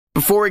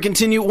Before we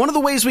continue, one of the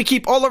ways we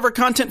keep all of our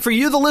content for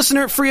you, the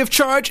listener, free of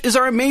charge is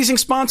our amazing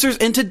sponsors,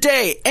 and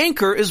today,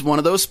 Anchor is one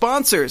of those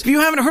sponsors. If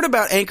you haven't heard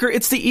about Anchor,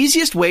 it's the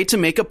easiest way to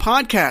make a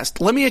podcast.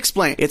 Let me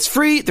explain. It's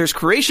free, there's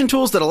creation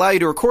tools that allow you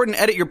to record and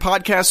edit your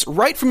podcasts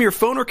right from your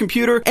phone or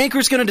computer.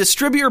 Anchor's going to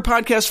distribute your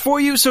podcast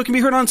for you so it can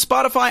be heard on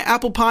Spotify,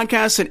 Apple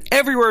Podcasts, and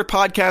everywhere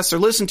podcasts are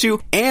listened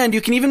to, and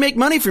you can even make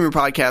money from your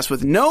podcast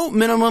with no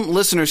minimum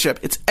listenership.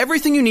 It's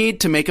everything you need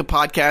to make a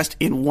podcast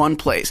in one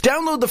place.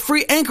 Download the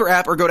free Anchor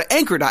app or go to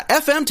anchor.fm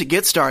to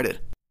get started.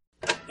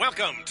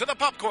 Welcome to the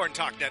Popcorn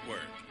Talk Network,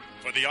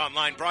 for the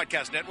online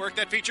broadcast network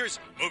that features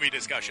movie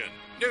discussion,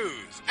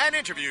 news, and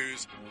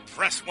interviews.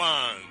 Press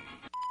 1.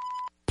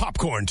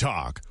 Popcorn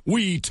Talk.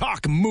 We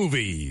talk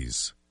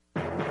movies.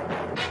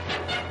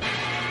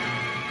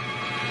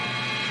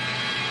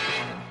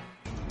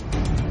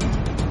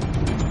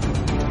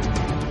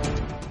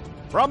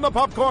 From the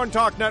Popcorn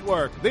Talk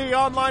Network, the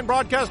online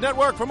broadcast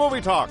network for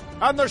movie talk,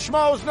 and the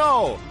schmoes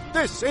know.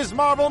 This is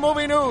Marvel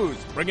Movie News,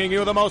 bringing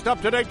you the most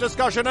up-to-date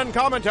discussion and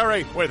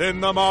commentary within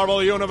the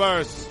Marvel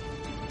Universe.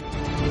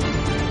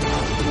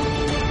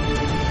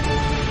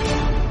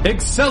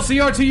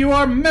 Excelsior to you,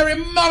 our merry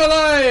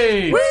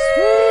Marvelites!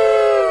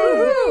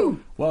 Woo!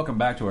 Welcome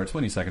back to our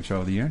 22nd show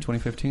of the year,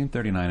 2015,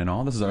 39 in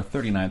all. This is our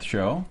 39th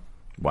show.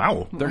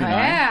 Wow. 39.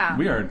 Yeah.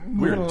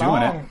 We're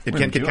doing it. It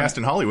can't get cast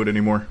in Hollywood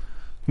anymore.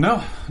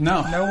 No.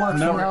 No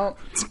work.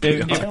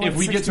 If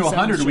we get to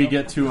 100, we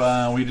get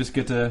to we just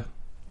get to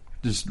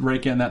just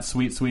rake in that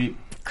sweet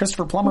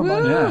Christopher Plummer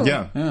money.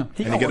 Yeah. And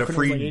you get a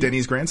free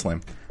Denny's Grand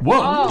Slam.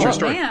 Whoa! True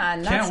story.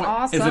 Man, that's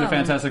awesome. Is it a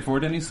Fantastic Four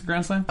Denny's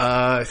Grand Slam?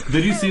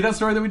 Did you see that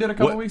story that we did a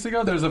couple weeks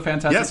ago? There's a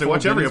Fantastic Yes, Four I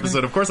watch every Denny's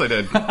episode. Of course I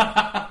did.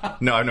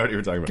 No, I know what you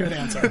were talking about. Good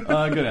answer.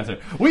 Good answer.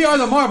 We are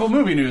the Marvel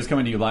Movie News,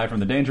 coming to you live from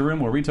the Danger Room,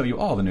 where we tell you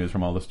all the news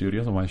from all the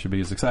studios and why you should be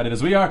as excited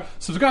as we are.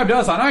 Subscribe to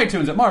us on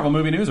iTunes at Marvel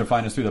Movie News, or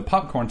find us through the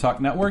Popcorn Talk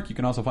Network. You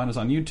can also find us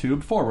on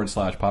YouTube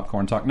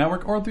 /Popcorn Talk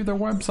Network, or through their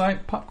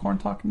website,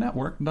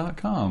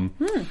 popcorntalknetwork.com.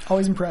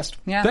 Always impressed.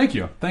 Yeah. Thank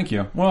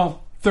you.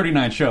 Well,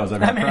 39 shows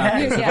I've had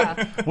practice.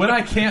 Yeah. When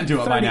I can't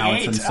do it by now,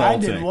 it's 38.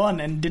 insulting. I did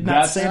one and did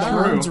not That's say the true.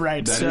 words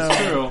right. That so is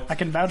true. I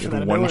can vouch for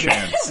that One ability.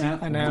 chance.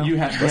 I know. You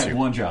had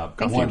one job.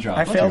 One job.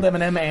 I failed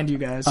Eminem and you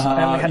guys.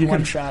 I only had you one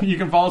can, shot. You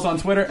can follow us on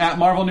Twitter at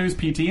Marvel News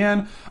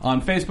PTN,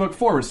 on Facebook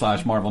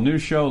 /Marvel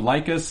News Show.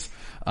 Like us,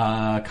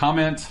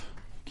 comment,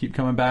 keep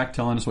coming back,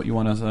 telling us what you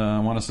want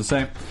us to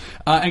say.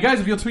 And guys,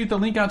 if you'll tweet the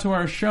link out to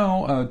our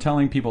show,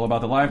 telling people about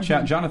the live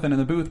chat, Jonathan in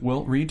the booth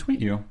will retweet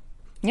you.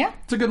 Yeah.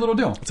 It's a good little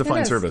deal. It's a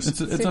fine service. It's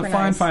a Super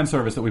fine nice.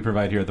 service that we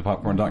provide here at the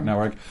Popcorn Talk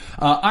Network.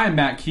 I'm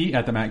Matt Key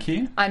at the Matt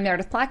Key. I'm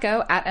Meredith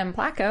Placco at M.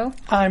 Placco.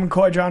 I'm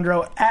Coy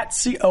Jandreau at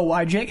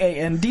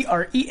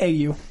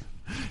CoyJandreau.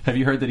 Have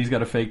you heard that he's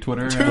got a fake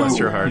Twitter? Bless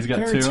your heart. He's got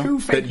There are two. two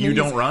fake That you news.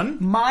 don't run?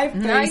 My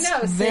face,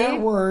 know, see? their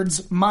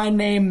words, my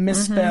name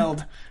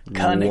misspelled.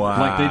 Cunning. Wow.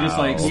 Like they just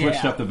switched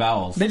Yeah. up the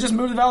vowels. They just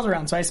moved the vowels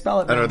around, so I spell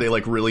it. And now. are they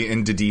like really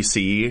into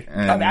DC?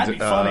 And, Oh, that'd be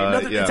funny.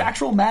 No, yeah. It's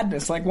actual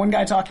madness. Like one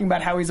guy talking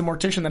about how he's a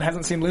mortician that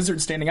hasn't seen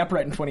lizards standing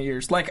upright in 20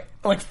 years. Like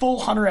full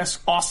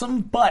Hunter-esque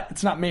awome, but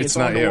it's not me. It's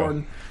not only you.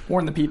 to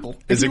warn the people.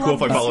 Is it you cool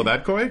if love I follow DC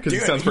that, Coy? Because it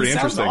Dude, sounds pretty he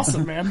interesting. Sounds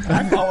awesome, man.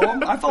 I follow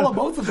him. I follow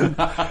both of them.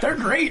 They're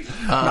great.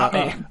 Not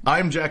me.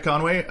 I'm Jack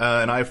Conway,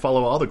 and I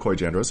follow all the Coy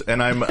Jandros,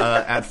 and I'm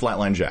at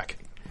Flatline Jack.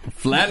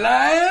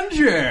 Flatline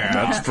Jack.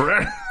 That's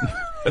right.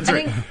 That's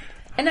right.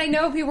 And I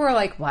know people were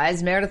like, why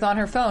is Meredith on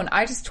her phone?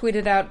 I just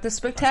tweeted out the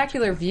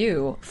spectacular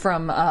view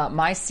from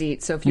my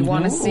seat. So if you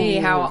want to see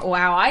how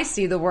I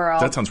see the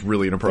world. That sounds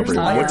really inappropriate.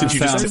 There's What did you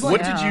just sounds- say? What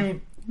Yeah. did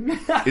you...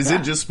 Is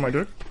it just my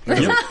dick?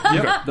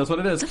 Yep, that's what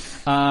it is.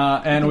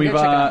 And we've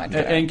check it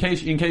out. in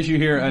case you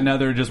hear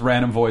another just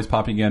random voice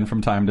popping in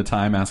from time to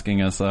time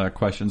asking us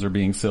questions or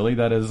being silly,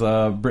 that is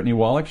Brittany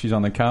Wallach. She's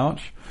on the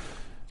couch.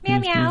 Meow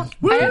meow.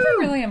 I have a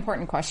really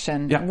important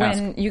question. Yeah, when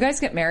ask. you guys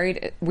get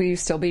married, will you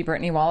still be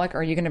Brittany Wallach, or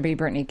are you going to be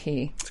Brittany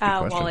Key?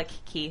 question. Wallach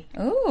Key.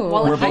 Ooh,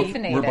 We're both-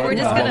 hyphenated. we're We're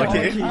just gonna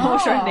Wallachy.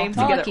 mush our names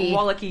together.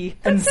 Wallachy.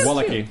 Wallachy.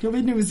 Wallachy. You'll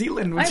be New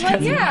Zealand. When I you like,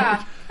 guys are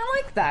yeah,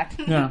 I like that.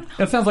 Yeah,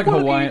 it sounds like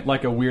Hawaii,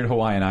 like a weird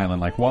Hawaiian island,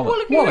 like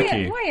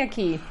Wallachy.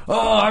 Wallachy.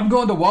 Oh, I'm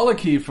going to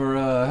Wallachy for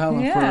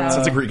Yeah.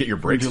 Sounds like where you get your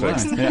brakes July.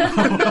 fixed. Yeah.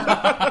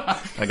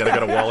 I gotta go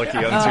to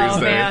Wallachy on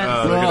Tuesday. man.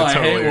 they're Oh, gonna I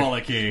hate totally-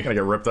 Wallachy. Gonna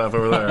get ripped off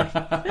over there.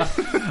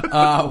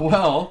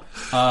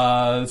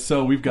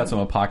 So we've got some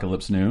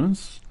apocalypse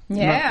news.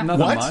 Yeah.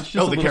 Nothing What? much. Just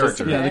Oh, a the little-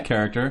 character. Yeah, the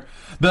character.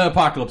 The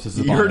apocalypse is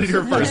You upon heard it us.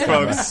 here first,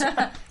 folks.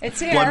 It's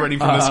here. Blood raining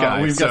from the sky.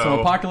 We've got so some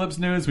apocalypse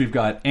news. We've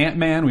got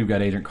Ant-Man. We've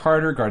got Agent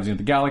Carter, Guardians of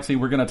the Galaxy.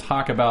 We're going to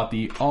talk about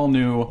the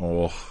all-new,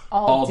 Oh.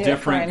 all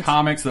different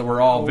comics that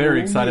we're all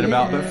very excited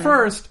about. But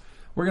first,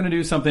 we're going to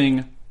do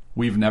something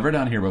we've never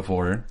done here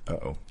before.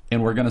 Uh-oh.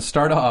 And we're going to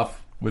start off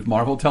with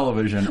Marvel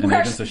Television and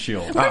Agents of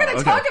S.H.I.E.L.D. We're going to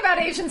okay. talk about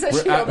Agents of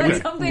S.H.I.E.L.D.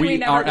 That's something we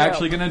never are do.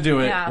 actually going to do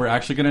it. Yeah. We're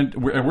actually going to...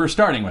 We're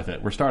starting with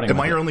it. We're starting Am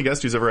with I your it. only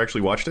guest who's ever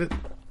actually watched it?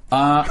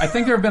 I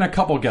think there have been a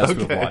couple guests who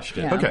have Okay. watched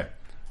it. Yeah. Okay.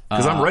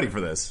 Because I'm ready for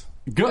this.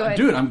 Good.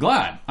 Dude, I'm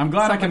glad. I can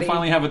Somebody-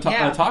 finally have a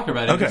talk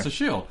about Okay. Agents of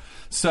S.H.I.E.L.D.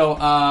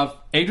 So,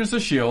 Agents of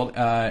S.H.I.E.L.D.,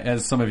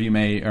 as some of you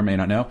may or may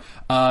not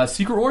know,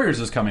 Secret Warriors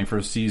is coming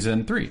for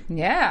season 3.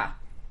 Yeah.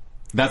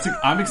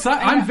 I'm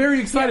excited. I'm very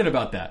excited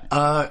about that.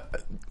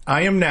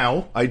 I am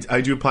now. I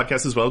do a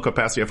podcast as well,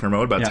 Capacity After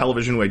Remote, about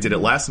television. I did it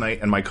last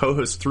night, and my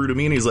co-host threw to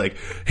me, and he's like,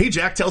 "Hey,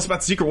 Jack, tell us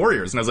about Secret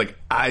Warriors." And I was like,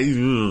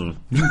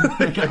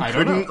 I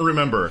couldn't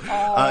remember.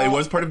 It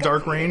was part of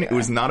Dark Reign. It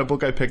was not a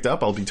book I picked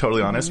up, I'll be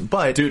totally honest.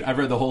 But Dude, I've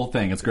read the whole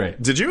thing. It's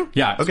great. did you?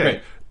 Yeah, it's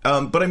okay.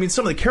 great. But I mean,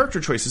 some of the character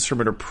choices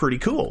from it are pretty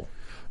cool.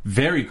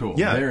 Very cool.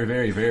 Yeah. Very,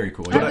 very, very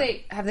cool.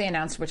 Have they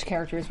announced which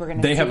characters we're going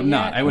to see? They have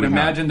not. Yet? I would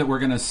imagine that we're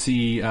going to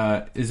see.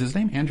 Is his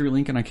name Andrew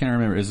Lincoln? I can't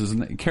remember. Is his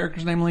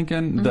character's name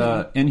Lincoln?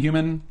 The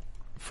Inhuman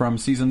from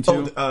season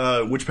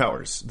 2. Which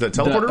powers? The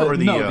teleporter or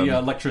the? No, the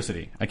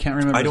electricity. I can't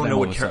remember. I his don't name know all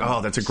what of a character. sudden.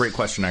 Oh, that's a great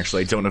question.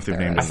 Actually, I don't know if they've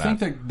named I him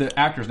think the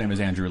actor's name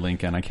is Andrew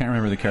Lincoln. I can't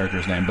remember the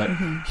character's name, but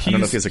don't know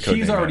if he has a code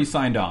he's name already yet.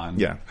 signed on.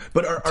 Yeah,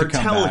 but our come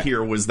tell back.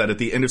 here was that at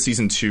the end of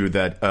season 2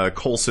 that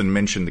Coulson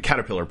mentioned the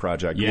Caterpillar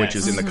Project, Yes. which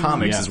is in the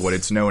comics Yes. is what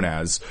it's known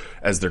as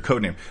their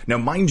code name. Now,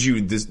 mind you,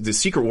 the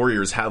Secret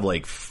Warriors have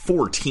like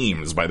 4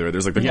 teams. By the way,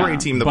 there's like the gray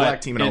team, the But black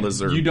team, and all those.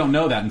 You don't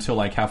know that until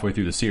like halfway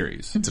through the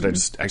series. Did I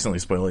just accidentally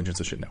spoil Agents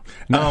of S.H.I.E.L.D.?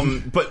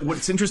 No. But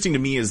what's interesting to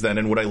me is that,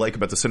 and what I like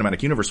about the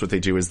cinematic universe, what they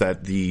do is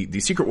that the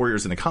Secret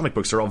Warriors in the comic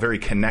books are all very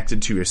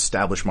connected to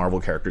established Marvel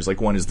characters.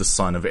 Like one is the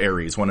son of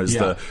Ares, one is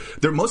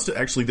they're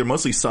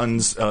mostly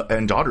sons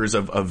and daughters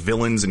of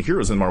villains and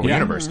heroes in the Marvel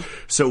universe.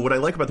 So what I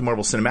like about the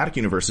Marvel Cinematic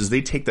Universe is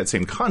they take that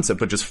same concept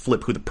but just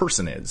flip who the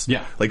person is,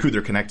 like who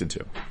they're connected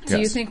to. Do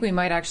you think we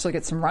might actually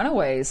get some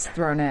Runaways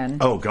thrown in?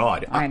 Oh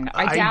God, I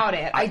doubt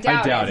it. I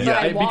doubt it.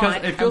 Yeah, But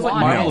because it feels like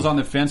Marvel is on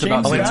the fence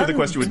about. I'll answer the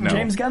question with no.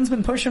 James Gunn's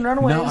been pushing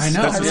Runaways. No, I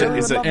know. That's really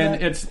it. would love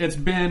And that. it's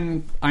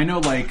been, I know,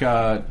 like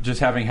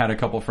just having had a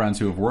couple friends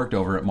who have worked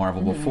over at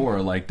Marvel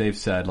before, like they've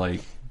said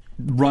like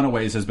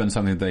Runaways has been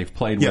something that they've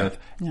played with,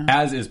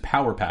 as is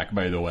Power Pack,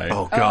 by the way.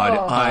 Oh God,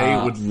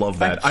 I would love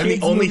that. I'm the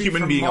kids only movie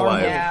human from being Marvel.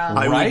 alive.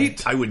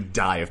 Yeah. I would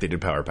die if they did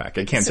Power Pack.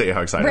 I can't tell you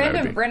how excited I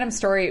would be. Random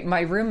story.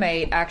 My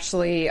roommate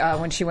actually,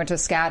 when she went to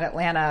SCAD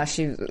Atlanta,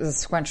 she was a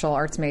sequential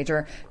arts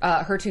major.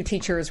 Her 2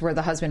 teachers were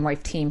the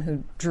husband-wife team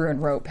who drew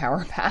and wrote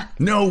Power Pack.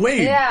 No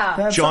way. Yeah.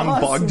 That's John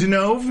awesome.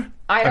 Bogdanove.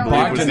 I don't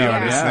believe was the Bogdanove,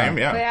 artist's yeah. name.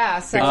 Yeah. Yeah,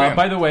 so- Big fan.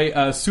 By the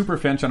way, Super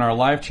Finch on our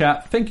live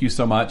chat, thank you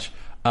so much.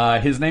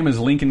 His name is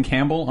Lincoln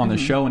Campbell on the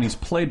show, and he's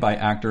played by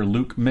actor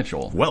Luke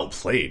Mitchell. Well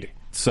played.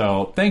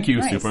 So thank you,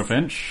 Nice. Super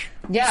Finch.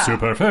 Yeah.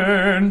 Super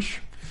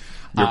Finch.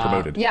 You're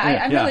promoted. Yeah,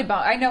 I'm Yeah. really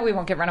bummed. I know we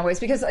won't get Runaways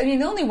because, I mean,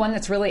 the only one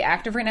that's really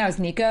active right now is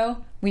Nico.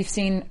 We've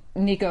seen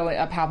Nico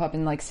pop up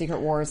in, like,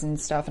 Secret Wars and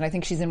stuff, and I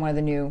think she's in one of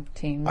the new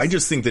teams. I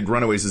just think that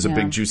Runaways is a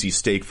big juicy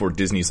steak for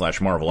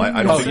Disney/Marvel.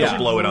 I don't Oh, think yeah. they'll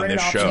blow it on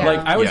this show. Yeah.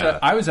 Like Yeah.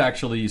 I was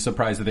actually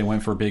surprised that they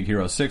went for Big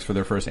Hero 6 for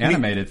their first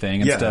animated thing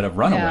yeah. instead of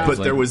Runaways. Yeah. But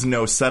Like, there was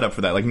no setup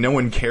for that. Like, no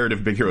one cared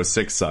if Big Hero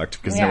 6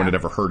 sucked because no Yeah. one had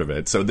ever heard of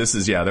it. So this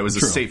is, that was a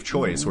safe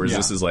choice. Whereas Yeah.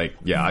 this is like,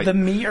 The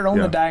Me or Own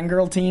yeah. the Dying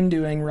Girl team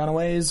doing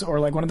Runaways, or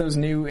like one of those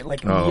new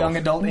like young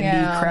adult indie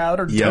Yeah.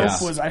 crowd, or Yes.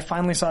 Dope was I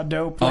finally saw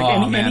Dope. Like,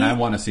 Oh, man, I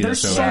wanna see that There's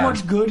show. so Yeah.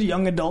 much good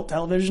young adult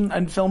television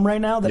and film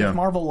right now that Yeah. if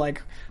Marvel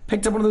like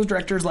picked up one of those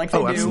directors like they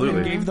do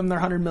absolutely. and gave them their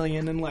 $100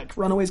 million, and like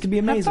Runaways could be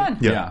amazing. fun.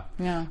 Yeah.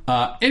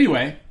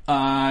 Anyway,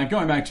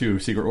 going back to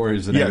Secret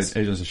Warriors and Yes.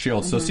 Agents of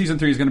S.H.I.E.L.D. So season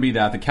 3 is going to be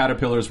that. The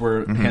Caterpillars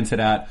were hinted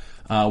at.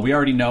 We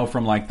already know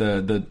from like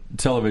the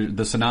television,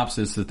 the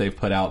synopsis that they've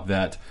put out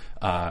that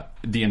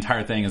the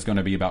entire thing is going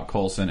to be about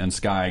Coulson and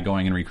Skye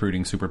going and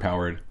recruiting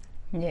superpowered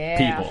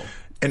people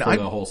And for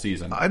the whole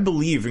season. I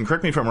believe, and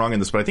correct me if I'm wrong in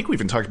this, but I think we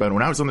even talked about it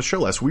when I was on the show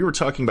last. We were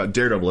talking about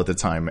Daredevil at the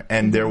time,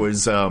 and there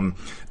was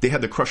they had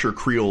the Crusher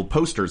Creel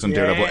posters on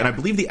Daredevil, and I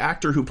believe the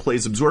actor who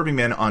plays Absorbing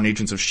Man on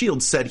Agents of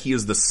S.H.I.E.L.D. said he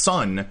is the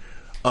son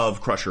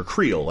of Crusher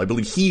Creel. I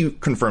believe he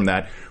confirmed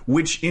that.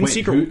 Which in Wait,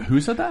 Secret, who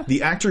said that?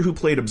 The actor who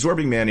played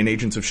Absorbing Man in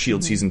Agents of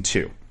S.H.I.E.L.D. season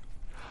 2.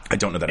 I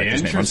don't know that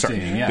actor's name. I'm sorry,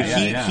 Interesting. Yeah, but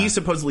yeah. he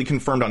supposedly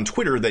confirmed on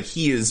Twitter that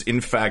he is in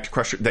fact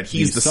Crusher. That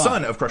he's the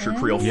son of Crusher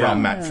Creel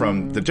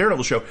from the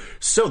Daredevil show.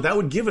 So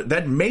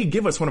that may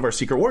give us one of our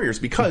Secret Warriors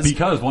because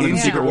one of in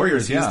the Secret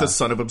Warriors yeah. he's the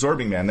son of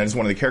Absorbing Man. That is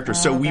one of the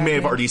characters. So we may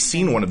have already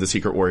seen one of the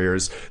Secret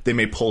Warriors. They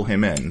may pull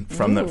him in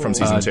from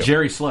season 2.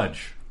 Jerry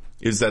Sledge.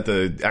 Is that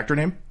the actor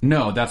name?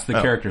 No, that's the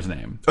character's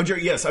name. Oh,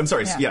 Jerry. Yes, I'm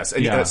sorry. Yeah. Yes,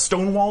 and, Yeah.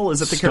 Stonewall is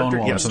that the character?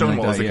 Stonewall, Yeah, something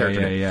Stonewall like is the that.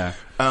 character name.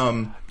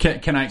 Yeah.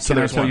 Can I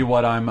there's tell one. you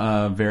what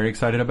I'm very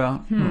excited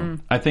about?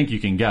 I think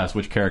you can guess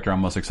which character I'm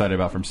most excited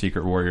about from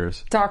Secret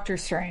Warriors. Doctor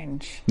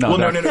Strange. Well,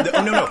 no.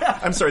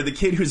 I'm sorry. The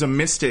kid who's a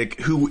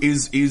mystic who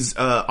is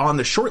on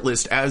the short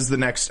list as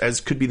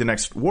could be the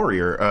next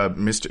warrior.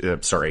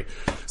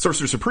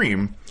 Sorcerer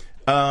Supreme.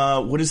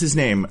 What is his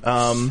name?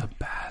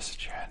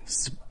 Sebastian.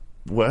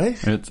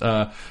 What? It's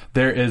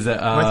there is a.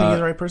 Am I thinking of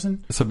the right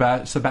person?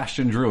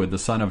 Sebastian Druid, the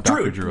son of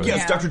Dr. Druid. Yes,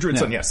 Yeah. Dr. Druid's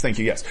son. Yes, thank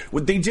you. Yes,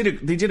 well, they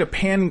did a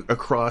pan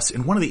across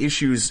in one of the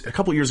issues a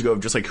couple years ago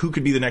of just like who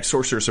could be the next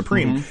Sorcerer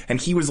Supreme,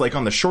 and he was like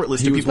on the short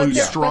list of people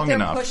who's strong they're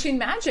enough. pushing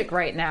magic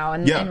right now,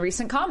 and Yeah. in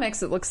recent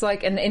comics, it looks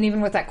like, and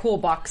even with that cool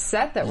box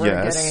set that we're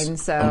Yes. getting.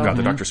 So, Oh god,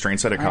 the Doctor Strange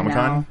set at Comic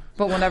Con. know.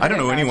 But we'll never I don't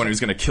get know anyone magic. who's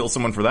going to kill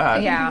someone for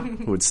that. Yeah.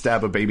 Who would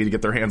stab a baby to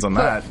get their hands on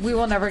that? but we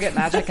will never get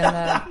magic in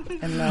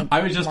the. I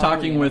was just Marvel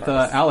talking with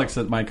universe. Alex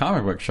at my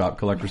comic book shop,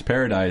 Collector's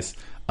Paradise,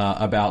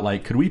 about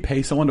like, could we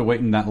pay someone to wait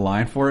in that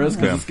line for us?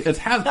 Because it's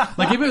has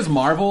like if it was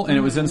Marvel and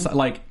it was inside,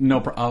 like I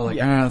was like,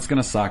 it's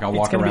gonna suck. I'll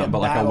walk gonna be around, a but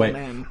like I'll battle, wait.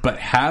 man. But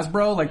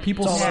Hasbro, like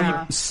people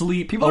Yeah.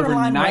 sleep People are in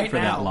line overnight right for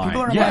now. that line.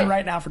 People are in line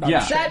right now for Doctor Yeah.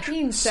 Strange. That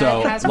being said,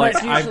 So Hasbro's like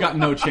usually, I've got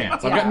no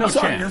chance. I've got no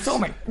Sorry, chance. you're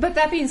filming. But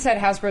that being said,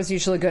 Hasbro's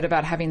usually good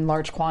about having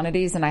large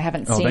quantities, and I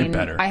haven't Oh, they seen.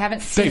 better. I haven't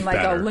They seen like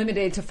better. a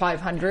limited to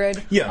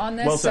 500 Yeah, on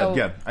this. well said. So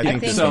Yeah, I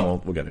think this so-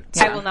 one we'll get it.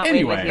 Yeah. I will not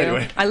Anyway. wait with you.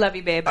 Anyway. I love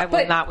you, babe. I will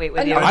But- not wait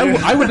with you.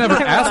 I would never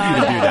ask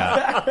you to do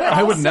that.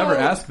 I would never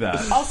ask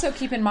that. Also,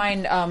 keep in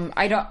mind,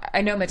 I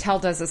know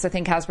Mattel does this. I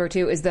think Hasbro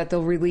too. Is that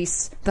they'll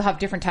have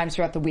different times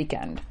throughout the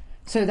weekend.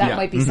 So that Yeah.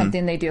 might be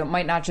something they do. It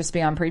might not just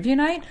be on preview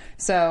night.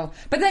 So,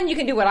 but then you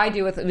can do what I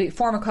do with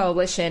form a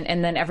coalition,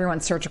 and then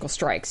everyone's surgical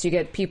strikes. You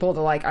get people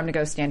to like, I'm going to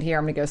go stand here.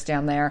 I'm going to go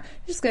stand there.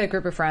 Just get a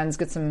group of friends.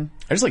 Get some.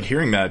 I just like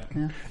hearing that.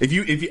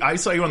 If I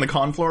saw you on the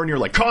con floor and you're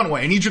like,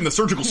 Conway, I need you in the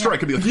surgical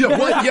strike, I'd be like, yeah,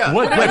 what? Yeah,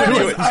 What? let's Yeah, do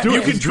do it. it. Let's do You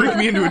it. could Let's trick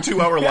me into a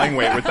 2-hour line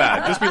wait with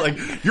that. Just be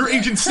like, you're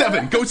Agent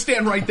 7. Go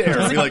stand right there.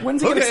 And be like,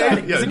 When's it getting okay.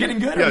 exciting? Yeah, Is it getting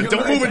good? Are Yeah, you doing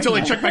don't the move right until I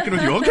thing? check back in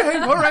with you. Okay,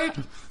 all right.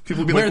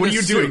 People will be Wear like, what are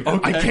this you doing? suit.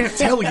 Okay. I can't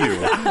tell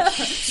you.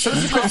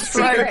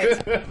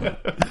 Secret.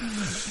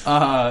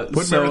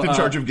 Put So, Meredith in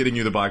charge of getting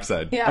you the box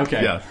set. Yeah.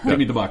 Okay. Yeah. Give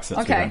me the box set.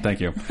 Okay. Thank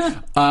you.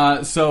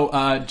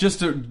 So just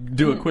to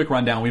do a quick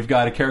rundown, we've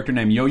got a character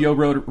named Yo-Yo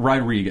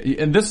Rodriguez.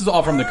 And this is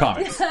all from the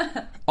comics.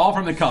 All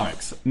from the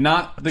comics.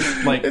 Not the,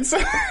 like... It's,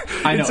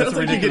 I know, it sounds it's a like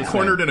you get ridiculous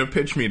cornered name. in a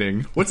pitch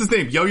meeting. What's his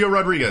name? Yo-Yo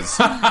Rodriguez.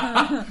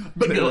 and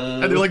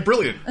they're like,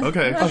 brilliant.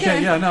 Okay.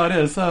 Okay, yeah, no, it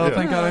is. So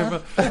thank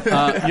God.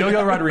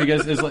 Yo-Yo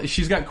Rodriguez is like,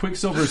 she's got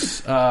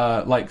Quicksilver's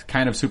like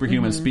kind of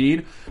superhuman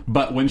speed,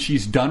 but when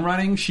she's done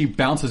running, she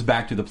bounces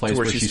back to the place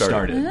where she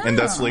started. And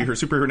that's like her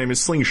superhero name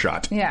is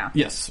Slingshot. Yeah.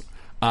 Yes.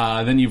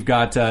 Then you've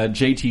got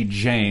JT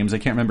James. I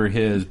can't remember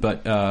his,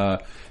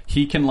 but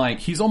he can like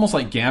he's almost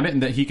like Gambit in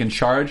that he can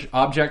charge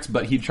objects,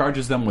 but he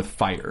charges them with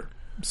fire.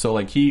 So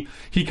like he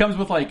comes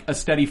with like a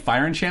steady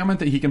fire enchantment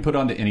that he can put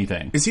onto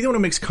anything. Is he the one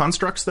who makes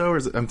constructs though, or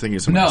is it, I'm thinking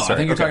of someone No, else? I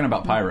think you're Okay. talking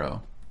about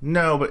Pyro.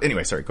 No, but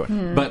anyway, sorry, go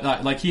ahead.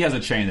 But like he has a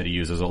chain that he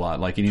uses a lot.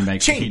 Like and he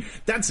makes Chain.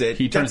 That's it.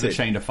 He turns That's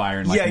the it. chain to fire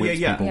and like whips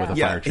people with a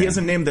fire chain. He has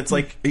a name that's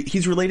like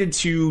he's related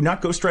to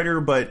not Ghost Rider,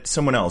 but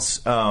someone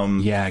else.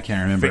 Yeah, I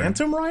can't remember.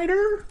 Phantom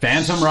Rider.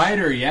 Phantom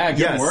Rider. Yeah, good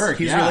Yes, work.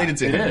 he's Yeah, related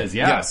to him. It is.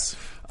 Yeah. Yes.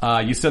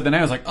 You said the name.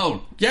 I was like,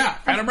 oh yeah,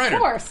 Phantom Rider.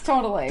 Of course,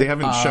 totally. They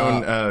haven't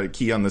shown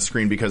Key on the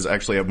screen because I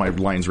actually have my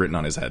lines written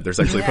on his head.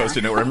 There's actually a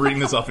post-it note where I'm reading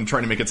this off and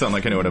trying to make it sound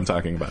like I know what I'm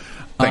talking about.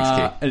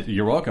 Thanks, Key.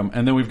 You're welcome.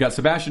 And then we've got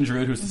Sebastian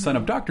Druid, who's the son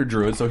of Dr.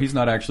 Druid, so he's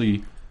not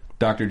actually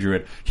Dr.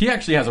 Druid. He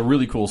actually has a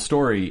really cool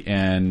story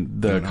in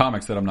the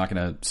comics that I'm not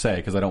going to say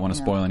because I don't want to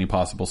spoil any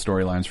possible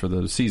storylines for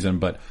the season,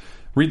 but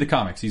read the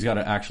comics. He's got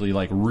an actually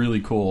like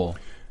really cool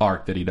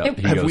arc that he does.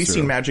 He Have goes we through.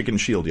 seen Magic and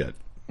S.H.I.E.L.D. yet?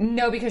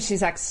 No, because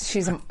she's I'm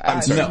sorry. she's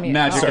No, mute.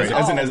 Magic Sorry,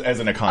 is- as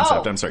in a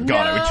concept. I'm sorry.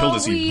 God, I would kill to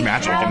see No,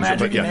 Magic we and have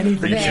but yeah. Magic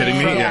in Are you anything. kidding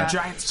me? Yeah. Yeah.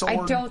 Giant sword.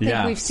 I don't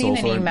think we've seen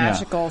Soul any Sword,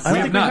 magical. Yeah. I don't We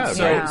have think we not. have.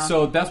 So, Yeah.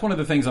 so that's one of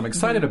the things I'm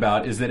excited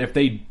about is that if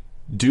they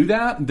do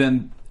that,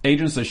 then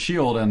Agents of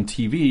S.H.I.E.L.D. on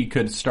TV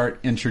could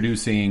start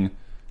introducing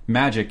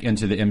magic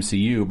into the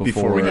MCU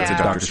before we we get to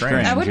Doctor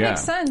Strange. That would yeah. make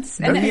sense.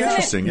 That'd be isn't it-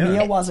 interesting. Yeah.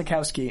 Nia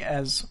Wasikowski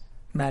as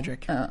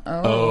Magic.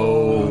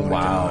 Oh, wow.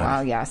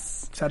 Wow,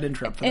 yes. Sad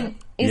interrupt for that. And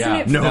isn't Yeah.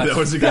 it? No, That's- that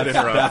was a good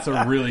interrupt. That's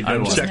a really good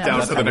I'm one. checked out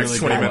That's for the a next really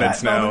 20 good one.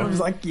 minutes I now. was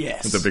like,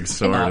 yes. With a big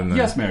sword and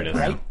Yes,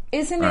 Meredith.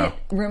 Isn't it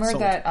rumored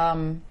Sold. that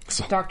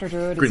Dr.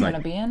 Druid is Green going light.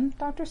 to be in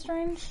Doctor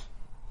Strange?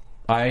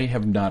 I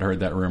have not heard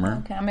that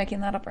rumor. Okay, I'm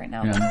making that up right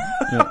now. Yeah.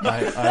 Yeah, I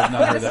have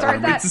not heard that Start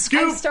rumor. that. It's a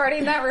scoop. I'm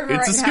starting that rumor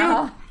It's a right scoop.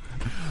 now.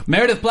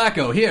 Meredith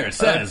Blacko here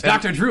says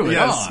Dr. Druid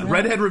Yes, on.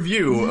 Redhead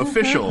Review,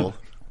 official.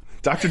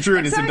 Dr.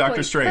 Druid is in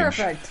Doctor Strange.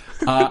 Perfect.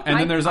 And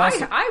then there's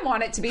also... I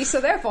want it to be,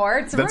 so therefore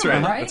it's a That's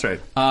rumor, right. right?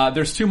 That's right.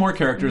 There's two more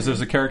characters.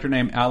 There's a character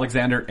named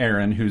Alexander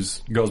Aaron who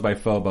goes by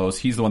Phobos.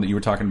 He's the one that you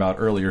were talking about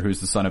earlier,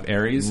 who's the son of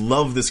Ares.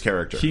 Love this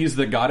character. He's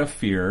the god of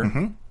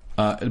fear,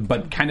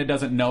 but kind of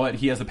doesn't know it.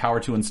 He has the power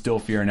to instill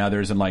fear in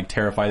others and like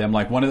terrify them.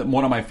 Like one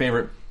of my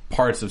favorite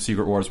parts of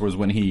Secret Wars was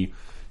when he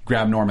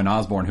grabbed Norman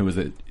Osborn, who was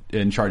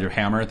in charge of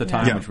Hammer at the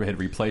time, Yeah. which had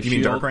replaced You mean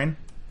S.H.I.E.L.D. Dark Reign?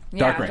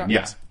 Dark Yeah, Reign, Dark-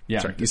 yes. Yeah.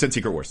 Sorry, you said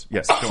Secret Wars.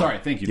 Yes. go on. Sorry,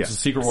 thank you. Yes. So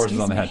Secret Wars is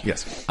on the head.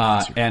 Yes.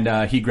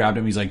 And he grabbed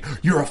him. He's like,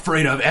 "You're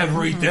afraid of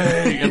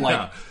everything," and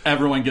like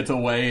everyone gets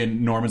away.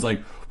 And Norman's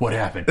like, "What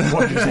happened?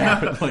 What just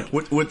happened?" Like,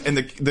 What, and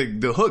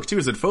the hook too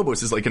is that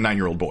Phobos is like a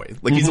 9-year-old boy.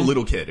 Like he's a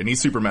little kid and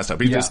he's super messed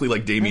up. He's Yeah. basically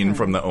like Damien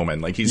from The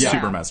Omen. Like he's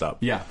super messed up.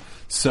 yeah.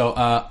 So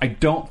I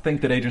don't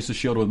think that Agents of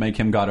S.H.I.E.L.D. would make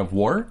him God of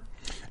War.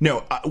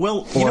 No,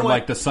 well, you or know what?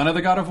 like the son of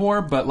the God of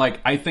War, but like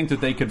I think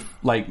that they could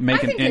like make I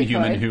an think they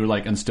Inhuman could. who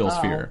like instills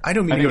fear. I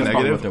don't mean to go that's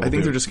probably negative. what I think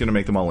will they're do. just going to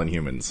make them all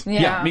Inhumans.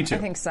 Yeah, me too. I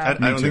think so. I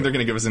don't think they're going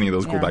to give us any of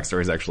those cool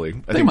backstories. Actually, I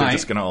They think might. they're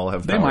just going to all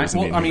have They powers.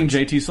 might. and Well, be I mean,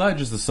 Inhumans. JT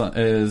Sledge is the son.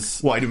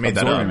 Is Well, I didn't make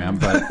that Absorbing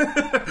up.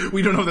 Man, but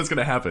we don't know if that's going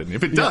to happen.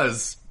 If it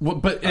does, well,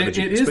 but I'm a it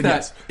genius. is But that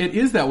yes. it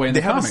is that way in They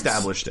the have comics.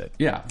 established it.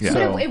 Yeah. Yeah.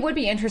 So, It would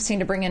be interesting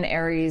to bring in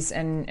Ares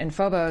and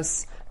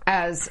Phobos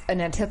as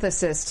an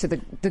antithesis to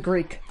the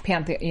Greek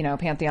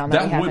pantheon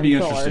that we that have would in be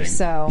Thor. interesting.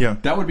 So Yeah.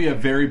 that would be a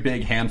very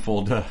big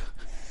handful to.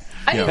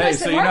 I mean, Hey,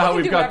 listen, so you know Marvel how can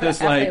we've do got whatever this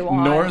the F like they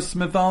want. Norse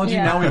mythology?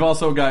 Yeah. Now we've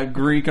also got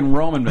Greek and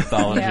Roman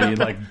mythology. Yeah.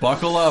 Like,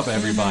 buckle up,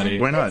 everybody.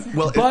 why not?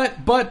 Well,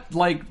 But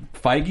like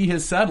Feige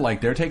has said,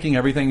 like they're taking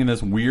everything in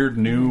this weird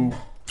new,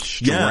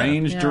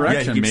 strange Yeah, he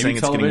direction. keeps saying Maybe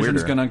it's getting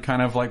television's weirder. going to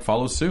kind of like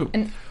follow suit.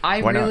 And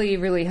I Why not? really,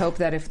 really hope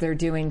that if they're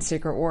doing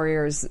Secret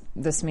Warriors,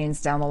 this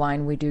means down the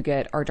line we do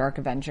get our Dark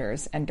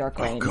Avengers and Dark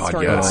Reign God,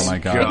 storylines. yes. Oh my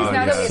God. Because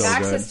now that we have So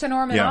access good. to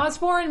Norman Yeah.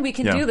 Osborn, we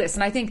can Yeah. do this.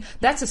 And I think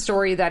that's a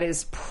story that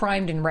is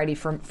primed and ready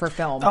for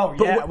film. Oh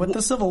yeah, what- with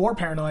the Civil War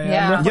paranoia,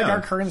 Yeah. and with like Yeah.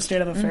 our current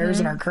state of affairs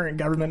and our current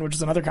government, which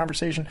is another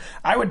conversation,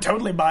 I would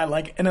totally buy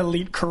like an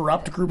elite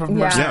corrupt group of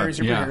mercenary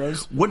Yeah.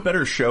 superheroes. what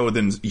better show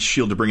than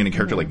S.H.I.E.L.D. to bring in a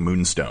character like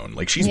Moonstone?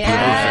 Like, she's Yes.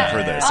 perfect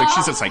for this. Like,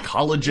 she's a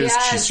psychologist.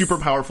 Yes. She's super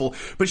powerful,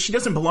 but she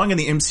doesn't belong in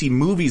the MC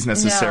movies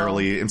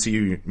necessarily.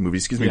 MCU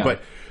movies, excuse me. Yeah.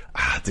 But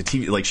the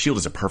TV, like, S.H.I.E.L.D.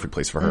 is a perfect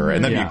place for her,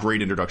 and that'd be Yeah. a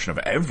great introduction of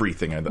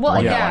everything on Well,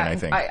 that yeah, line, I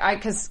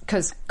think.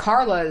 because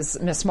Carla's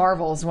Miss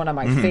Marvel is one of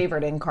my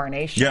favorite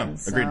incarnations. Yeah,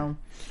 agreed. So.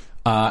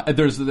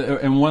 There's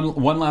and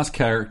one last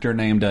character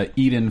named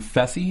Eden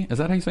Fessy. Is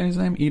that how you say his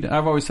name? Eden.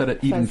 I've always said it.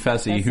 Eden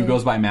Fessy, who Fessy.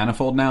 goes by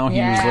Manifold now. He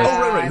Yeah. was with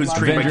Oh, right. Who's I love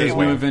trained by Avengers,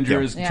 Gateway. New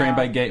Avengers, Yeah. trained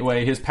by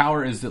Gateway. His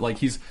power is that like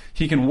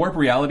he can warp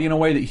reality in a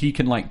way that he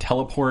can like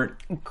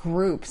teleport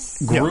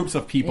Groups. groups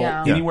of people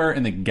Yeah. anywhere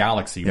in the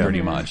galaxy,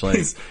 pretty much.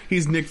 Like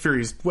He's Nick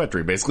Fury's wet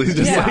dream, basically. It's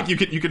just Yeah. like you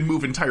can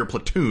move entire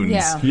platoons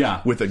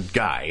Yeah. with a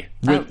guy.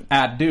 with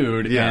at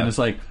dude, Yeah. and it's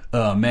like,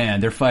 oh man,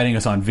 they're fighting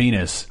us on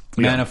Venus.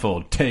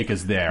 Manifold, take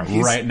us there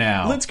right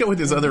now. Let's go with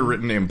his other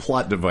written name,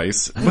 plot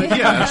device. But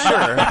yeah,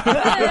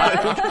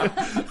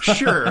 sure.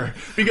 Sure.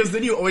 Because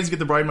then you always get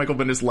the Brian Michael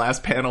Bendis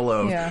last panel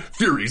of Yeah.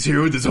 Fury's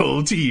here with his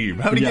whole team.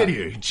 How'd he Yeah. get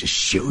here? He just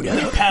showed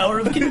up. Power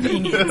of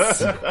convenience.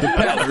 The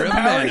power of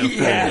Manifold.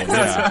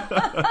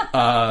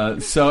 Yeah.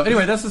 So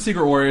anyway, that's the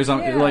Secret Warriors.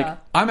 I'm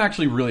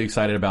actually really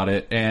excited about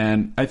it,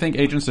 and I think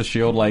Agents of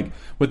S.H.I.E.L.D., like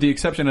with the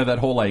exception of that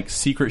whole like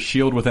secret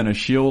shield within a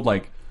shield,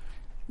 like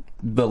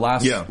the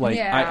last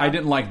I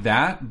didn't like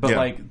that, but Yeah.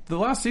 like the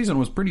last season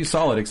was pretty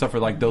solid except for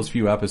like those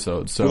few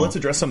episodes. So Well, let's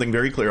address something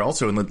very clear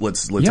also, and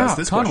let's yeah, ask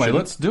this Conway, question.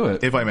 let's do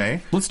it. If I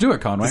may. Let's do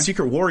it, Conway. The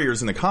Secret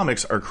Warriors in the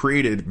comics are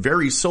created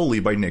very solely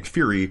by Nick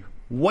Fury,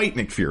 white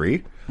Nick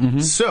Fury.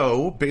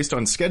 So, based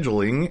on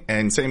scheduling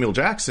and Samuel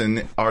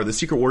Jackson, are the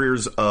Secret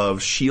Warriors of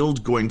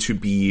S.H.I.E.L.D. going to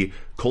be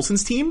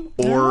Coulson's team,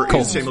 or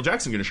is Samuel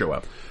Jackson going to show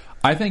up?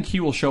 I think he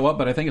will show up,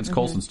 but I think it's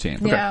Coulson's team.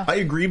 Yeah. I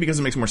agree because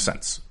it makes more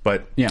sense.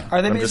 But Yeah.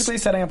 Are they I'm basically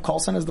just- setting up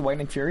Coulson as the White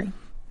Nick Fury?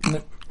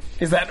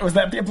 Was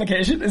that the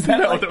implication? Is that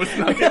No, like, that was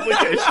not the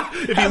implication.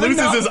 If he having loses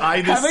not- his eye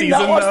this having season,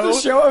 not watched though, the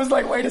show, I was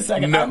like, wait a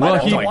second. No, I might well,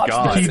 have he- to oh my watch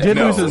God. this. He did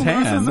No. lose his He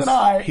loses hands. an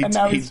eye, and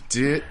now he he's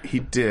did. He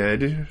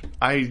did.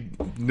 I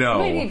no.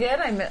 Wait, he did?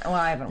 I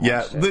haven't Yeah,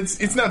 watched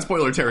it. it's not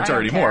spoiler territory I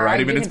don't anymore, care. right? I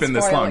You mean, it's can been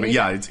this spoil long, it. but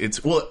yeah,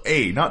 it's well,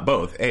 not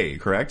both,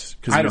 correct?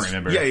 'Cause I he don't was-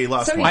 remember. Yeah, he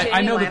lost So he one.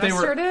 I know that they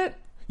Lannistered were- it?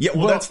 Yeah,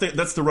 well, that's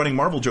the running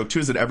Marvel joke too.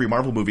 Is that every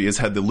Marvel movie has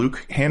had the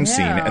Luke hand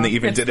scene, Yeah. and they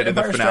even It's did it in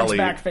the Empire Strikes finale.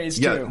 Back phase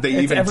yeah, two. they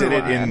It's even did it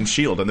everywhere. in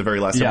Shield on the very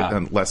last Yeah.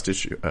 last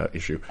issue. Last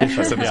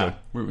episode. Yeah,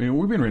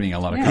 we've been reading a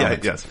lot of Yeah.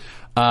 comics. Yes.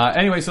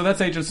 Anyway, so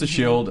that's Agents of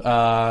S.H.I.E.L.D.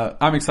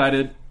 I'm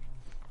excited.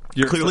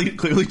 You're Clearly,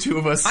 two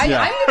of us. I'm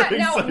gonna,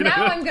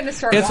 now I'm going to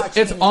start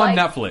watching. It's on like-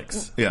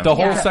 Netflix. Yeah. The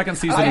whole Yeah. second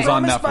season I is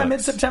on promised by Netflix.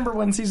 mid-September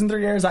when season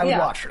 3 airs, I would Yeah.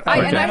 watch it. And I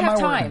Out of have my word.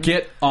 time.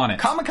 Get on it.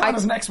 Comic-Con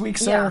is next week,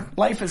 sir. Yeah.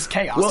 Life is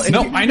chaos. Well, and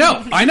No, you-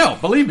 I know.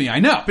 Believe me, I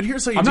know. But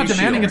here's how you I'm do not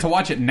demanding S.H.I.E.L.D. it to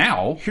watch it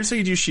now. Here's how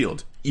you do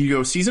S.H.I.E.L.D. You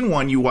go season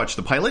 1, you watch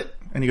the pilot,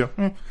 and you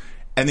go,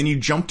 and then you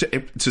jump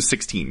to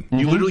 16.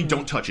 You literally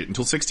don't touch it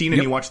until 16, and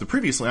Yep. you watch the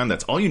previously on.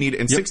 That's all you need.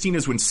 And 16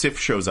 is when Sif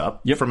shows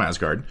up from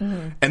Asgard,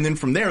 and then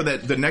from there,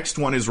 the next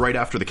one is right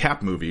after the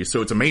Cap movie.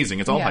 So it's amazing.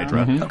 It's all Yeah.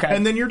 Hydra, Okay.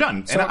 and then you're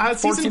done. So and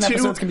 14 season 2,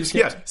 episodes can be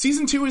skipped. yeah,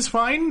 season 2 is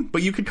fine,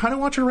 but you could kind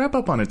of watch a wrap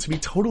up on it. To be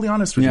totally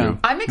honest with Yeah. you,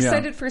 I'm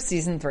excited for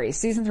season 3.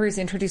 Season 3 is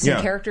introducing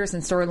Yeah. characters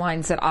and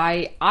storylines that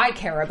I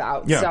care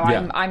about. Yeah. So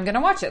Yeah. I'm going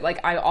to watch it. Like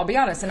I'll be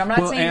honest, and I'm not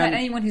Well, saying that and-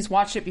 anyone who's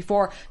watched it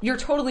before, you're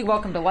totally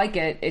welcome to like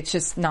it. It's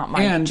just not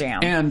my jam.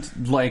 And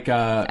like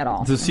At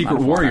all. the I'm Secret not a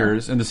fan.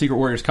 Warriors in the Secret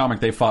Warriors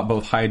comic, they fought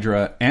both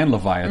Hydra and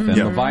Leviathan.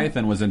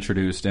 Leviathan was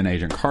introduced in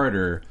Agent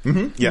Carter.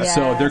 yes.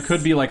 So there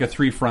could be like a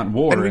 3-front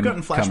war. And we've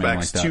gotten coming flashbacks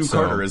like that, to so-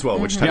 Carter as well,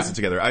 which ties Yeah. it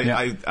together.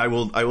 Yeah. I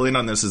will end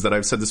on this is that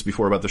I've said this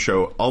before about the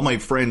show. All my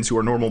friends who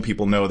are normal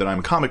people know that I'm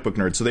a comic book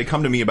nerd, so they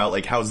come to me about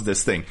like, how's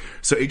this thing?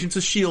 So Agents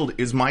of S.H.I.E.L.D.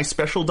 is my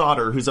special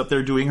daughter who's up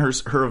there doing her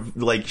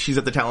like she's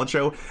at the talent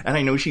show, and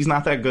I know she's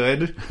not that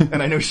good,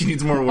 and I know she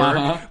needs more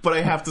work, but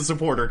I have to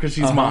support her because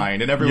she's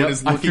mine, and everyone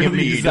is I looking feel at the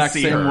me to exact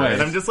see same her, way.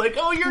 and I'm just like,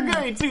 "Oh, you're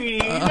great, sweetie.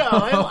 No,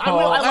 I I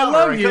love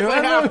love her you. because I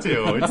I have love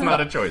to. It's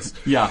not a choice."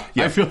 Yeah,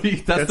 I feel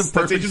that's the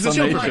perfect Agents of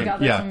S.H.I.E.L.D. summation. Oh my God,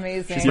 that's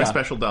amazing. She's my Yeah.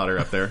 special daughter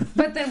up there.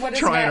 But then what does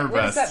Trying her that?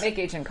 What does best. that make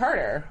Agent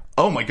Carter?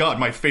 Oh my God,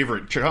 my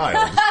favorite child.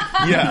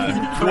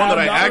 Yeah, the one that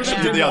I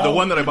actually, the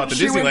one that I bought the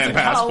She went Disneyland to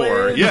pass for.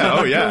 college. Yeah,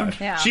 oh yeah.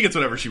 Yeah. She gets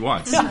whatever she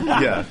wants.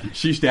 Yeah,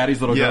 She's Daddy's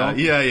little girl.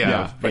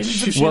 yeah. But, Agents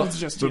of she, S.H.I.E.L.D.'s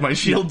just but my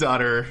Shield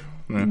daughter.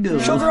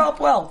 She'll grow up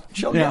well.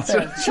 She'll get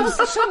there.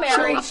 She'll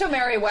marry. She'll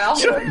marry well.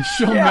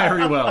 She'll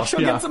marry well.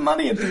 She'll yeah. get some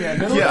money at the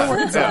end. It'll Yeah,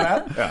 work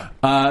out.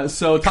 yeah.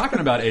 So talking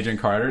about Agent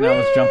Carter, now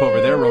let's jump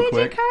over there real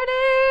quick. Agent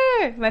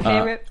Carter, my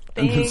favorite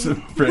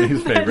thing.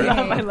 Freddie's favorite.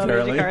 I love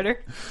apparently. Agent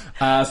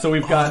Carter. So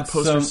we've got the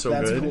poster's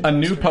some, so good. a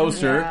new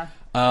poster.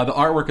 Yeah. The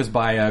artwork is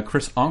by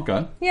Chris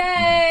Anka,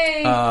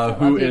 Yay! who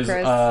Love you, is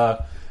Chris.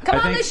 I Come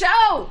on think the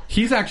show.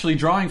 he's actually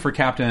drawing for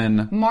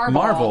Captain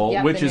Marvel.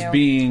 Yep, which the is new.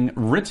 being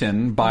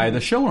written by the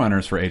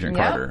showrunners for Agent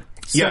Yep. Carter.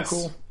 Yes,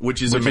 cool.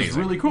 which is Which amazing. is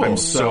really cool. I'm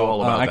so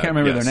all about I that. can't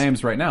remember Yes. their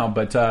names right now,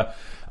 but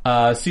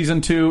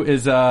season 2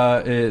 is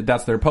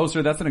that's their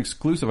poster. That's an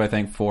exclusive, I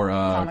think, for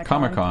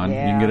Comic-Con.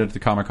 Yeah. You can get it at the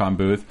Comic-Con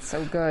booth.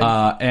 So good.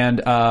 And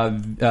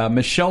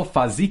Michelle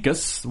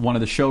Fazekas, one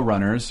of the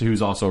showrunners,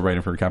 who's also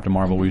writing for Captain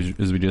Marvel,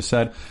 as we just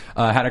said,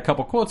 had a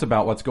couple quotes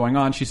about what's going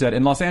on. She said,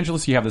 "In Los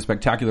Angeles, you have the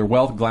spectacular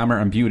wealth, glamour,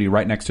 and beauty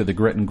right next to the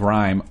grit and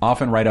grime,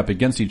 often right up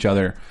against each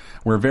other.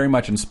 We're very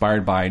much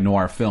inspired by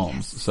noir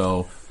films."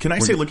 So, Can I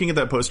say, looking at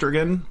that poster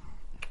again?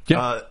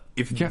 Yeah.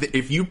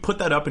 If you put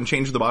that up and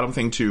change the bottom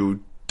thing to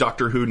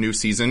Doctor Who new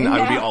season, I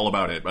would be all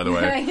about it, by the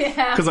way.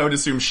 Yeah. Because I would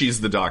assume she's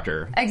the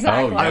Doctor.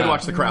 Exactly. Oh, I would yeah.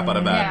 watch the crap out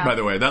of that, Yeah. by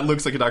the way. That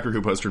looks like a Doctor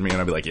Who poster to me, and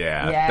I'd be like,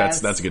 yeah,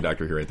 Yes. that's a good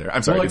Doctor Who right there.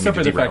 I'm sorry, well, I didn't except for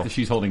mean the to fact derail. that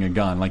she's holding a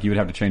gun, like you would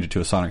have to change it to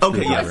a sonic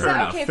Okay, yeah, screwdriver. fair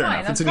enough, okay, fair fine.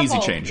 enough. That's It's an easy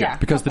couple- change, yeah. yeah.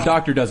 Because the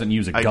Doctor doesn't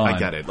use a gun. I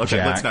get it. Okay,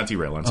 Jack. let's not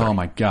derail. I'm sorry. Oh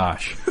my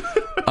gosh.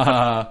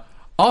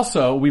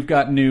 Also, we've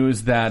got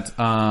news that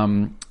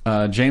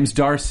James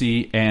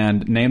Darcy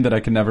and name that I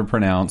can never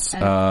pronounce,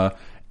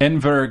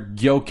 Enver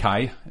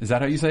Gyokai, is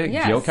that how you say it?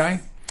 Yes.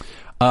 Gyokai?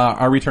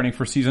 Are returning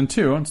for season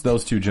 2. It's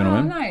those two Oh,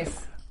 gentlemen.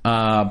 nice.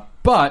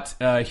 But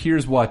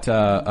here's what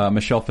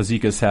Michelle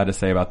Fazekas had to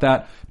say about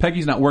that.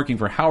 Peggy's not working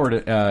for Howard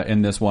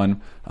in this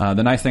one.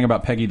 The nice thing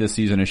about Peggy this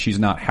season is she's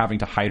not having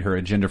to hide her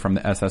agenda from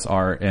the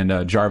SSR,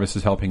 and Jarvis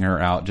is helping her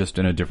out just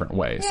in a different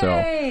way.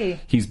 Yay. So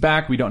he's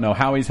back. We don't know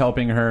how he's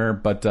helping her,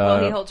 but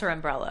Well, he holds her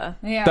umbrella.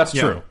 Yeah. that's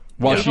true.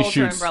 While He she holds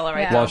her shoots, umbrella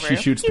right while over. she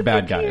shoots the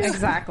bad guys.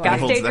 Exactly. Gotta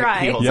He holds stay dry.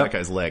 He holds Yep. that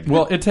guy's leg.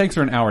 Well, it takes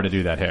her an hour to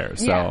do that hair.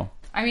 So Yeah.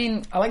 I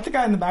mean, I like the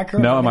guy in the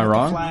background. No, am I with the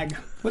wrong? Flag.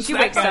 What's She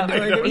that wakes guy up.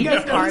 doing? You Agent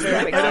guys know Carter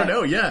this wakes guy? I don't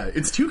know. Yeah,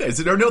 it's two guys.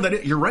 No,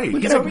 you're right.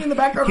 Look at him in the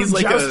background. He's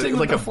like jousting a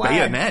with the flag.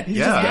 bayonet. He's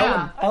Yeah. just going.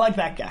 Yeah. I like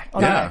that guy.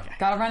 Yeah.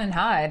 gotta run and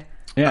hide.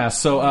 yeah,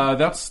 so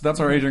that's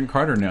our Agent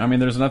Carter news. I mean,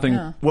 there's nothing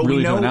Well, we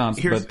really know- to announce,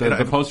 here's- but and the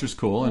I've- poster's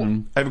cool.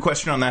 And I have a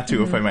question on that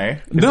too, if I may. Is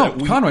No,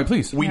 that Conway,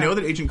 please. We know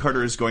that Agent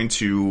Carter is going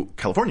to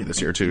California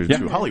this year, to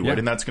Hollywood, Yeah.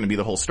 and that's going to be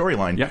the whole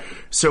storyline. Yeah.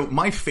 So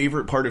my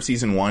favorite part of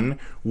season 1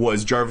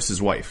 was Jarvis's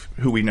wife,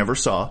 who we never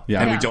saw, Yeah.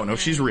 and we Yeah. don't know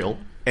if she's real,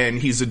 and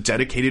he's a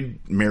dedicated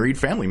married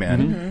family man.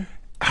 Mm-hmm.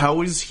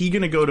 How is he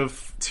going to go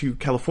to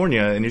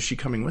California, and is she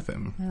coming with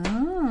him?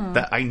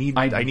 That I need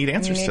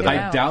answers need to to that.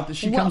 know. I doubt that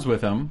she comes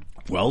with him,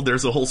 Well,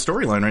 there's a whole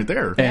storyline right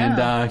there. and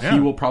Yeah. he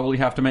will probably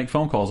have to make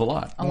phone calls a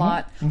lot. A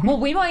lot. Well,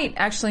 we might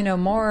actually know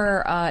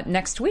more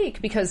next week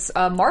because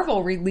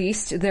Marvel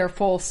released their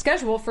full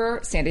schedule for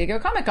San Diego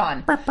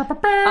Comic-Con.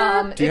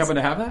 Do you happen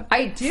to have that?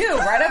 I do,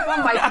 right up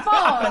on my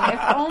phone.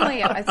 If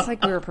only it's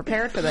like we were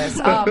prepared for this.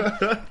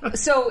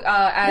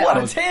 What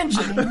a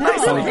tangent.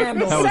 Nicely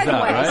handled.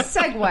 That was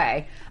that,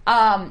 Segue.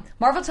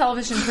 Marvel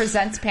Television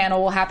Presents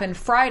panel will happen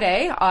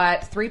Friday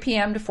at 3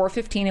 p.m. to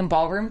 4:15 in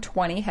Ballroom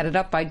 20, headed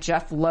up by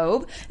Jeff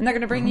Loeb. And they're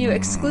going to bring you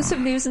exclusive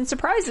news and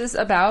surprises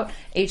about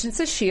Agents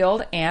of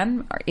S.H.I.E.L.D.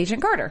 and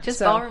Agent Carter. Just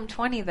So- Ballroom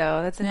 20,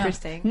 though. That's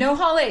interesting. No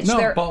Hall H. No,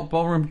 They're-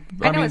 ballroom.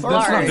 I know mean, it's that's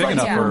not large. big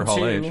enough Yeah. for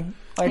Hall H.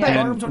 Like, And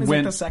Ballroom 20 is when-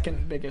 like the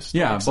second biggest.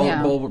 Yeah, like,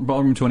 so-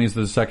 Ballroom 20 is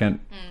the second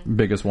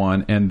biggest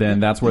one, and then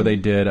that's where they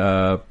did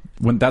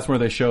that's where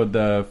they showed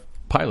the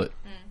pilot.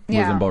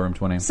 Was in Ballroom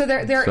 20. So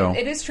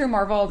it is true,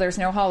 Marvel. There's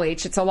no Hall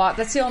H. It's a lot.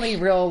 That's the only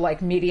real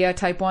like media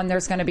type one.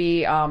 There's going to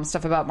be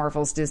stuff about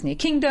Marvel's Disney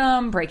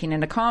Kingdom, breaking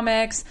into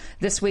comics.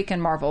 This week in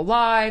Marvel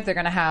Live, they're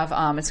going to have.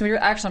 It's going to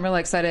be actually. I'm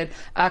really excited.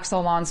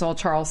 Axel Alonso,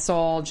 Charles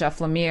Soule, Jeff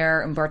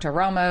Lemire, Humberto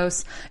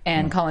Ramos,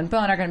 and Cullen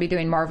Bunn are going to be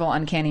doing Marvel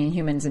Uncanny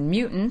Inhumans and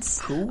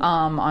Mutants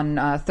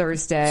on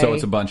Thursday. So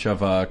it's a bunch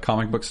of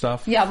comic book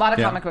stuff. Yeah, a lot of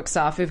comic book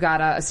stuff. We've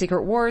got a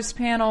Secret Wars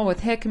panel with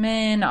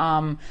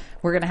Hickman.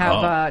 We're going to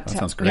have that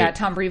sounds great.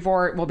 Tom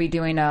Brevoort will be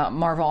doing a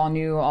Marvel All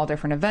New, All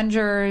Different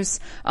Avengers.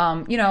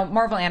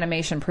 Marvel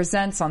Animation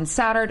Presents on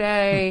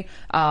Saturday.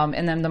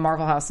 And then the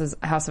Marvel House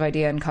of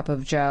Idea and Cup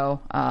of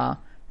Joe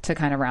to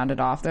kind of round it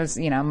off. There's,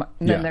 then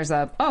there's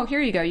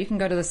here you go. You can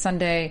go to the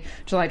Sunday,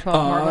 July 12th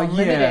Marvel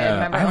Unlimited. Yeah.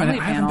 Member I only haven't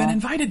panel. been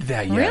invited to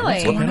that yet. Really?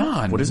 What's going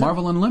on? What is it?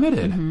 Marvel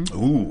Unlimited.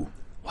 Ooh.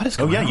 What is Oh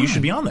going yeah, on? you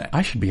should be on that.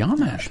 I should be on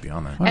that. You should be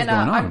on that. What is And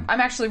going on? I'm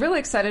actually really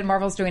excited.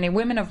 Marvel's doing a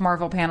Women of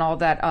Marvel panel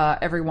that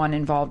everyone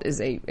involved is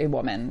a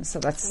woman. So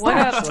that's What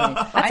actually...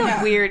 That's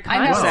a weird I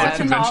know. concept. Wow, It's a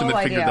convention novel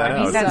that figured idea. that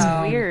out. That's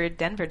So- weird.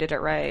 Denver did it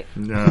right.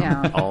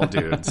 Yeah. All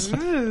dudes.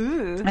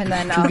 And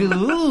then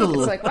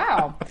it's like,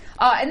 wow.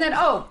 And then,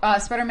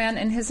 Spider-Man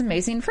and His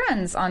Amazing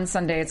Friends on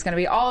Sunday. It's going to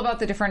be all about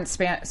the different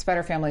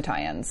Spider Family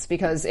tie-ins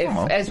because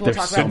as we'll There's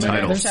talk so about later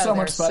in the many. show, There's so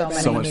much there's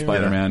Spider-Man. So much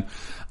Spider-Man.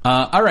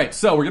 All right,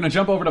 so we're going to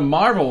jump over to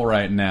Marvel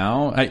right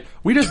now.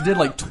 We just did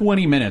like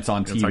 20 minutes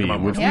on talk TV,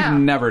 about which Marvel.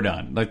 we've never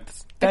done. Like,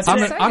 That's I'm,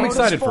 it. I'm Quota's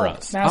excited full. for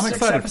us. Now I'm 6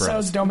 excited for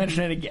episodes, us. don't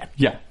mention it again.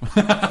 Yeah.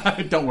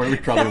 Don't worry, we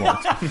probably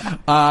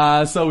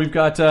won't. So we've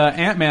got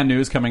Ant-Man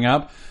news coming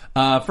up.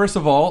 First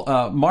of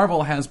all,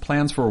 Marvel has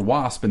plans for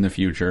Wasp in the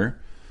future.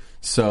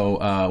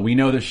 So we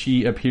know that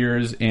she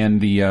appears in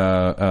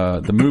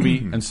the movie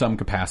in some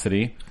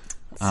capacity.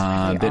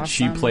 That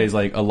she awesome. plays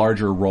like a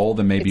larger role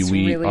than maybe It's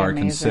we really are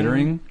amazing.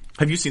 considering.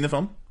 Have you seen the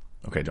film?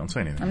 Okay, don't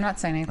say anything. I'm not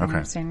saying anything. Okay.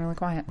 I'm staying really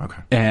quiet.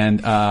 Okay.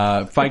 And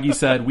Feige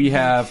said we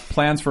have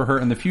plans for her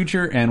in the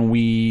future, and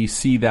we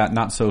see that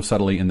not so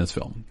subtly in this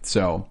film.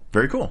 So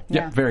Very cool.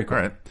 yeah, very cool.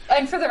 All right.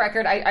 And for the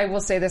record, I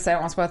will say this. I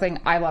don't want to spoil a thing.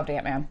 I loved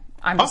Ant-Man.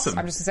 I'm just Awesome.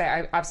 going to say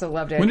I absolutely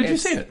loved it. When did you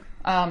see it?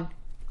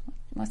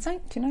 Last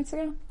night? 2 nights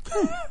ago?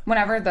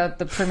 Whenever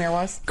the premiere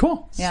was.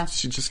 Cool. Yeah.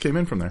 She just came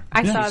in from there.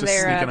 I saw Just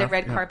their sneaking the off.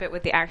 red Yeah. carpet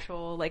with the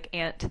actual like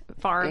ant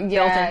farm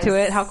Yes. built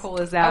into it. How cool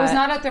is that? I was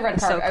not at the red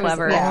It's carpet. So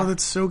clever. Yeah. Oh,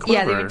 that's so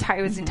Yeah, clever.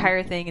 it was the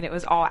entire thing, and it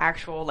was all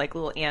actual like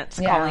little ants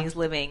Yeah. colonies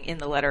living in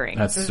the lettering.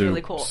 That's it was su-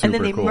 really cool. And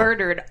then super they cool.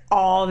 murdered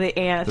all the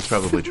ants. That's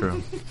probably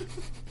true.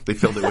 They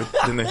filled it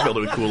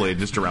with Kool-Aid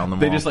just around them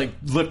They all. just like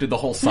lifted the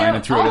whole sign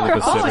and threw it all, in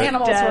the all Pacific.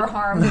 animals Dead. were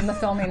harmed in the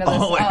filming of this.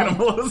 all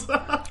animals.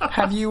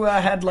 Have you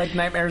had like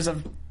nightmares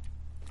of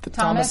the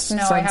Thomas? No,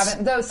 since? I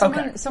haven't. Though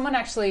Okay. someone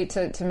actually,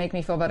 to make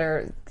me feel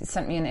better,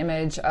 sent me an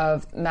image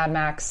of Mad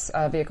Max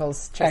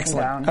vehicles chasing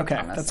Excellent. down Okay,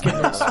 Thomas. that's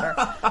good news.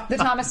 The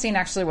Thomas scene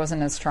actually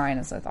wasn't as trying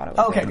as I thought it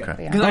would Okay, be. good. But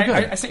yeah. Because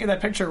Okay. I sent you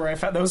that picture where I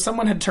found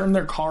someone had turned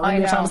their car I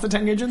into know. Thomas the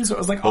Tank Engine, so it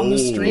was like on the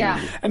street,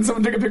 Yeah. and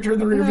someone took a picture in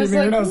the rear I view was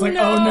mirror, and I like, was like,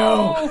 no. "Oh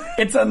no,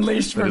 it's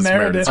unleashed for is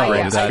Meredith." Meredith's Oh, great.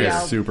 yeah, That I is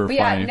know. super But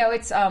funny. yeah, no,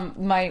 it's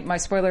my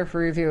spoiler for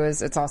review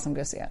is it's awesome.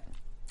 Go see it.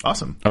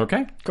 Awesome.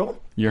 Okay, Cool.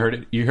 you heard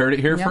it. You heard it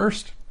here Yeah.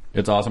 first.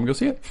 It's awesome. Go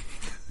see it.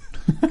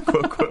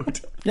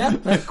 Quote. Yeah, All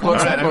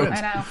right, I'm in. I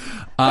know.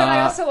 But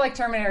I also like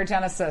Terminator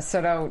Genesis, so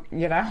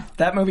don't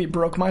that movie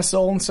broke my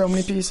soul in so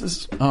many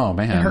pieces. Oh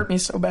man, It hurt me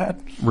so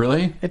bad.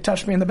 Really? It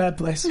touched me in the bad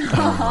place.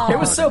 It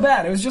was so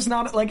bad. It was just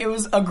not like it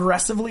was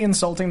aggressively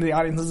insulting to the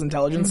audience's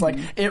intelligence. Like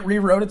it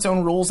rewrote its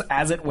own rules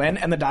as it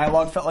went, and the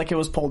dialogue felt like it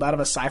was pulled out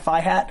of a sci-fi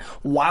hat.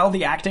 While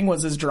the acting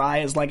was as dry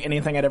as like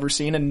anything I'd ever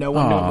seen, and no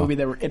one knew what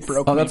movie it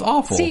broke. Oh, me. that's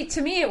awful. See,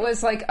 to me, it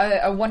was like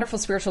a wonderful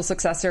spiritual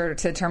successor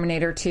to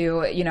Terminator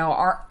 2. You know,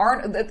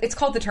 it's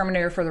called the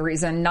Terminator for the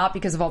reason, not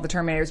because of all the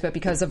Terminators, but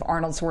because of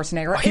Arnold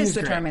Schwarzenegger he is was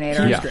the great.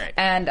 Terminator. He was great.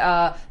 And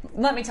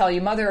let me tell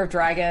you, Mother of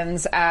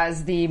Dragons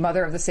as the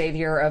mother of the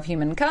savior of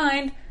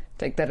humankind,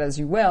 take that as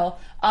you will,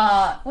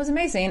 was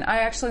amazing. I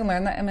actually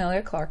learned that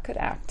Emilia Clarke could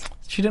act.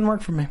 She didn't work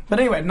for me. But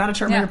anyway, not a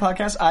Terminator Yeah.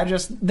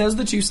 podcast. Those are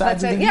the two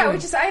sides That's of it. the Yeah, viewing.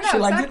 we just, I know, She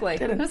liked exactly. It,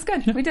 didn't. That's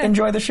good. We did.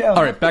 Enjoy the show.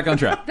 All right, back on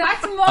track.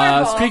 That's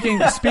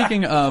Marvel.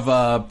 Speaking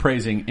of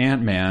praising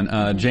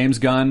Ant-Man, James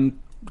Gunn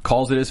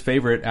calls it his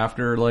favorite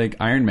after like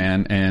Iron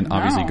Man and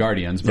obviously Wow.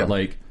 Guardians, but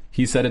like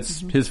he said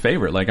it's his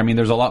favorite. Like I mean,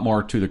 there's a lot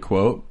more to the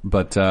quote,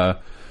 but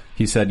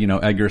he said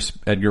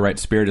Edgar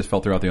Wright's spirit is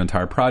felt throughout the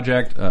entire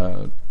project.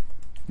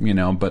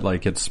 But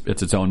like it's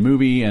its own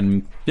movie,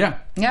 and yeah,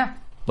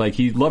 like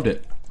he loved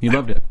it. He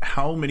loved it.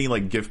 How many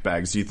like gift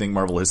bags do you think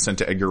Marvel has sent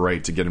to Edgar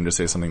Wright to get him to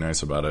say something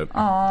nice about it?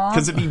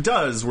 Because if he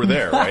does, we're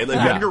there, right? Like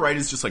Yeah. Edgar Wright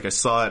is just like, I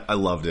saw it, I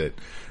loved it.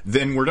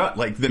 Then we're done.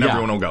 Like then Yeah.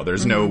 everyone will go.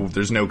 There's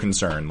no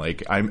concern.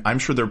 Like I'm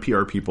sure their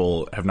PR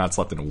people have not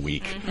slept in a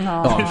week. Oh,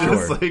 I'm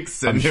Just sure. like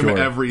send I'm him sure.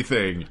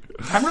 everything.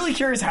 I'm really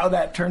curious how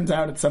that turns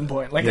out at some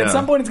point. Like Yeah. at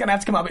some point, it's gonna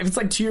have to come up. If it's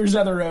like 2 years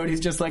down the road, he's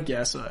just like,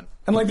 "Yeah, son,"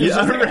 and like there's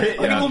Yeah, just like, right,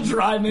 like yeah. a little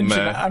drive-in. shit.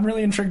 Meh. I'm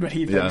really intrigued what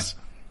he Yeah. thinks.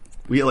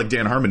 Yeah, like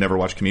Dan Harmon never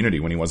watched Community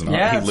when he wasn't on.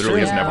 Yeah, He that's literally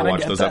true. has Yeah, never I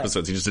watched get those that.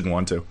 episodes. He just didn't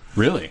want to.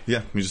 Really?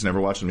 Yeah, he just never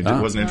watched them. He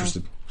Oh. wasn't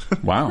interested.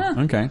 Wow.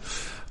 Okay.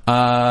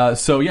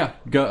 So yeah,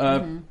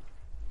 go.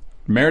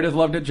 Meredith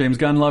loved it. James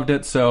Gunn loved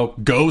it. So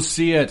go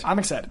see it. I'm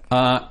excited.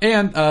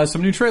 And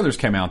some new trailers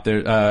came out.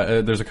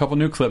 There's a couple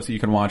new clips that you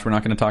can watch. We're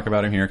not going to talk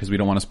about it here because we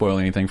don't want to spoil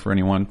anything for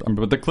anyone.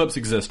 But the clips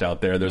exist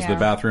out there. There's the Yeah.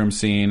 bathroom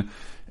scene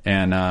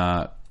and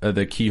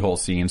the keyhole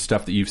scene,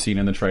 stuff that you've seen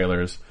in the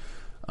trailers.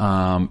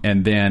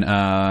 And then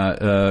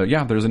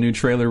there's a new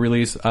trailer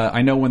release.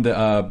 I know when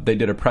they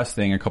did a press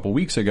thing a couple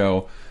weeks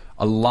ago,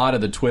 a lot of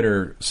the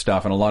Twitter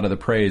stuff and a lot of the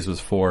praise was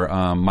for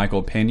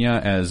Michael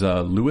Pena as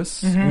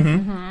Lewis,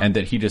 and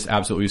that he just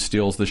absolutely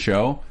steals the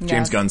show.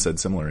 James Gunn said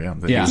similar. Yeah,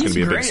 that Yeah. he was going He's to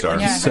be a big great. star.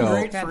 Like, he's So- been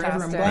great forever. I'm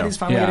Fantastic. glad he's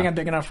finally Yeah. getting a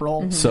big enough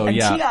role. So, and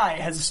yeah. T.I.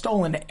 has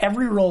stolen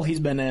every role he's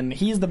been in.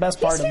 He's the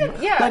best part of it.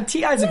 yeah. Like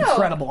T.I.'s No.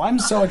 incredible. I'm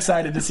so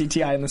excited to see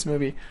T.I. in this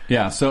movie.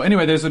 Yeah. So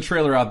anyway, there's a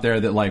trailer out there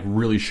that like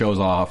really shows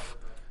off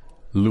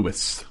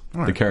Lewis.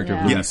 the character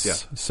of Yeah. Luis.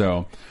 Yes,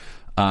 So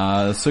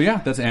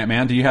yeah, that's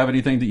Ant-Man. Do you have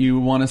anything that you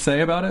want to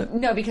say about it?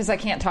 No, because I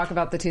can't talk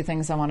about the two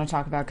things I want to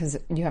talk about because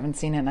you haven't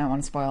seen it and I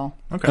want to spoil.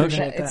 Okay.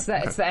 It's the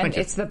end. Thank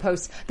you. It's the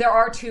post. There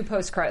are two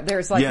post credit.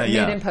 There's like Yeah, mid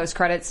yeah. and post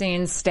credit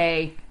scenes.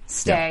 Stay.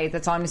 Yeah.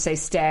 That's all I'm going to say.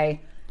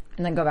 Stay,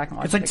 and then go back and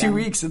watch. It's like it 2 again.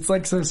 weeks. It's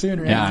like so soon,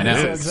 right? Yeah, I know.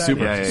 It It's is.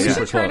 super, Yeah, yeah, We yeah. super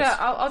should try close.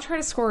 to. I'll try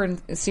to score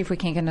and see if we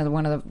can't get into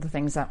one of the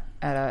things at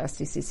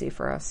SDCC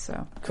for us.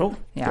 So Cool.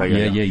 yeah,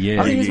 Yeah. I'm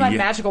gonna use my Yeah.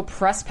 magical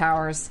press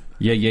powers.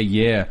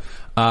 Yeah.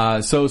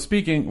 So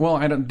speaking, well,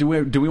 I don't. Do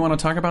we want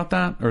to talk about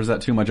that, or is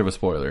that too much of a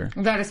spoiler?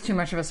 That is too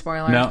much of a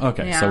spoiler. No?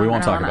 Okay, so we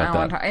won't talk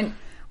about that. And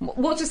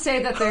we'll just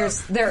say that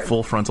there.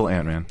 Full frontal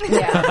Ant-Man.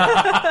 Yeah.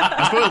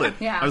 I spoiled it.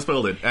 Yeah. I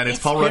spoiled it. And it's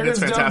Paul Rudd and it's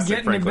Squares don't fantastic, get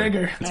any frankly.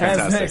 bigger, It's as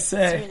they fantastic.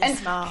 say. And-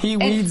 Small. He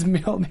weeds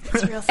milk.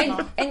 It's real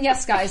small. And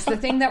yes, guys, the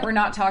thing that we're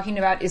not talking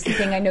about is the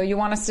thing I know you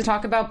want us to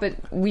talk about, but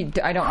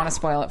I don't want to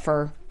spoil it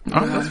for.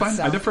 Oh, that's fine.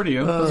 So. I defer to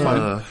you. That's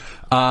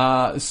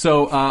fine.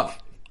 So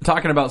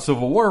talking about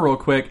Civil War real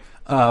quick,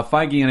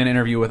 Feige in an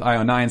interview with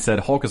IO9 said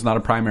Hulk is not a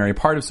primary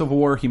part of Civil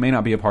War. He may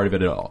not be a part of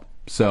it at all.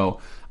 So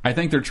I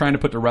think they're trying to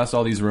put to rest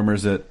all these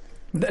rumors that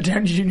That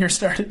Downey Jr.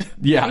 started.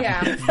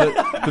 Yeah.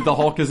 that the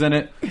Hulk is in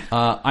it.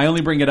 I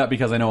only bring it up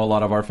because I know a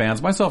lot of our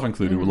fans, myself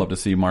included, would love to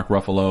see Mark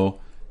Ruffalo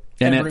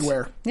in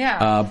Everywhere. it.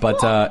 Yeah.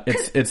 But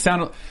it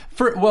sounded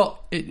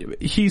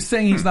he's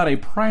saying he's not a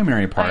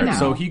primary I part, know.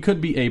 so he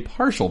could be a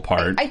partial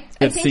part. I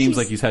It think seems he's-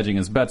 like he's hedging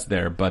his bets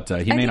there, but he I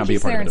may think not be a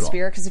he's part there of in it at all.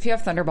 spirit because if you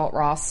have Thunderbolt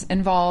Ross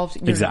involved,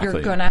 Exactly.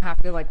 you're gonna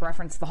have to like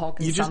reference the Hulk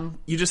in You some.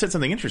 just said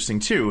something interesting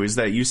too. Is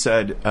that you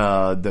said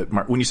that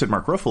when you said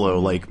Mark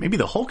Ruffalo, like maybe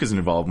the Hulk isn't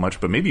involved much,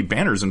 but maybe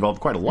Banner's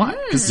involved quite a lot.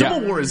 Because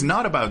Civil Yeah. War is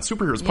not about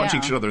superheroes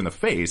punching Yeah. each other in the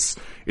face.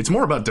 It's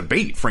more about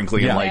debate,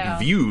 frankly, Yeah. and like Yeah.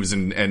 views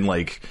and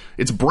like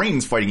it's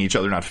brains fighting each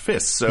other, not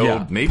fists. So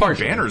Yeah. maybe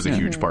Partially. Banner's a Yeah.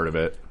 huge part of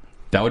it.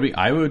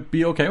 I would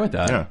be okay with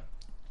that. Yeah.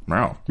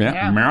 Wow. Yeah.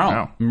 Yeah.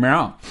 Meow.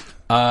 Meow.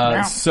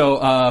 So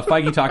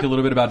Feige talked a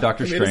little bit about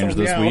Doctor Strange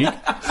this week.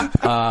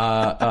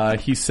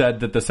 He said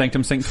that the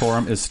Sanctum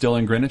Sanctorum is still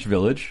in Greenwich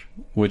Village,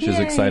 which is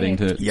Yay. exciting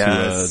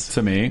Yes.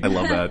 to me. I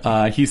love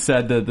that. He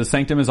said that the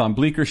Sanctum is on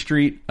Bleecker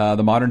Street,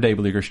 the modern day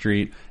Bleecker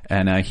Street,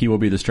 and he will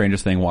be the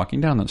strangest thing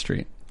walking down that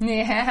street.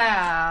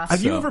 Yeah.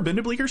 Have you so- ever been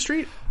to Bleecker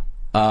Street?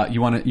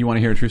 You want to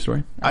hear a true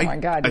story? Oh my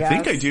God, I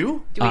think yes. I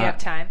do. Do we have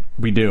time?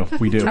 We do. I want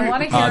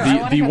to hear. I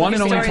wanna the hear one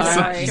and only story time.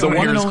 story. The Someone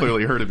one here and has only,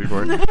 clearly heard it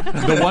before.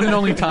 the one and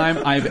only time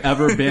I've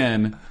ever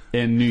been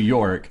in New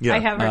York. Yeah. I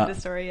have heard this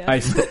story,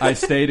 yes. I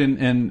stayed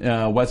in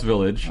West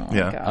Village.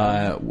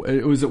 Yeah.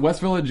 It was at West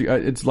Village.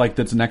 It's like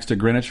that's next to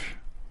Greenwich.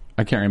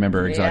 I can't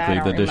remember exactly I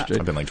don't the remember. district.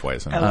 I've been like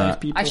twice. LA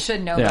people. I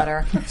should know Yeah.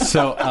 better.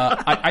 So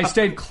I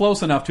stayed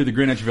close enough to the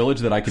Greenwich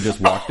Village that I could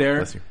just walk there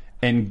Bless you.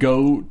 and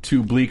go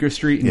to Bleecker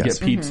Street and Yes.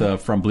 get pizza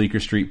from Bleecker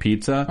Street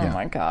Pizza. Oh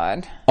my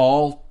God.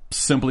 All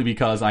simply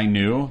because I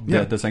knew Yeah.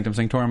 that the Sanctum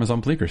Sanctorum is on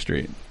Bleecker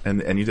Street. And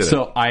you did it.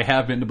 So I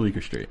have been to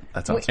Bleecker Street.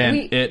 That's awesome. And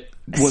We- it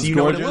was So you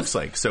know what gorgeous. it looks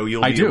like, so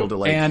you'll I be do. able to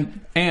like.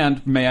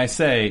 and may I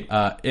say,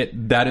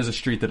 that is a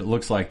street that it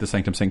looks like the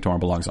Sanctum Sanctorum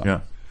belongs on. Yeah.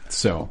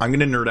 So I'm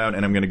going to nerd out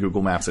and I'm going to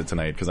Google Maps it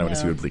tonight because I want to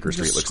see what Bleecker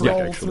Street Just looks like.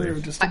 scroll Actually,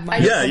 through. Just admire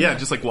I- yeah,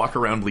 just like walk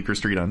around Bleecker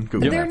Street on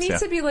Google There Maps. needs yeah.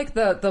 to be like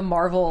the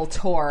Marvel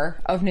tour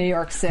of New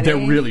York City. there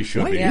really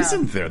should Why be. Yeah.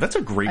 isn't there? That's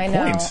a great I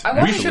know. point. I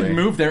want We to should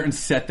move there and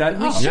set that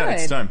We up. should. Yeah,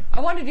 it's time.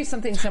 I want to do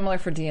something similar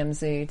for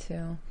DMZ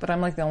too, but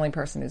I'm like the only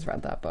person who's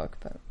read that book.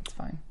 But it's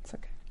fine. It's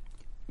okay.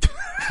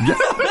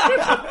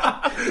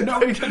 I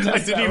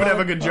didn't even have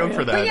a good joke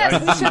for that. But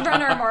yes, we should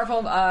run our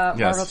Marvel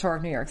Marvel tour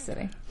of New York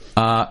City.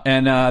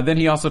 And then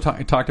he also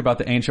talked about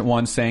the Ancient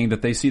One, saying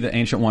that they see the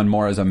Ancient One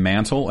more as a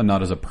mantle and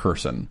not as a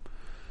person.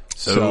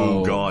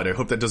 Oh God! I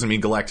hope that doesn't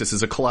mean Galactus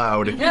is a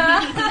cloud. No,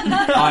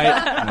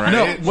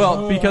 Right?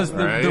 well, because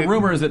the Right.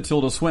 rumor is that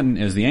Tilda Swinton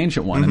is the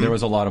Ancient One, and there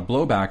was a lot of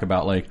blowback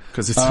about like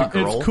 'Cause it's a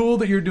girl? It's cool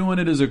that you're doing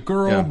it as a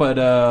girl, Yeah.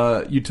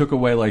 but you took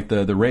away like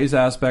the race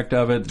aspect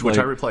of it. To which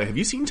like, I reply, "Have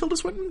you seen Tilda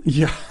Swinton?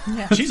 yeah.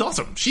 She's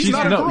awesome. She's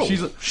not a no,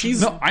 girl.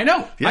 She's no. I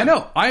know. Yeah. I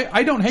know.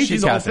 I don't hate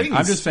She's the all casting. things.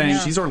 I'm just saying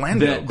She's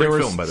Orlando. that Great there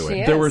was, film, by the way.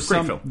 She There were is. Great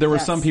some. film. There were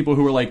Yes. some people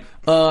who were like,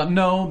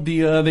 no,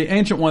 the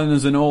Ancient One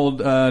is an old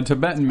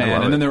Tibetan man,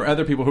 love and then it. there were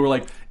other people who were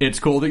like, it's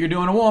cool that you're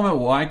doing a woman.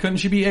 Why couldn't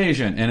she be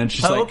Asian? And it's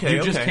just Oh, like okay,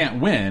 you just okay. can't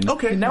win.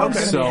 Okay, No one's okay.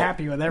 going to So- be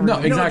happy with everything.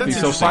 No, exactly.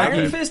 that's So interesting. Iron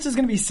Feige, Fist is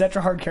going to be such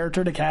a hard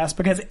character to cast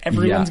because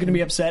everyone's going to be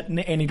upset in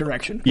any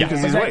direction. Yeah.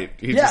 Because he's Like, white.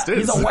 He yeah, just is.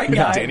 he's a white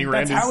guy. Danny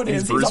Rand That's how it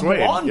is is. Bruce he's a Wayne.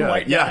 blonde Yeah,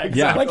 white yeah, guy.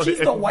 exactly. Like he's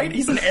the white.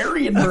 He's an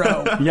Aryan,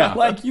 bro. Yeah.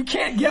 Like you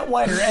can't get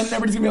whiter, and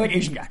everybody's going to be like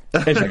Asian guy.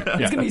 Asian, It's yeah.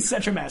 going to be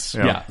such a mess.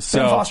 Yeah. Ben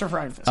So Foster for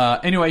Iron Fist.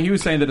 anyway, he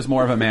was saying that it's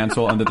more of a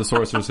mantle, and that the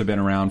sorcerers have been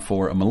around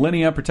for a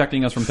millennia,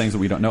 protecting us from things that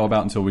we don't know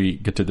about until we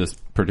get to this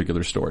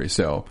particular story.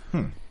 So,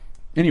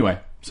 anyway,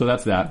 so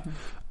that's that.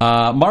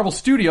 Marvel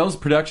Studios'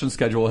 production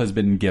schedule has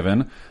been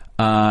given.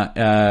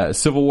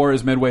 Civil War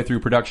is midway through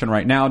production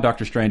right now.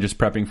 Doctor Strange is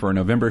prepping for a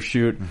November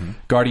shoot.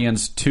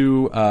 Guardians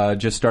 2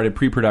 just started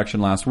pre-production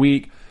last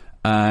week.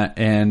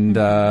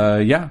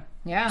 Yeah,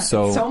 Yeah.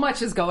 So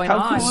much is going How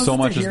on. cool is So it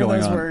much to is hear going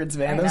those on. words,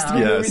 man. I Those know. three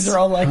Yes. movies are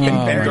all like in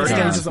various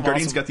stages of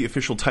Guardians awesome. got the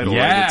official title, right?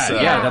 Yeah, It's,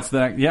 yeah, that's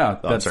the yeah.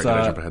 Oh, That's sorry, did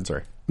I jump ahead?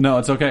 Sorry. no,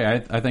 it's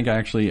okay. I think I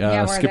actually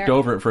we're skipped there.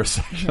 over it for a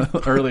second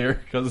earlier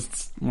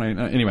because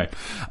anyway,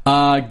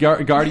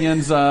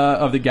 Guardians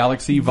of the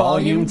Galaxy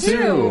Volume Volume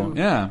 2. 2.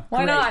 Yeah,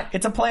 Why not?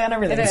 It's a play on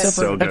everything. It is.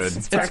 So good.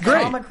 It's got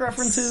great. comic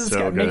references, So it's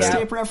got good.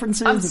 mixtape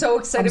references. I'm so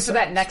excited I'm for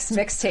that next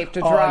mixtape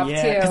to Oh, drop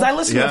yeah. too. Because I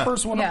listen to Yeah. the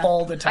first one Yeah.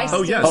 all the time. I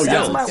Oh, yeah, still-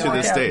 That's still, my to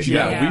this workout day. jam.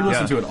 yeah. Yeah. We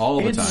listen to it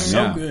all the It's time.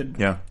 so yeah. good.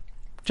 Yeah.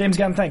 James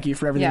Gunn, thank you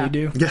for everything Yeah.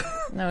 you do.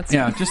 No, it's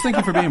Yeah, just thank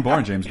you for being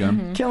born, James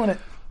Gunn. Killing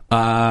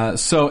it.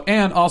 So,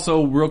 and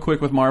also, real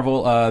quick with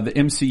Marvel, the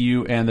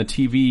MCU and the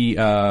TV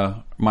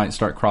might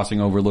start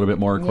crossing over a little bit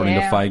more, according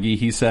Yeah. to Feige.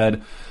 He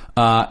said,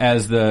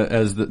 as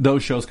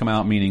those shows come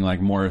out, meaning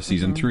like more of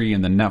season 3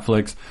 and then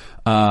Netflix,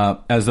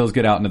 as those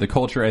get out into the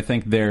culture, I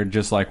think they're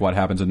just like what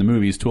happens in the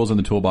movies, tools in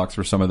the toolbox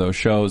for some of those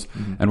shows,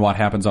 and what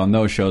happens on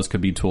those shows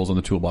could be tools in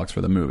the toolbox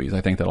for the movies.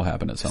 I think that'll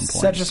happen at some point.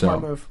 Such a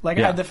smart move. Like,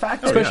 the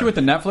fact that especially with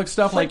the Netflix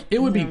stuff, like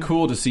it would be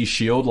cool to see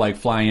S.H.I.E.L.D. like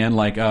fly in.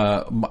 Like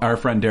our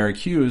friend Derek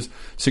Hughes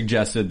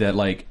suggested that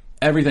like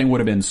everything would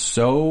have been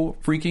so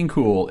freaking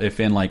cool if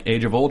in like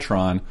Age of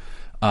Ultron,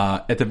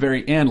 at the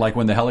very end, like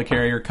when the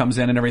helicarrier comes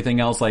in and everything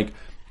else, like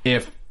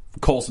if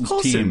Coulson's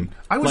Coulson. team,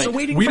 I was like,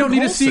 waiting we for don't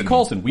need to see Coulson.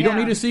 Coulson. We don't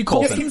Yeah. need to see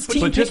Coulson, Coulson's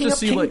team but just picking to up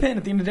see like. Kingpin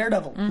at the end of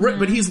Daredevil. Right,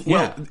 but he's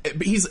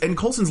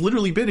Coulson's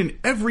literally been in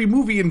every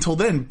movie until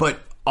then. But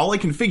all I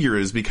can figure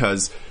is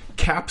because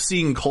Cap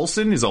seeing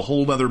Coulson is a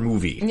whole other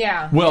movie.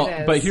 yeah. Well,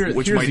 it is. but here's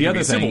Which the might other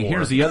be Civil thing. War.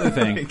 Here's the other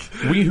thing.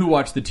 We who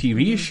watch the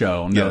TV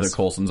show know Yes. that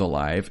Coulson's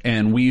alive,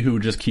 and we who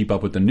just keep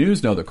up with the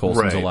news know that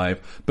Coulson's Right.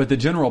 alive. But the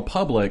general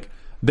public,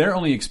 their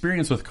only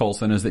experience with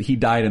Coulson is that he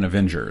died in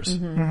Avengers.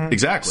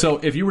 Exactly. So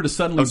if you were to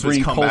suddenly Oh, so his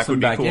bring comeback Coulson would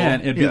be back cool?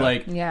 in, it'd be Yeah.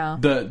 like Yeah.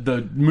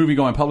 the movie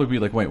going public would be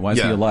like, wait, why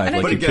is he alive? And I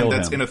Like but you again, killed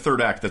that's him. in a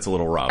third act. That's a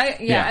little rough.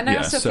 and I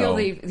also so-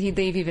 feel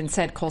they've even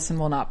said Coulson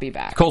will not be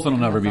back. Coulson will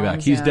never be back.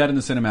 Films, He's yeah. dead in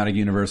the cinematic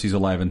universe. He's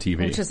alive in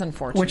TV. which is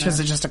unfortunate. Which is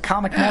just a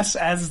comic mess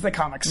as the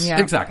comics.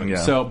 Yeah. Exactly. Yeah.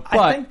 So, I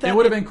but think that it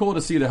would have been cool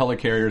to see the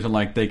helicarriers and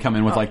like they come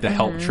in with like the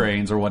help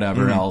trains or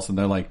whatever else, and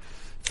they're like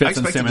Fitz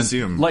and expected to Simmons.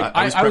 see 'em. Like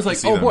I was I was prepped to like,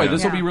 see oh them, boy, yeah.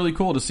 this will be Yeah. really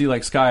cool to see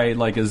like Sky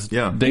like as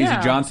Yeah. Daisy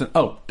Yeah. Johnson.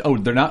 Oh,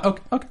 they're not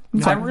okay.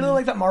 I really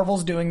like that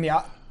Marvel's doing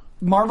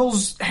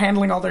Marvel's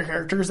handling all their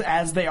characters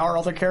as they are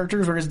all their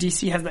characters, whereas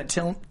DC has that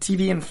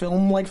TV and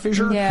film like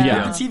fissure. Yeah.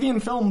 Yeah. The TV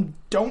and film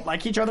don't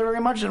like each other very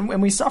much,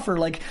 and we suffer.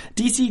 Like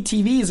DC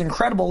TV is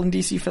incredible, and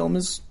DC film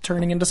is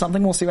turning into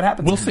something. We'll see what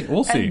happens. We'll see.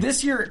 We'll see. And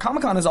this year,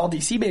 Comic-Con is all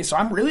DC based, so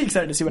I'm really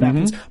excited to see what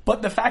happens.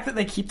 But the fact that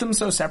they keep them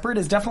so separate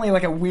is definitely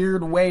like a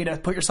weird way to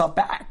put yourself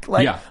back.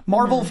 Like Yeah.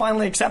 Marvel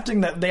finally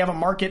accepting that they have a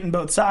market in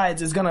both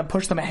sides is going to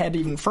push them ahead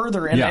even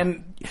further. And, Yeah.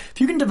 and if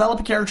you can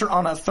develop a character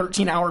on a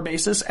 13-hour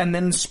basis and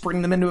then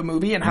spring them into a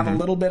movie and have a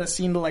little bit of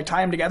scene to like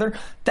tie them together,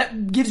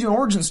 that gives you an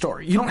origin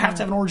story. You don't have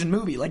to have an origin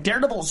movie. Like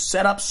Daredevil's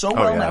set up so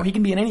well yeah. now, he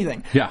can be in anything.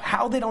 Yeah.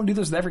 How they don't do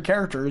this with every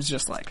character is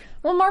just like,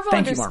 Well, Marvel,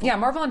 Thank you, Marvel.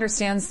 Marvel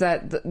understands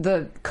that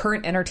the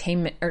current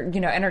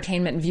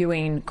entertainment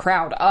viewing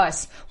crowd,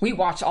 us, we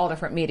watch all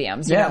different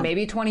mediums. You Yeah. know,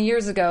 maybe 20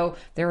 years ago,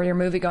 they were your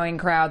movie going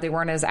crowd. They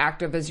weren't as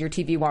active as your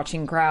TV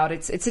watching crowd.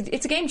 It's a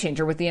game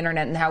changer with the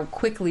internet and how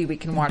quickly we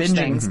can watch Binging.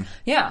 things.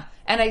 Yeah,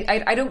 and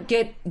I don't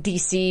get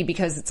DC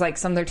because it's like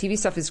some of their TV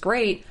stuff is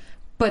great.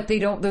 But they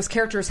don't; those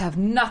characters have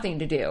nothing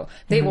to do.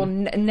 They will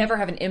never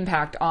have an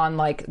impact on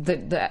like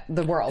the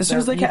world. as soon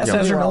as they cast the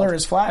Ezra world. Miller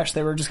as Flash,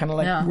 they were just kind of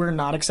like, Yeah. we're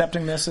not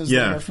accepting this as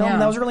Yeah. their film. Yeah.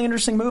 And that was a really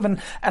interesting move, and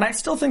I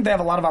still think they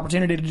have a lot of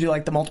opportunity to do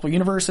like the multiple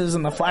universes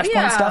and the Flashpoint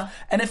Yeah. stuff.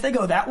 And if they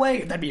go that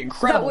way, that'd be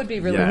incredible. That would be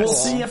really Yes. We'll cool.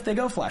 see if they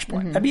go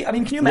Flashpoint. That'd be. I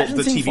mean, can you imagine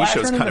the seeing TV Flash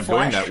show's turn kind into of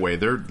going Flash? that way.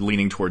 They're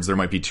leaning towards there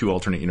might be two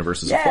alternate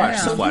universes Yeah, of Flash.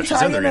 so So if Flash you is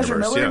tie in their in Ezra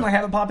universe. Miller and like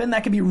have it pop in,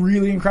 that could be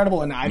really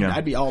incredible, and Yeah.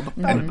 I'd be all.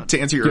 And to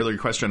answer your earlier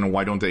question on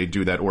why don't they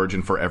do that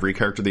origin for every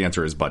character, the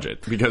answer is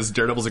budget. Because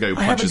Daredevil's a guy who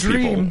have a punches people,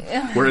 dream.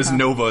 whereas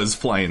Nova is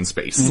fly in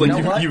space. Like know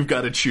what? you've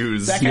got to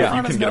choose. Zac You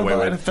Efron can is get away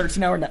Nova in a with.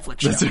 13-hour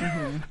Netflix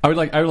show. I would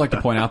like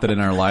to point out that in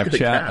our live The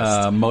chat,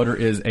 cast. Motor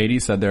is 80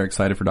 said they're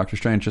excited for Doctor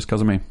Strange just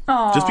because of me.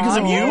 Just because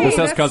of you. Hey, It says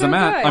that's because of so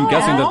Matt. good. I'm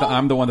guessing that Aw.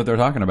 I'm the one that they're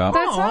talking about.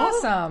 That's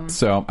awesome.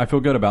 So I feel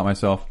good about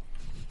myself.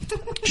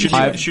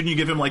 Shouldn't you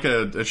give him like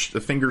a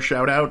finger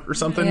shout out or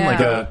something? Yeah.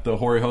 Like The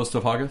hoary host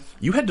of Hoggoth.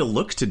 you had to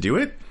look to do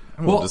it.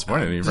 I'm a Well- little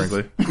disappointed in you,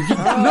 frankly. No,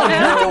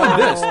 you're doing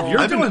this. You're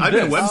I've doing been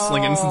this. web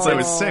slinging since I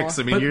was 6.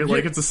 I mean, But you're you-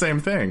 like it's the same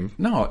thing.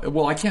 No,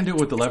 well, I can't do it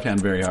with the left hand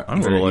very I'm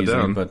a very little let easily,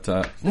 down. but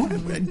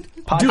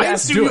Podcast- I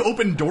assume you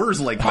open doors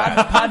like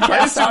that. podcast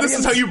I assume this is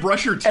audience. how you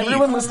brush your teeth.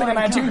 Everyone listening on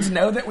iTunes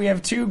know that we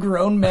have two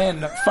grown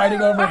men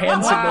fighting over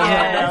hand signals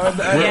right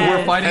now.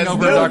 we're fighting As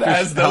over though- Doctor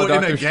as though in a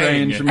Doctor gang.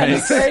 Strange And And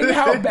makes. saying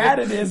how bad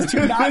it is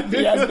to not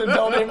be as an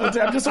adult able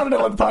to. I just want to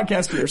know what the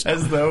podcast viewers.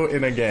 As though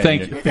in a gang.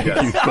 Thank you, thank you,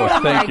 of course,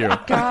 thank you.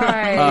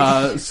 Guys.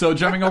 So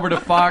jumping over to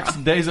Fox,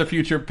 Days of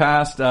Future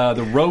Past,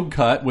 the Rogue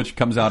Cut, which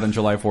comes out on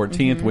July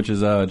 14th, which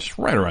is just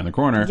right around the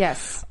corner.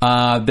 Yes.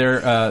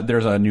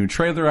 There's a new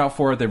trailer out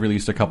for it. They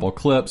released a couple of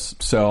clips.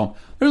 So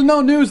there's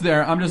no news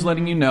there. I'm just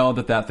letting you know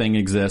that thing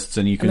exists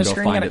and you can And go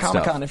they're screening find at it a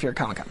stuff. Comic-Con if you're at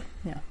Comic-Con.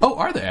 Oh,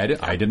 are they?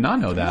 I did not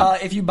know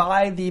that. If you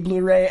buy the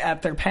Blu-ray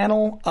at their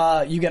panel,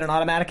 you get an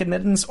automatic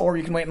admittance, or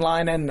you can wait in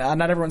line, and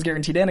not everyone's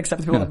guaranteed in,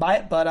 except the people that buy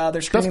it, but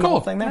they're screening the cool. whole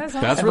thing there. That's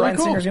And awesome. really Bryan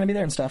cool. Singer's going to be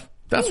there and stuff.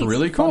 That's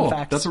really Fun cool.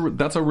 facts.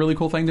 That's a really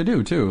cool thing to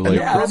do too. Like,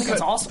 Yeah, I Rogue think cut,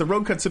 it's awesome. The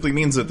Rogue Cut simply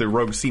means that the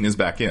Rogue scene is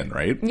back in,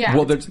 right? Yeah.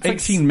 well, there's like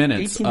 18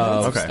 minutes 18 of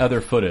minutes. Okay.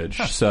 other footage.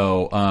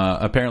 So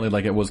apparently,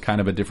 like it was kind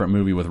of a different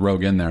movie with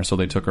Rogue in there, so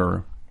they took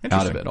her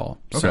out of it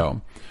all.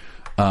 So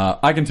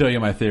I can tell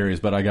you my theories,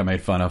 but I got made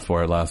fun of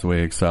for it last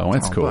week, so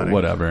it's cool. buddy.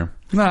 Whatever.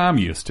 Nah, I'm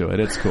used to it.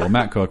 It's cool.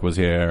 Matt Cook was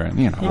here, and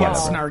He got whatever.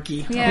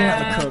 snarky. Yeah. We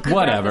have to cook.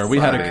 Whatever. We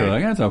had a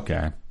Sorry. cook. It's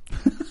okay.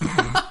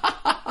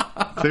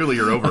 Clearly,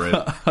 you're over it.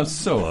 I'm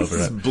so over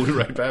it. Blew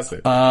right past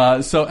it.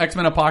 So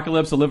X-Men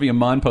Apocalypse, Olivia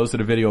Munn posted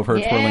a video of her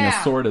twirling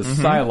a sword as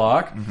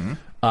Psylocke.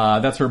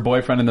 That's her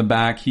boyfriend in the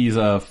back. He's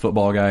a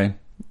football guy.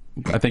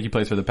 I think he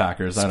plays for the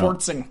Packers.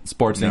 Sportsing.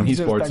 Sportsing. He He's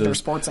back there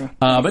sports. sportsing.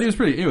 But he was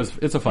pretty.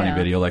 It's a funny Yeah.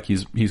 video. Like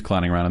he's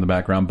clowning around in the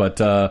background.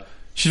 But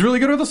she's really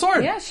good with the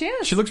sword. Yeah, she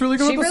is. She looks really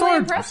good She with the really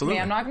sword. impressed me.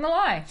 I'm not going to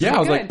lie. Yeah, She's I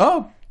was like, good. oh,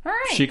 All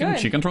right, she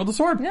good. control the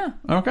sword. Yeah.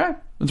 Okay,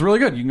 it's really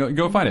good. You can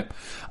go find it.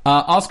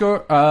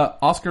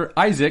 Oscar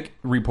Isaac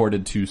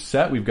reported to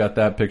set. We've got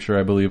that picture,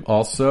 I believe.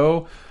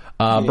 Also,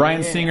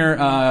 Bryan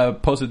Singer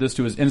posted this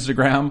to his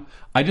Instagram.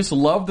 I just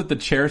love that the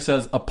chair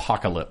says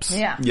apocalypse.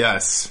 Yeah.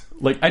 Yes.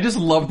 Like I just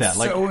love that.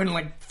 Like So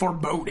in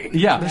foreboding.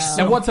 yeah.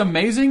 And what's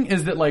amazing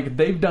is that like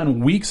they've done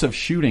weeks of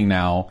shooting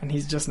now, And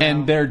he's just now-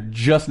 and they're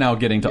just now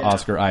getting to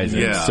Oscar Isaac.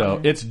 Yeah.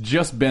 So it's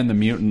just been the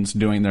mutants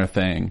doing their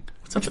thing.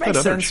 What's Which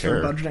makes sense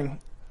for budgeting.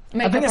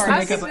 I think it's the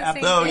artist. makeup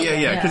after. Oh,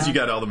 yeah, because you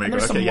got all the And makeup.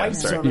 there's some Okay, yeah,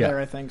 wipes sorry. over Yeah. there,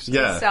 I think. So.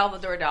 Yeah.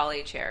 Salvador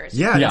Dali chairs.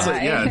 Yeah, Yeah. it's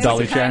like, yeah, It's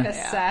Dolly a chair. kind of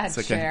sad it's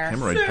like chair. a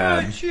hemorrhoid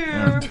pad.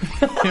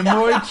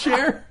 Hemorrhoid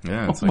chair.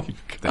 Yeah, it's like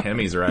the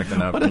hemis are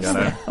acting up. You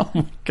gotta, Oh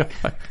my god!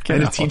 I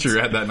had a teacher who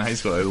had that in high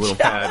school. A little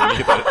pad, and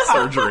you get that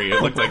surgery.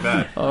 It looked like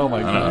that. Oh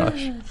my gosh! I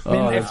mean,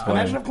 Oh, that's imagine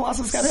funny. if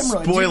Colossus got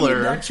hemorrhoids. Spoiler. You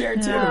need that chair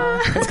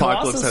too. Apocalypse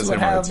Colossus has would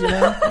have,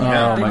 hemorrhoids.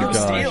 Oh big my old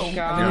gosh! steel. And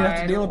then you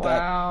have to deal with that.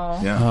 Wow.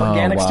 Yeah.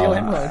 Organic wow. steel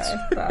hemorrhoids.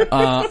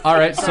 All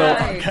right, so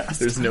Right.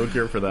 There's no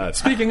cure for that.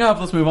 speaking of,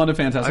 let's move on to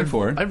Fantastic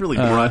Four. I really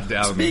brought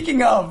down.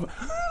 Speaking of,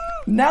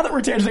 now that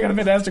we're tangent on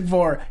Fantastic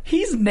Four,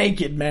 he's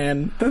naked,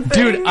 man. The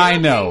Dude, thing- I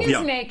know. He's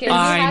naked. He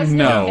I has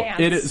no know.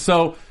 pants. It is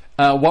so.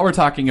 What we're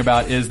talking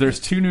about is there's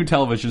two new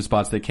television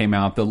spots that came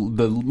out. The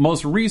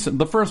most recent,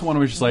 the first one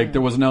was just like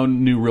there was no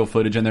new real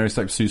footage in there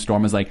except Sue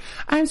Storm is like,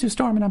 I'm Sue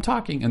Storm and I'm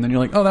talking, and then you're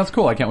like, oh, that's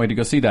cool. I can't wait to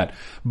go see that.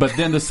 But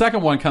then the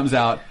second one comes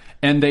out.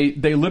 And they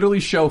literally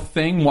show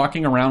Thing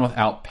walking around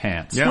without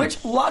pants. Yeah.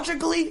 Which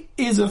logically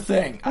is a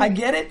thing. I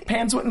get it,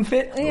 pants wouldn't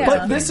fit, Yeah.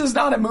 but this is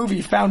not a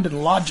movie found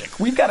in logic.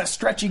 We've got a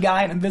stretchy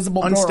guy, an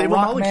invisible door, a Unstable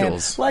rock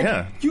molecules. man. Like,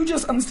 Yeah. you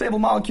just unstable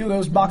molecule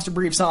those boxer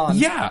briefs on.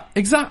 Yeah,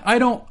 exactly.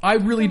 I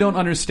really don't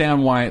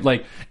understand why.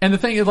 Like, and the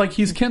thing is, like,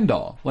 he's Ken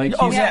doll. Like,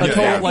 Oh he's yeah, a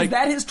total, yeah. like. Is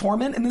that his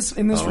torment in this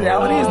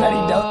reality? Is that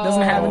he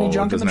doesn't have any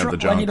junk in doesn't the have the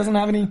trunk? Like he junk. doesn't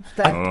have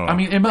any. I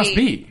mean, it must Wait,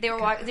 be. They were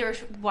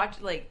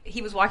watching like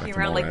he was walking Back to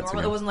around like Mallrats normal.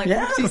 again. It wasn't like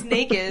Yeah. oops, he's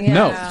naked.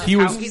 No, he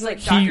was. He's like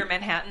he- Dr.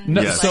 Manhattan.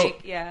 No, Like, so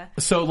yeah.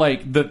 So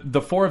like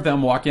the four of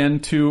them walk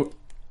into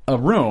a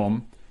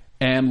room.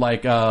 And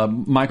like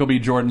Michael B.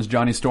 Jordan's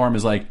Johnny Storm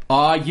is like,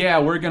 oh yeah,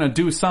 we're gonna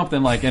do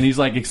something, like, and he's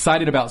like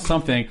excited about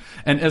something.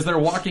 And as they're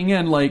walking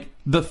in, like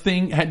the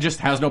Thing just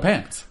has no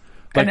pants.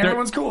 Like And they're-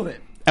 everyone's cool with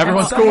it.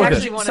 Everyone's And cool with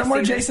actually it. wanna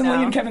Somewhere see this Jason Lee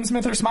now. and Kevin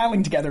Smith are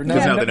smiling together.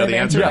 Because now they know the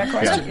answer. That Yeah.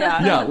 question.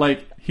 Yeah,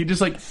 like he just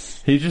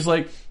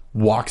like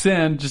walks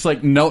in, just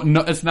like no,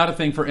 it's not a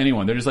thing for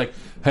anyone. They're just like,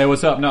 hey,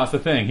 what's up? No, it's the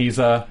Thing.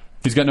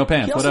 He's got no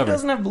pants. He also whatever.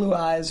 doesn't have blue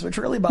eyes, which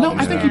really bothers No,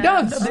 me. I think he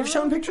does. They've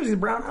shown pictures of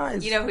brown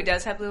eyes. You know who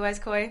does have blue eyes,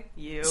 Koi?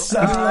 You.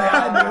 Suddenly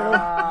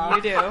I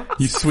You do.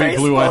 You sweet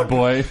blue-eyed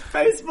boy. do.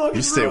 Facebook.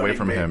 You stay away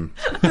from him.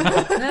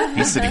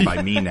 He's sitting by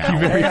me now.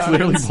 Very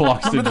clearly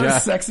belongs to Remember those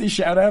Jack. sexy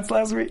shout-outs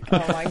last week? Oh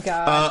my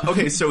god.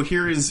 Okay, so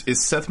here is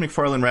Seth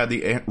MacFarlane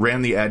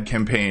ran the ad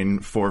campaign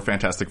for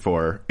Fantastic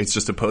Four. It's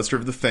just a poster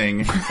of the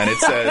Thing, and it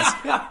says,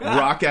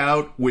 rock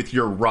out with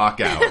your rock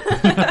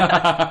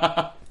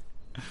out.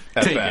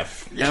 Take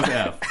FF. it.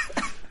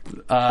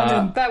 FF.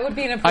 That would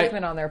be an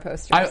improvement on their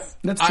posters.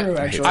 That's true,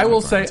 actually. I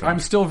will say I'm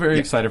still very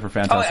excited for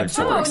Fantastic I'm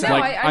super Four. excited.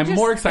 Like, I I'm just-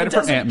 more excited It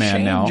for doesn't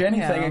Ant-Man now. change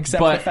anything except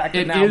But the fact that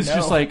it now is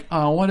just no. like,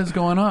 oh, what is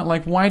going on?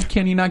 Like, why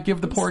can you not give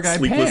the poor guy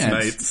Sleepless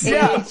pants?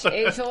 nights.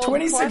 Age-old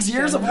 26 question.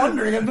 years of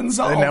wondering have been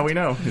solved. And now we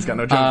know. He's got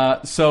no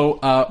joke.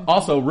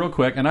 Also, real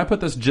quick, and I put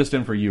this just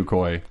in for you,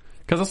 Coy,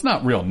 Because it's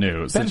not real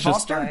news. Ben it's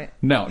Foster?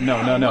 just no.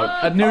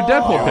 A new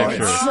Deadpool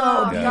picture. So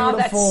Oh, that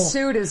beautiful.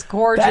 suit is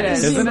gorgeous. That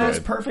is Isn't the it?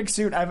 most perfect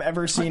suit I've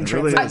ever seen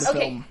really translated is. to Okay,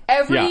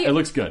 film. Yeah, it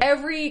looks good.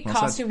 Every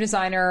costume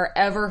designer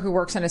ever who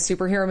works on a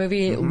superhero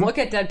movie, look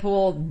at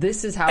Deadpool.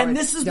 This is how And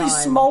it's this is done. the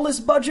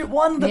smallest budget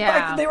one. The Yeah.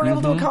 fact that they were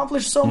able to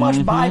accomplish so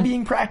much by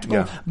being practical,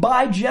 Yeah.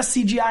 by just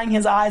CGIing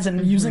his eyes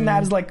and using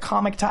that as like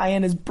comic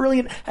tie-in is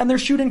brilliant. And they're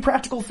shooting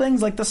practical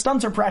things, like the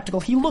stunts are practical.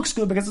 He looks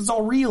good because it's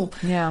all real.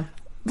 Yeah.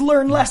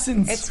 Learn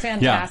lessons. It's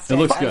fantastic. it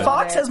looks I good. love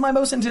Fox it. has my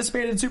most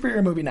anticipated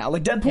superhero movie now.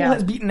 Like Deadpool Yeah.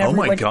 has beaten Oh every.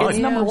 my like God. it's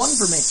number Yeah. one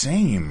for me.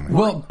 Same.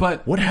 Well,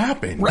 but What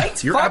happened?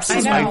 Right? You're Fox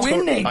is absolutely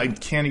winning. I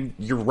can't.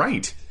 You're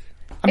right.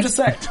 I'm just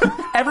saying.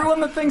 Everyone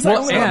that thinks I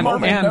well, only love Marvel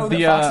know and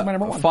that Fox is my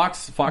number one.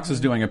 Fox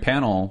is doing a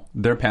panel.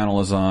 Their panel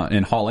is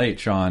in Hall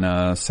H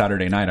on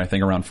Saturday night, I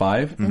think around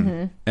 5,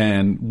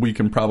 and we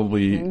can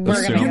probably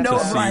assume You know to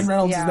if see. Ryan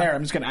Reynolds Yeah. is there,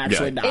 I'm just going to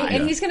actually Yeah. die.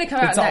 And he's going to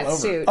come out It's in all that over.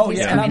 suit. Oh, He's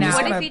yeah, coming and I'm out. just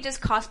What gonna- if he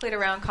just cosplayed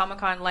around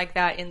Comic-Con like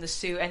that in the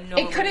suit and no one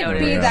It would couldn't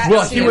notice? be that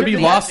Well, suit. he would be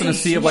It lost in a be-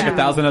 sea of like yeah.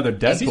 1,000 other He's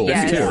Deadpools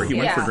busy too. too. He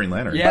went Yeah. for Green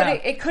Lantern. Yeah.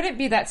 But it couldn't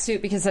be that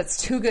suit because that's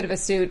too good of a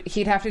suit.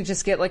 He'd have to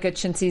just get like a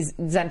chintzy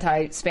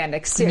Zentai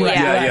spandex suit. Right.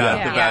 Yeah,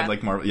 Yeah. the bad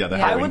like Marvel. Yeah, the I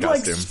Halloween would like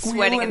costume. squeal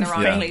Sweating in and the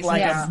wrong faint places. like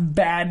Yeah. a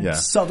bad Yeah.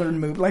 Southern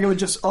movie. Like it would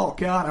just, oh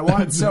god, I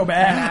want it so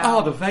bad.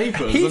 Oh, the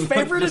vapors. He And,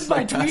 like, favorited just, my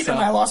like, tweet pass and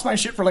out. I lost my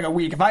shit for like a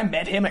week. If I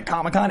met him at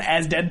Comic Con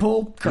as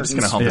Deadpool, I'm curtains. just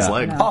gonna hump his Yeah.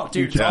 leg. Oh,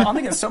 dude, Yeah. I'm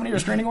gonna get so many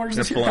restraining orders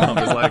this Pull year. out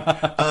his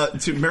leg.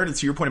 To Meredith,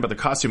 to your point about the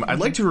costume, I'd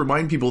like to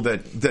remind people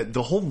that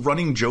the whole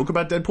running joke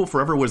about Deadpool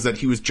forever was that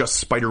he was just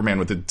Spider-Man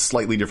with a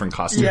slightly different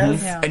costume.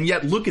 Yes. Yeah. And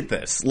yet, look at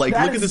this. Like,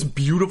 That look at is- this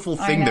beautiful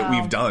thing that know.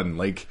 we've done.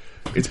 Like,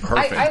 it's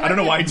perfect. I I don't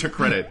know like why it. he took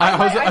credit. I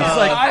was like,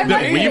 I that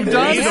like we've it.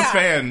 done. We, the Yeah.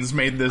 fans,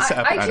 made this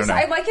happen. I don't know.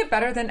 I like it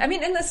better than, I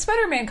mean, and the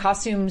Spider-Man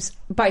costumes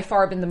by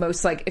far been the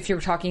most, like, if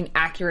you're talking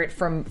accurate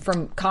from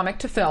comic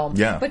to film.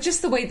 Yeah. But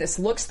just the way this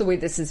looks, the way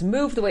this is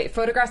moved, the way it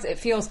photographs, it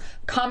feels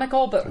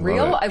comical but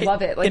real. it. I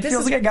love it. Like, It this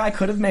feels is, like a guy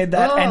could have made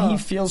that, and he Ugh.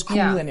 feels cool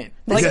Yeah. in it.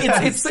 Like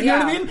it's you know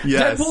what I mean?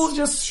 Yes. Deadpool's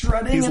just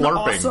strutting He's and LARPing.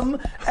 awesome,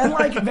 and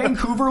like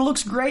Vancouver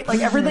looks great.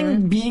 Like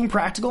everything being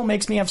practical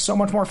makes me have so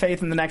much more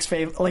faith in the next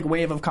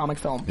wave of comic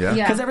film. Yeah.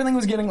 Yeah. because everything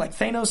was getting like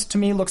Thanos to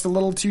me looks a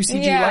little too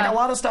CG. Yeah. Like a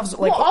lot of stuff's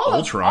like well, all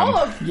Ultron.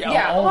 of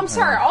Yeah, all well, I'm of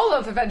sorry, all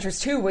of Avengers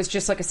 2 was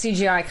just like a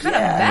CGI kind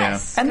of Yeah.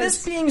 mess. And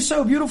this being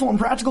so beautiful and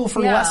practical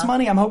for Yeah. less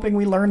money, I'm hoping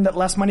we learn that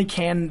less money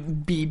can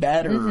be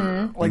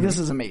better. Like this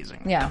is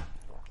amazing. Yeah.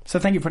 So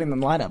thank you for putting them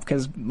in the lineup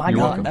because my You're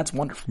god, welcome. that's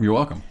wonderful. You're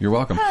welcome. You're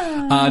welcome.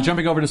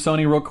 Jumping over to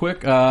Sony real quick.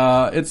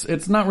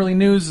 It's not really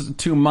news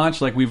too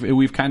much. Like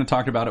we've kind of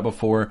talked about it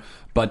before,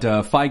 but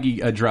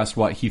Feige addressed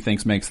what he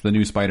thinks makes the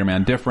new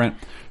Spider-Man different.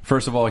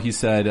 First of all, he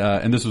said,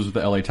 and this was with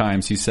the LA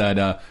Times. He said,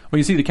 "Well,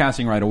 you see the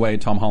casting right away.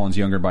 Tom Holland's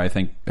younger by I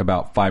think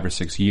about 5 or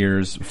 6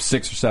 years,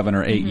 6 or 7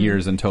 or 8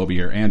 years than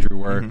Tobey or Andrew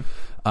were."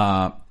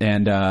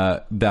 And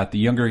that the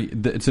younger,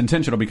 it's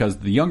intentional because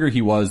the younger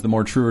he was, the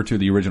more truer to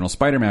the original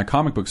Spider-Man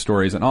comic book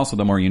stories, and also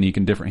the more unique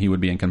and different he would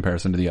be in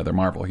comparison to the other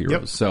Marvel heroes.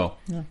 Yep. So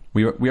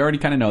we already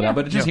kind of know that,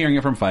 but just hearing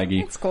it from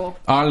Feige, It's cool.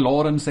 Our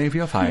Lord and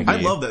Savior Feige. I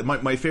love that.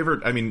 My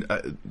favorite, I mean,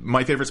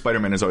 my favorite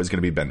Spider-Man is always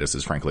going to be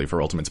Bendis's, frankly,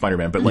 for Ultimate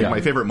Spider-Man. But like, Yeah.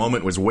 my favorite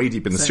moment was way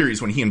deep in the series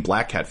when he and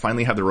Black Cat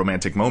finally have the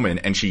romantic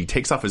moment, and she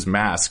takes off his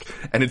mask,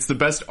 and it's the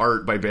best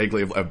art by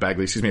Bagley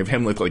of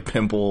him with like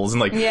pimples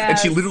and like, and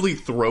Yes. she literally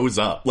throws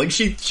up. Like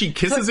she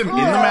kisses him in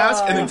the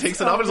mask and then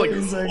takes it off and is like,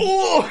 amazing.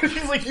 oh,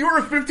 she's like, you were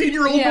a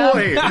 15-year-old Yeah.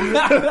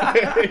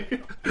 boy.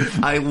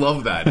 I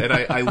love that, and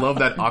I love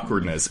that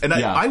awkwardness. And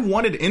Yeah. I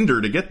wanted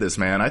Ender to get this,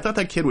 man. I thought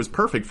that kid was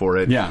perfect for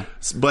it. Yeah.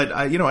 But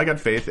I got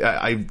faith.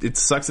 It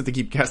sucks that they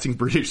keep casting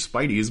British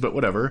Spideys, but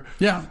whatever.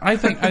 Yeah, I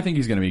think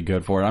he's going to be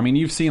good for it. I mean,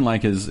 you've seen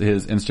like his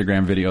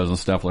Instagram videos and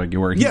stuff like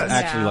where he's Yes.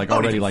 actually like Oh,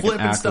 already he can like flip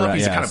an and actor. stuff.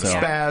 He's yeah, kind of a so.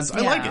 spaz.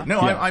 I Yeah. like it.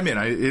 No, Yeah. I'm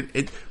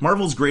in.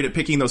 Marvel's great at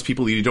picking those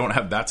people that you don't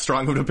have that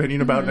strong of an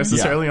opinion about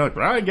necessarily. Yeah. You're like,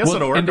 well, I guess Well,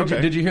 it'll work. and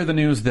Okay. did you hear the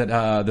news that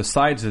the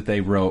sides that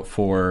they wrote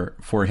for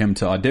him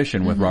to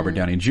audition with Robert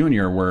Downey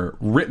Jr. were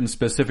written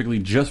specifically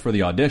just for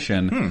the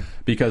audition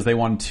because they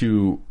wanted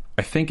to.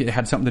 I think it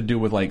had something to do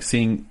with like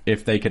seeing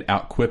if they could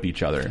outquip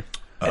each other.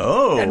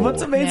 Oh. And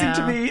what's amazing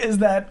to Yeah. me is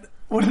that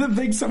one of the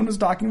things someone was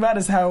talking about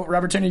is how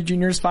Robert Downey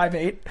Jr. is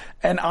 5'8"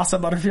 and Asa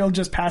Butterfield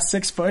just passed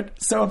 6 foot.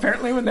 So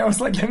apparently when there was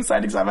like them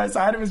siding side by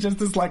side, it was just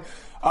this like,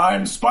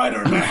 I'm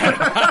Spider-Man.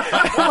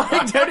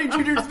 like Downey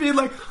Jr.'s being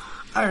like,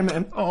 Iron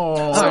Man.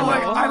 Oh, so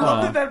like, I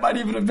love that might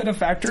even have been a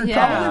factor. It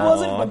Yeah. probably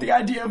wasn't, but the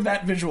idea of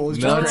that visual is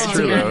just No, great. that's to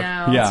true, me. though. know.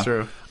 Yeah, That's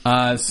true.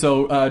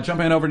 So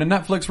jumping over to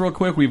Netflix real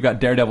quick, we've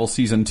got Daredevil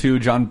season 2.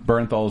 John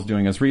Bernthal is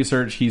doing his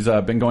research. He's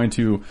been going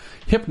to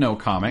Hypno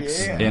Comics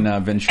in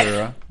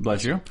Ventura.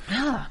 Bless you. he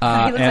looks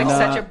like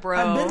such a bro.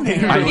 I've been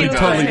there. He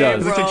totally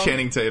does. It's like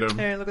Channing Tatum.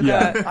 Hey, look at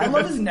Yeah. that. I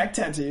love his neck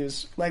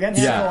tattoos. Like, that's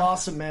Yeah. so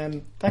awesome,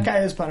 man. That guy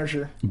is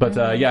Punisher. But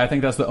yeah, I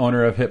think that's the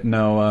owner of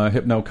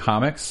Hypno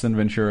Comics in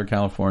Ventura,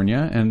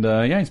 California, and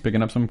yeah, he's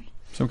picking up some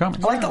some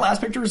comics. I like the last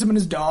picture is him and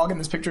his dog, and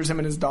this picture is him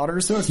and his daughter.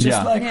 So it's just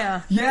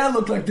I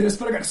look like this,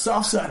 but I got a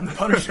soft side in the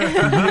Punisher.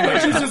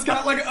 Like, she's just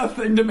got like a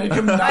thing to make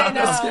him not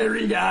a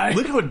scary guy.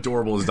 Look how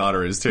adorable his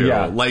daughter is too.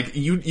 Yeah. Like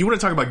you want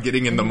to talk about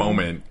getting in the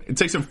moment. It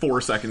takes him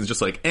 4 seconds,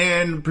 just like,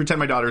 and pretend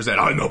my daughter's dead.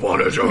 I'm the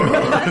Punisher.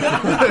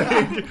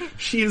 Like,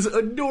 she is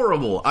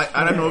adorable.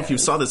 I don't know if you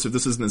saw this, if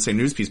this isn't the same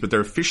news piece, but they're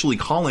officially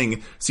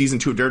calling season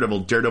 2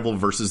 of Daredevil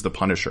versus the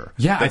Punisher.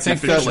 Yeah, that's I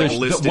think the official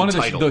listed one of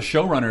the title.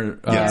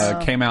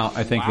 showrunner came out,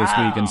 I think, this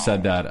week and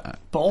said that.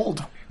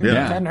 Bold.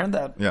 Yeah. I hadn't heard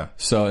that. Yeah.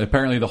 So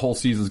apparently the whole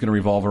season is going to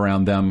revolve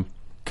around them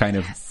kind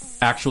of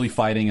actually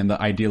fighting in the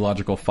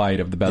ideological fight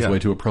of the best way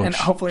to approach And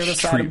hopefully the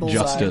side street of Bullseye.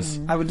 justice.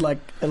 I would like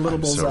a little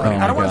Bullseye. ready.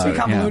 I don't want it to be Oh my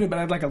God, convoluted, yeah. but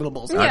I'd like a little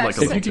Bullseye. Yeah, I'd like a If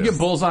little you could get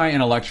Bullseye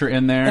and Electra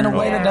in there. In a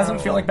way that doesn't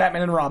feel like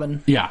Batman and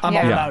Robin. Yeah. I'm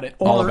all about it.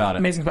 Or all about it.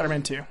 Amazing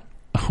Spider-Man 2.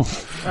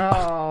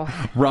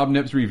 Rob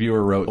Nipp's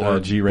reviewer wrote Or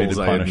G-rated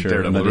Bullseye and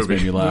Punisher, and that just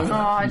made me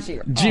laugh.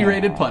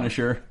 G-rated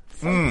Punisher.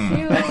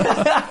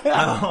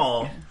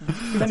 Oh.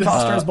 Ben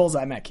Foster as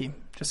Bullseye, Matt Key.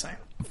 Just saying.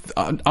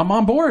 I'm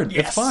on board.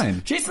 Yes. It's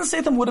fine. Jason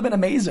Statham would have been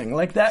amazing.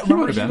 Like that. He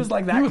Remember would've he been. was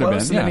like He that would've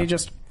close, been, and then yeah. he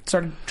just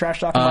started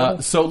trash talking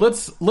Marvel. So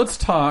let's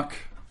talk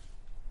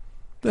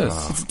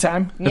this. It's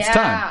time. It's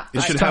time.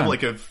 It should It's have time.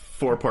 like a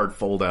 4-part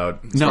fold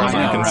out. No, as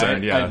far as I I'm know, concerned.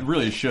 right? Yeah. I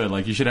really should.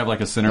 Like, you should have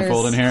like a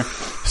centerfold in here.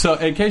 So,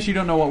 in case you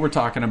don't know what we're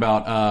talking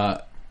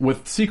about,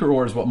 with Secret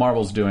Wars, what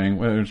Marvel's doing.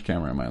 Which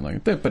camera am I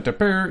like?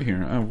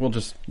 Here, we'll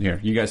just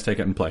you guys take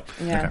it and play.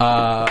 Yeah.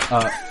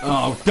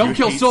 Don't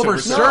kill Silver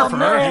Surfer.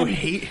 man. You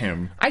hate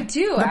him. I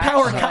do. The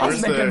power actually.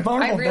 cosmic Where's the- and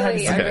Marvel. I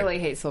really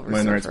hate Silver Am I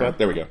in the right Surfer. spot?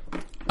 There we go.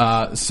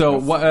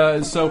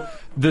 So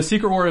the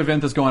Secret War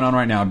event that's going on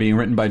right now, being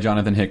written by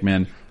Jonathan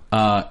Hickman,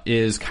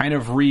 is kind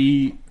of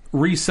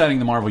resetting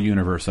the Marvel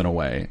universe in a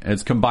way.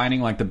 It's combining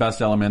like the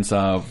best elements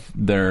of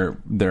their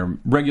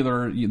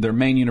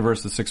main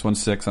universe, the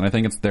 616, and I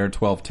think it's their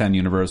 1210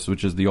 universe,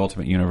 which is the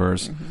Ultimate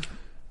Universe. Isn't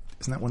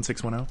that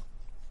 1610?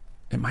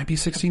 It might be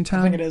 1610.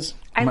 I think it is.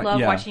 I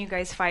love yeah. watching you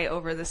guys fight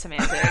over the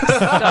semantics so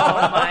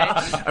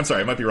much. I'm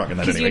sorry, I might be rocking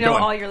that Because anyway. you know Go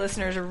on. all your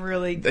listeners are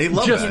really... They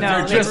love Just, that.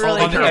 they're they just really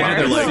on the care.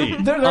 edge of their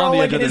seat. They're On all the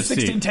like, edge of it their is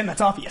seat. 1610.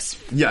 That's obvious.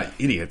 Yeah,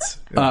 idiots.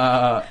 If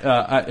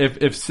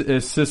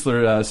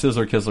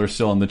Sizzler Kistler is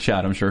still in the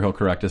chat, I'm sure he'll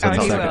correct us in Oh, a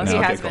he second. will. now. He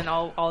Okay, has cool. been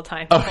all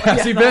time. Oh,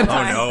 has he been? Oh,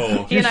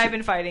 no. He and I have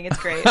been fighting. It's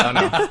great.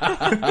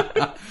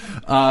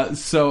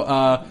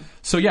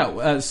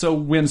 So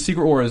when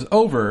Secret War is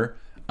over,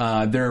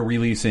 they're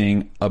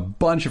releasing a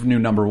bunch of new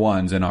number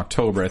ones in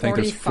October. I think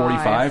there's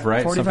 45,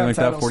 right? 45 Something like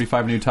that. titles.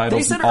 45 new They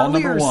titles, said all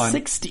earlier number one.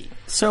 60.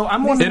 So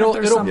I'm wondering It'll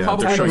if there's some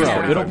probably they're showing grow.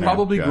 45 It'll now.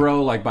 probably Yeah.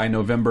 grow like by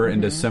November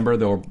and December.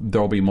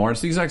 There'll be more.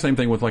 It's the exact same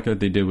thing with like what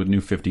they did with New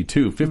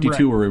 52. 52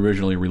 Right. were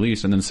originally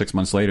released, and then 6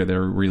 months later they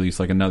released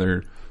like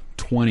another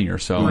 20 or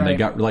so, and they Right.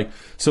 got like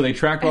so they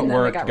tracked what And then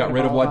they worked, got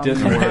rid of all what of them.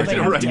 didn't work,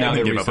 Right. and now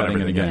They they're give up on resetting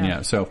it everything. again.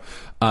 Yeah. So,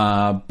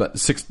 but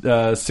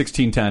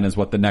 1610 is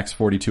what the next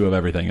 42 of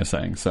everything is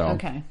saying. So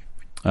Okay.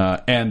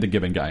 And the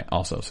Gibbon guy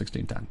also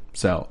 1610.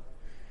 So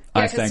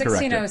Yeah, I because stand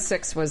corrected.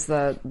 1606 was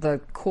the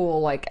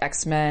cool like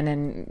X-Men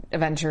and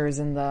Avengers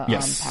in the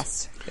Yes.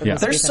 past. Yeah.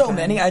 There's so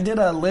many. I did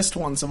a list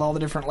once of all the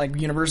different like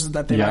universes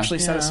that they've Yeah. actually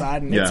set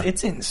aside, and Yeah.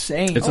 it's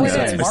insane. It's Oh,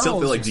 insane. it is. I still feel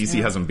Marvel's like just-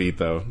 DC hasn't beat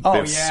though. Oh, they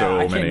have yeah, so I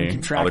can't many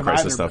keep track all the of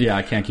crisis either. stuff. Yeah,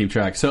 I can't keep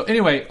track. So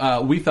anyway,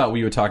 we thought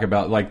we would talk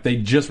about like they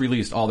just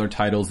released all their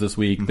titles this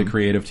week, the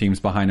creative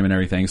teams behind them and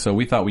everything. So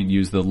we thought we'd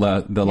use the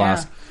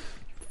last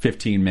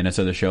 15 minutes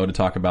of the show to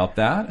talk about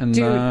that and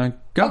Dude,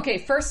 go. Okay,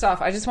 first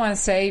off, I just want to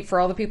say for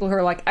all the people who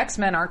are like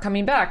X-Men aren't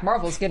coming back,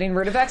 Marvel's getting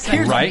rid of X-Men.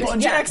 Here's Right. a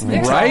bunch of X-Men.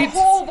 There's Right. a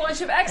whole bunch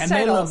of X And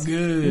they titles. look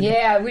good.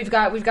 Yeah, we've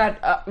got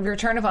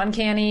Return of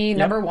Uncanny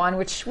number 1,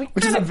 which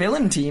Which is a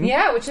villain team.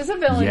 yeah, which is a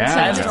villain. Yeah.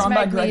 team. It's It's Drawn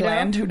by Greg Magneto.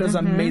 Land, who does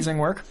amazing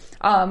work.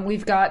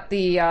 We've got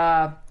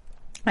the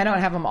I don't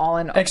have them all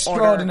in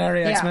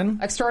Extraordinary order. X-Men.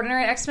 Yeah.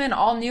 Extraordinary X-Men,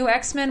 all new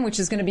X-Men,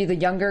 which is going to be the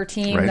younger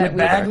team Right. that With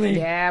Bagley.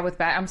 Yeah, with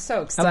Bagley. I'm so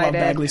I excited. love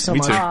Bagley so Me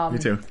much. too. Me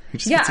too. He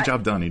just yeah, gets the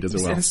job done. He does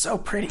it well. It's so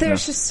pretty.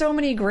 There's just so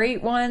many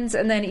great ones,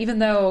 and then even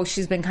though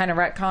she's been kind of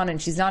retconned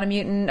and she's not a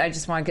mutant, I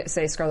just want to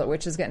say Scarlet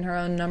Witch is getting her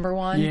own number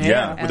 1.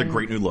 Yeah, with a And-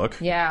 great new look.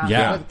 Yeah,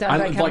 Yeah, with, done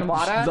by Kevin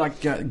Wada.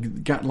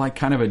 got like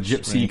kind of a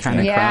gypsy kind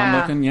of Yeah.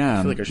 crown looking. Yeah,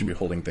 I feel like I should be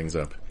holding things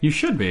up. you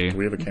should be. Do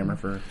we have a camera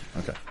for?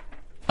 Okay.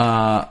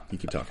 You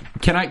keep talking.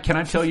 Can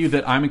I tell you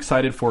that I'm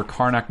excited for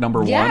Karnak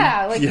number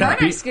yeah, 1? like Yeah.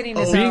 Karnak's getting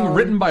his Being own.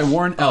 written by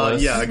Warren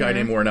Ellis. Yeah, a guy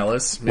named Warren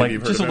Ellis. Maybe Like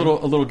you've heard just of a him.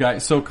 little guy.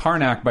 So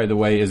Karnak, by the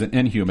way, is an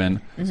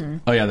Inhuman.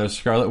 Oh yeah, there's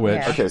Scarlet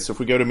Witch. Yeah. Okay, so if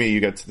we go to me, you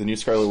got the new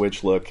Scarlet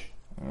Witch look.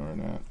 Or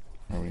not?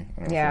 Are we? I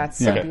don't know Yeah, if it's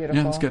so Yeah. beautiful.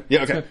 Yeah, it's good.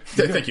 Yeah, It's okay.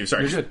 good. Thank you.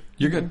 Sorry. You're good.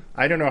 You're good.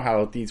 I don't know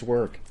how these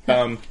work.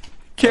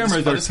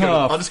 Cameras are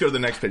tough. I'll just go to the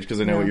next page because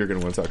I know what you're going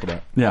to want to talk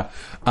about. Yeah.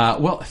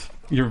 Well,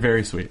 you're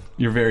very sweet.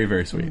 You're very,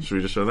 very sweet. Should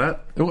we just show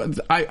that?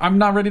 I'm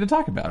not ready to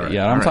talk about it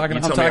yet. All I'm right. talking.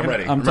 You I'm tell me talking. I'm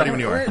ready. I'm I'm ready talking when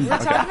you are. We're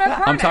talking about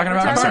Karnak. I'm talking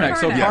about We're Karnak.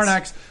 So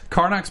Yes.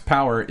 Karnak's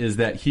power is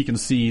that he can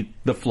see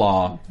the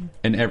flaw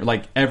in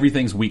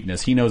everything's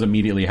weakness. He knows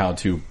immediately how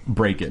to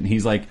break it, and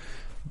he's like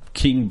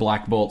King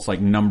Black Bolt's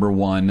like number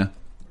 1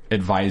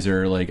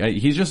 advisor. Like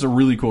he's just a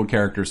really cool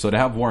character. So to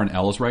have Warren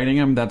Ellis writing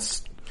him,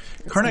 that's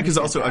Karnak is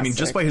also, I mean,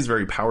 just by his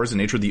very powers and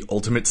nature, the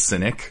ultimate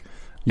cynic.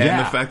 And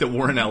Yeah. the fact that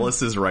Warren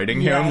Ellis is writing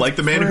Yeah, him, like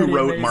the man who pretty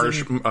wrote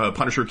amazing.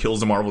 Punisher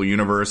Kills the Marvel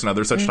Universe and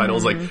other such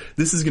titles, like,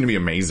 this is going to be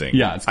amazing.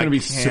 yeah, it's going to be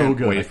so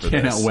good. I for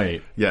cannot this.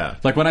 wait. Yeah.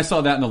 Like when I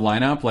saw that in the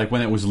lineup, like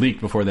when it was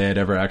leaked before they had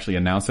ever actually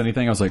announced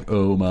anything, I was like,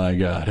 oh my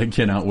god, I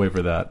cannot wait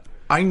for that.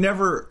 I would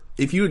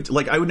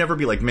never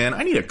be like, man,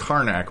 I need a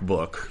Karnak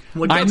book.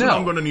 Like, I that's what know.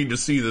 I'm going to need to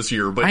see this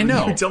year. But I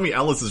know. you tell me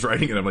Ellis is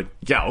writing it, I'm like,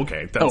 yeah,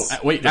 okay.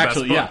 That's Wait, the best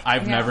actually, book. yeah,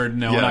 I've never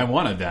known Yeah. I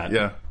wanted that.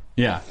 Yeah.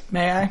 Yeah.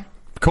 May I?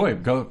 Coy,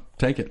 go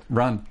take it.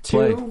 Run.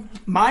 Play.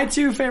 My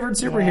two favorite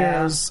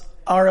superheroes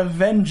are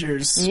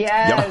Avengers.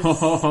 Yes.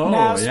 Oh,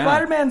 Now, yeah.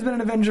 Spider-Man's been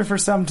an Avenger for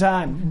some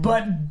time,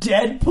 but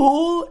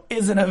Deadpool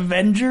is an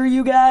Avenger,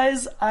 you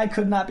guys. I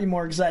could not be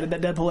more excited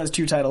that Deadpool has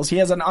two titles. He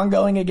has an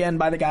ongoing again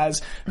by the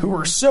guys who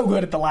were so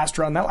good at the last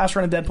run. That last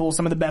run of Deadpool is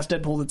some of the best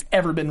Deadpool that's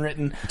ever been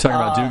written. Talking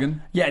about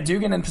Dugan? Yeah,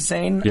 Dugan and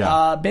Posehn.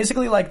 Yeah.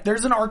 Basically, like,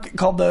 there's an arc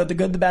called the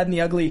Good, the Bad, and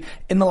the Ugly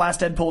in the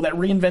last Deadpool that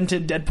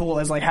reinvented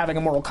Deadpool as, like, having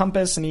a moral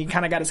compass, and he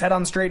kind of got his head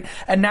on straight.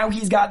 And now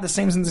he's got the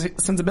same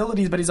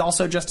sensibilities, but he's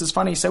also just as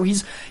funny. So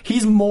he's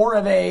more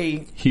of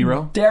a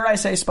Hero? dare I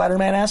say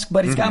Spider-Man-esque,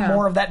 but he's got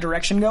more of that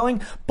direction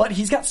going. But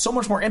he's got so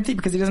much more empathy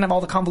because he doesn't have all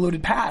the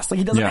convoluted past. Like,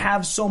 he doesn't Yeah.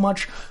 have so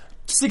much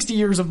 60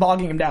 years of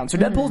bogging him down. So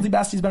Deadpool's the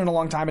best he's been in a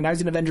long time, and now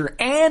he's an Avenger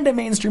and a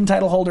mainstream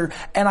title holder,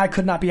 and I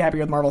could not be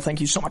happier with Marvel.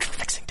 Thank you so much for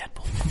fixing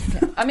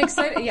Deadpool. I'm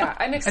excited. Yeah,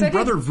 I'm excited. And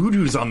Brother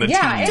Voodoo's on the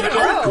Yeah, team. and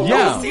Crow.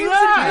 Yeah.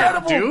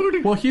 Incredible.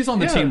 Dude. Well, he's on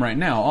the team right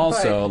now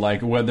also,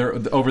 like when they're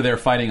over there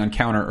fighting on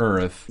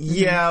Counter-Earth.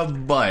 Yeah,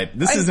 but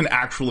this is an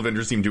actual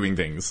Avengers team doing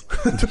things.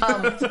 Who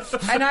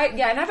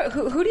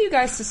do you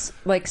guys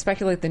like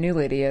speculate the new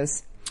lady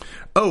is?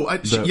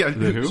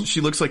 The who?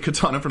 She looks like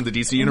Katana from the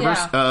DC universe.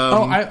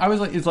 Yeah. I was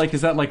like,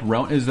 is that like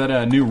is that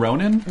a new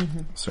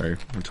Ronin? Sorry,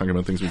 we're talking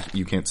about things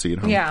you can't see at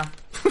home. Yeah.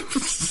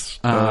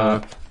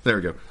 There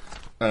we go.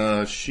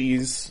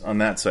 She's on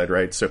that side,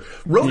 right? So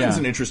Ronin's Yeah.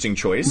 an interesting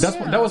choice.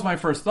 That was my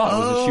first thought.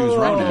 Was that she was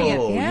Ronin?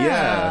 Oh, Yeah.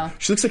 yeah.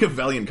 She looks like a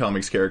Valiant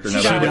Comics character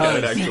now She that I look at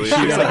it, does. actually. She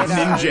She's like does.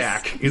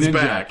 Ninjak is Ninjak,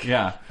 back.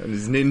 yeah. And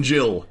his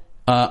Ninjil.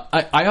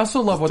 I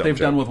also love what Dumb they've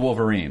done joke. with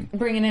Wolverine.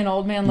 Bringing in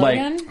Old Man Like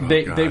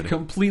Logan. they've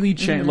completely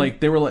changed. Like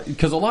they were like,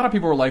 because a lot of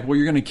people were like, well,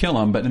 you're going to kill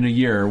him, but in a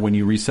year when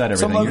you reset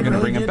So everything, Logan you're going to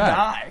really bring him did back.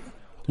 die.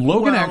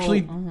 Logan Well,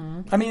 actually.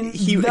 I mean,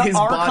 His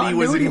our body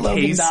was continuity Logan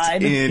encased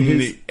died. in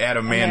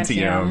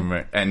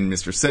adamantium, and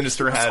Mr.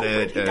 Sinister had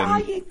Already it. And,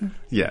 dying.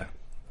 yeah.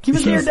 He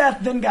was near death,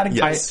 then got a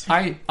Yes. gift. He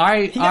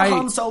got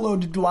Han I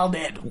Soloed while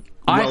dead.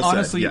 Well said,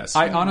 honestly, yes.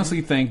 I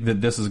honestly think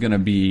that this is going to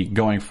be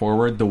going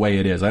forward the way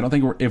it is. I don't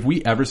think if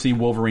we ever see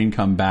Wolverine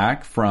come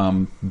back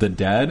from the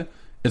dead,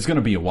 it's going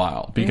to be a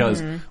while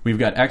because we've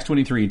got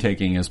X-23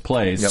 taking his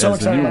place So as the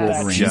excited new about that.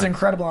 Wolverine, She's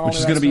incredible on all which the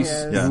is going to be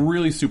rest of it.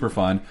 really super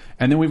fun.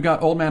 And then we've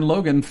got Old Man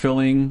Logan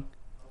filling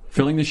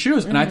the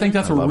shoes, and I think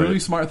that's a love really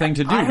it. smart thing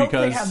to do I hope they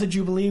because have the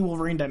Jubilee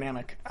Wolverine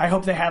dynamic. I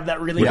hope they have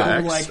that really Yeah,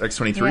 cool, like...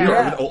 X-23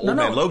 Yeah. or Old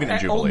Man Logan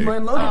and Jubilee. Old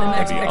Man Logan and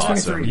That'd be X-23.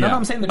 awesome. No, Yeah.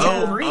 I'm saying the two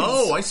Wolverines.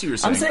 Oh, I see what you're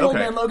saying. I'm saying Old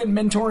Okay. Man Logan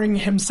mentoring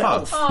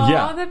himself. Aw,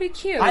 Yeah. that'd be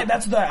cute. I hope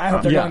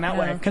they're Yeah. going that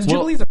way. Because Well-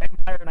 Jubilee's a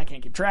vampire and I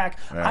can't keep track.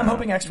 I'm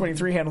hoping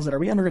X-23 handles it. Are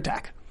we under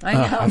attack? I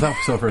know. I thought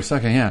so for a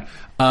second, yeah.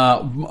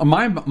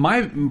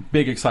 My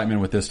big excitement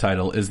with this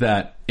title is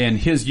that in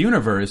his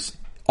universe,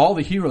 all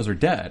the heroes are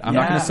dead. I'm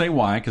not going Yeah. to say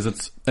why because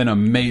it's an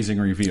amazing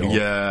reveal.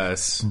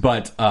 Yes.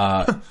 But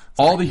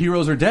all the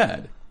heroes are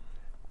dead.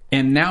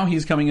 And now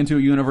he's coming into a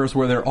universe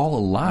where they're all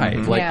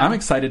alive. Like, Yeah. I'm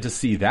excited to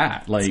see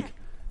that. Like,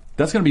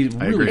 that's going to be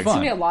really agree. It's gonna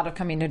fun. be a lot of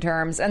coming to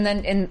terms, and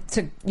then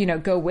to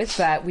go with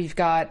that, we've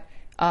got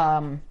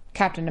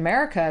Captain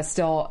America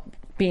still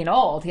being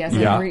old. He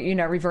hasn't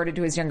reverted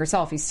to his younger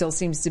self. He still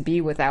seems to be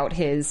without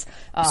his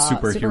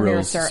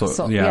Superheroes,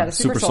 the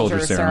super soldier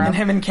serum. And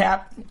him and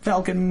Cap,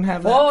 Falcon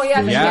have that. Oh yeah,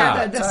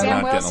 Yeah. the I'm Sam not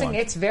getting Wilson. along.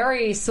 It's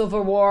very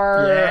Civil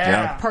War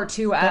Yeah. Part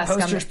 2 That esque.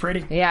 poster's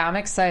pretty. Yeah, I'm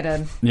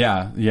excited.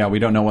 Yeah, we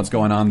don't know what's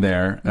going on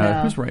there.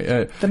 No. Who's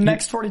right? The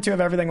next 42 of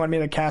everything wanted me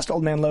to cast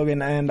Old Man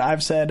Logan, and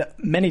I've said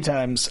many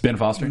times... Ben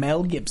Foster?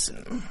 Mel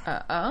Gibson.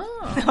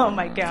 Oh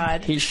my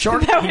god. He's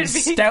short, That would he's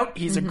be- stout,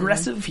 he's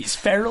aggressive, he's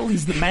feral,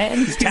 he's the man,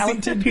 he's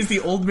talented. He's the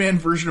old man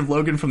version of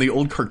Logan from the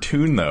old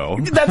cartoon, though.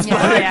 That's Yeah,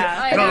 right.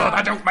 yeah. I know.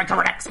 I don't like an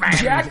X-Man.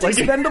 Jacked Like,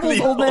 Expendables,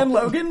 the Old Man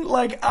Logan.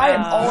 Like, I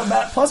am all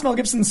about. Plus, Mel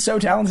Gibson's so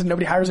talented,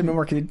 nobody hires him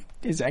anymore because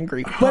he is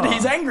angry. But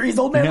he's angry. He's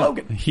Old Man Yeah,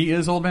 Logan. he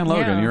is Old Man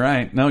Logan. Yeah. You're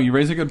right. No, you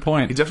raise a good He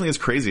point. definitely has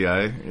crazy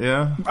eye.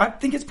 Yeah. I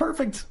think it's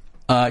perfect.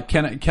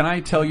 Can I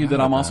tell you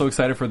that I'm also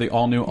excited for the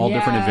all new, all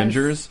different Yes.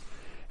 Avengers?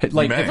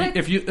 Like may.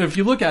 if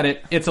you look at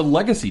it, it's a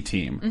legacy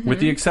team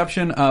with the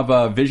exception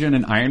of Vision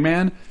and Iron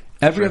Man.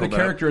 Every other hold that.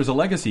 character is a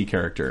legacy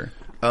character.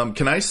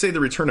 Can I say the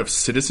return of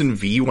Citizen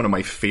V, one of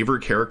my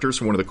favorite characters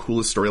from one of the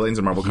coolest storylines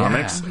in Marvel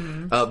Comics?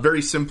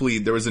 Very simply,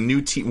 there was a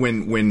new team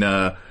when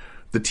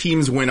the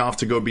teams went off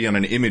to go be on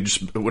an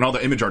image. When all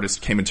the image artists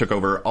came and took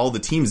over, all the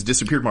teams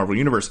disappeared Marvel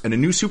Universe, and a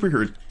new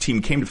superhero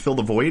team came to fill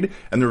the void,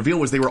 and the reveal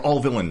was they were all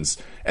villains,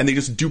 and they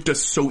just duped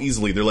us so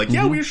easily. They're like,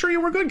 yeah, we assure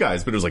you we're good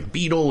guys, but it was like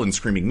Beetle and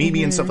Screaming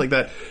Mimi and stuff like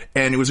that,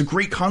 and it was a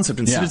great concept,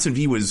 and Citizen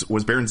V was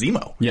Baron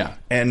Zemo. Yeah.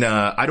 And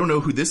I don't know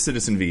who this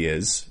Citizen V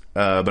is,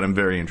 but I'm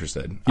very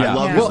interested. Yeah. I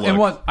love his look. And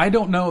what I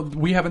don't know,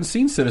 we haven't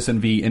seen Citizen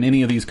V in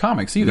any of these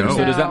comics either. No.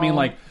 So does that mean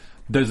like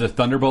there's a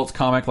Thunderbolts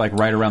comic like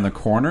right around the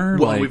corner?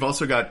 Well, like, we've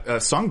also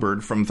got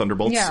Songbird from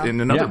Thunderbolts in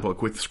another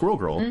book with Squirrel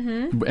Girl.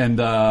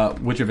 and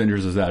which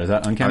Avengers is that? Is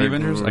that Uncanny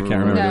Avengers? I can't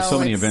remember. No, There's so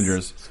many it's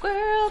Avengers.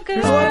 Squirrel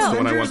Girl. That's the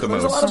one I want the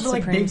There's a most. lot of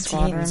like Supreme big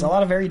Squadron. teams, a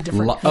lot of very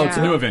different. Oh, it's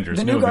the new Avengers.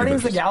 The new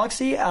Guardians of Avengers.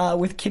 the Galaxy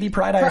with Kitty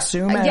Pryde, I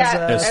assume,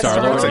 As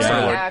Star-Lord,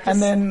 yeah.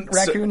 and then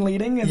Raccoon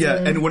leading. Yeah,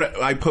 and when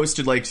I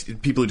posted,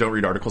 like, people who don't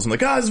read articles, I'm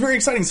like, it's very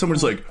exciting.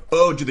 Someone's like,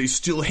 oh, do they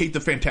still hate the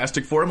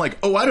Fantastic Four? I'm like,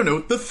 oh, I don't know.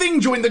 The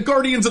Thing joined the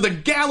Guardians of the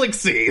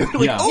Galaxy.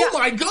 Like, oh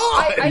my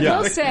God! I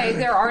will say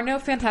there are no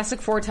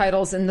Fantastic Four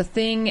titles, and The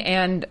Thing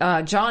and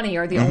Johnny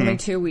are the only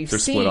two we've They're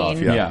seen. split off,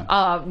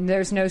 yeah.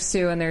 There's no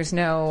Sue and there's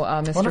no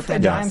Mr. What if they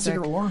die in Fantastic.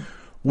 Secret War?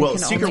 Well, can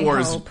Secret only War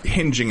is hope.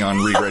 hinging on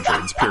Reed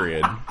Richards,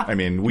 period. I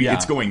mean,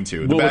 it's going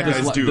to. The Well, bad with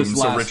guy's this doomed, this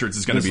so last- Richards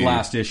is going to this be...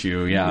 last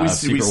issue,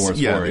 Secret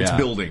Wars 4, it's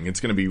building. It's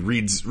going to be...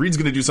 Reed's going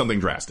to do something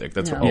drastic.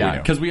 That's all we know.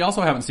 because we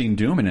also haven't seen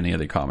Doom in any of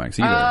the comics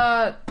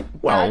either.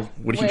 Well,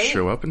 would he wait.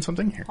 show up in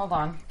something here? Hold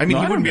on. I mean, No,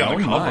 he I wouldn't be don't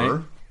on the know. He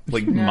cover.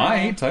 Like,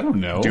 Might, I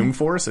don't know. Doom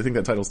Force? I think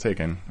that title's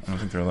taken. I don't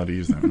think they're allowed to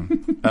use that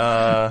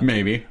one.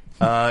 Maybe.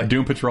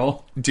 Doom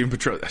Patrol. Doom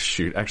Patrol.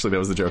 Shoot, actually, that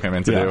was the joke I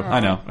meant to Yeah, do. I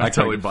know. I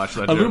totally botched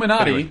that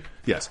Illuminati. joke.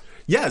 Anyway,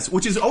 yes,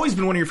 which has always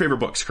been one of your favorite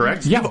books,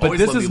 correct? Yeah, You've but always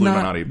this loved is the not.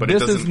 Illuminati, but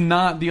This it doesn't, is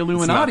not the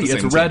Illuminati. the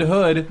It's same Red team.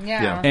 Hood.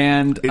 Yeah.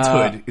 And It's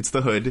Hood. It's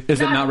the Hood.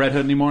 Is it not Red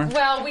Hood anymore?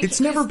 Well,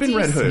 It's never been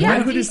Red Hood. Yeah,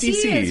 Red Hood is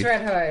DC. is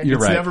Red Hood. You're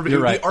It's right. never been.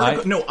 You're right. The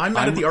article, I'm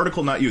mad at the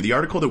article, not you. The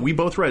article that we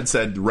both read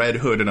said Red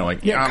Hood, and I'm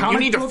like, you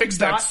need to fix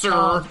that,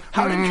 sir.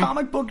 How did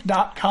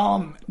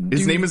comicbook.com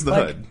His name is the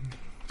like, Hood.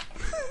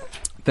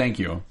 Thank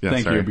you. Yeah,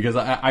 Thank sorry. you. Because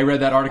I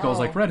read that article. I was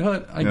like, Red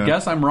Hood. I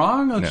guess I'm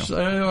wrong. No.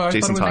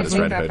 Jason Todd is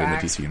take Red that Hood in the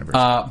back. DC universe.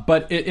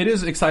 But it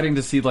is exciting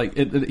to see, like,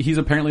 he's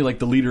apparently, like,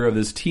 the leader of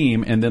this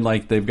team, and then,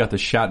 like, they've got the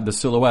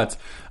silhouettes.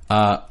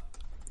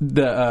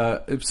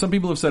 Some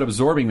people have said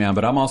Absorbing Man,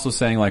 but I'm also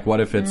saying, like, what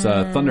if it's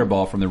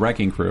Thunderball from the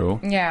Wrecking Crew?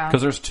 Yeah.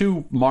 Because there's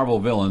two Marvel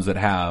villains that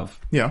have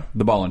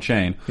the ball and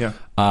chain. Yeah.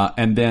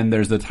 And then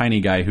there's the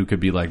tiny guy who could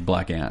be, like,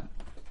 Black Ant.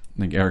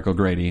 Like Eric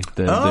O'Grady,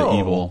 the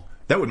evil...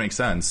 That would make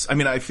sense. I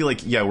mean, I feel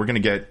like, we're going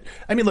to get...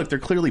 I mean, look, they're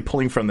clearly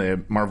pulling from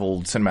the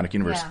Marvel Cinematic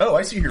Universe. Yeah. Oh,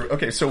 I see here.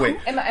 Okay, so wait.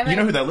 You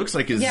know who that looks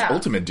like is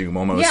Ultimate Doom,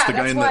 almost. Yeah,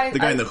 the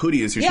guy in the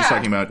hoodie is who she's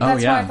talking about.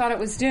 That's yeah. why I thought it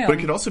was Doom. But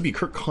it could also be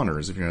Kirk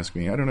Connors, if you ask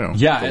me. I don't know.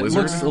 Yeah, The it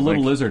lizard? looks a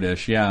little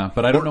lizardish, yeah.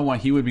 But I don't know why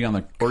he would be on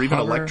the Or even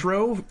cover.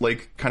 Electro,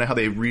 like kind of how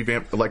they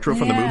revamped Electro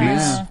from the movies.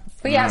 Yeah.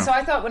 But so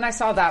I thought when I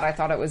saw that, I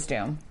thought it was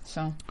Doom.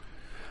 So...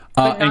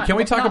 and can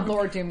we talk not about?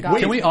 Lord Doom God.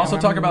 Can we also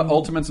talk about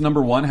Ultimate's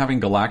 #1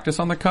 having Galactus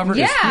on the cover?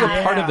 Yeah. Is he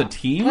a part of the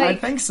team? I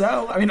think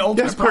so. I mean,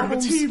 Ultimate That's part of a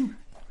Problems- team.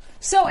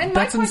 So, and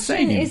my That's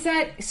question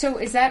insane.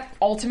 is that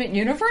Ultimate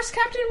Universe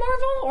Captain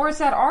Marvel, or is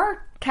that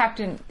our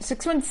Captain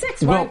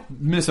 616? Well,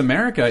 Miss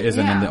America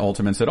isn't in the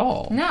Ultimates at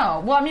all.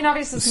 No. Well, I mean,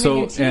 obviously it's a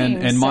new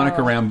team. and Monica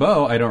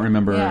Rambeau, I don't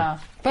remember. Yeah.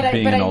 But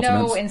being I in know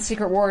Ultimates. in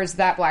Secret Wars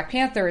that Black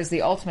Panther is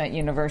the Ultimate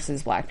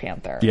Universe's Black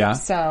Panther. Yeah.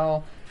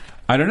 So...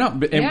 I don't know.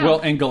 And, Yeah.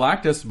 and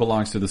Galactus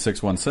belongs to the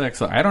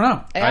 616. I don't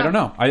know. Yeah. I don't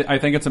know. I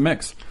think it's a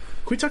mix.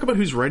 Can we talk about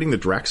who's writing the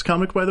Drax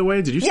comic, by the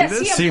way? Did you Yeah, see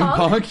this? CM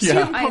Punk?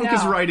 Yeah. CM Punk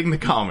is writing the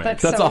comic.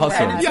 That's so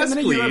awesome. rad. Yes, And then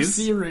a please.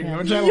 UFC ring,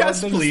 which I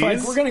Yes, love. They're just like,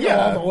 please. we're going to go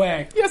all the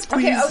way. Yes,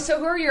 please. Okay. Oh, so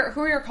who are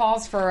your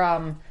calls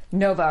for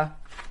Nova?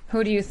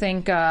 Who do you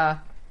think?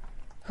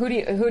 Who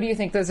do you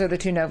think those are the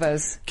two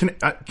Novas?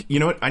 You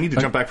know what? I need to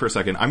jump back for a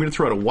second. I'm going to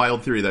throw out a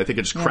wild theory that I think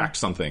it just cracked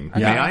something.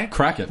 Yeah. May I?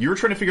 Crack it. You were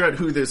trying to figure out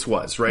who this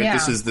was, right? Yeah.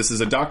 This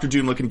is a Dr.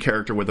 Doom looking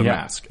character with a Yeah.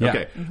 mask. Yeah.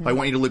 Okay. I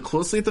want you to look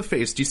closely at the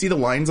face. Do you see the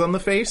lines on the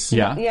face?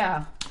 Yeah.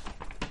 Yeah.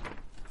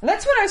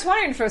 That's what I was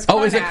wondering if it was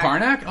Oh, is it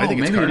Karnak? I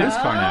think oh, it's maybe Karnak. it is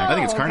Karnak. I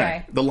think it's Karnak.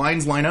 okay. The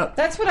lines line up.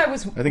 That's what I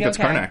was. I think that's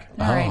Karnak.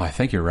 All right. Oh, I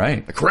think you're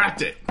right.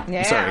 Cracked it.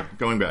 Yeah. Sorry,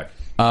 going back.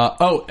 a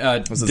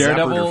was a Zapruder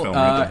Daredevil. film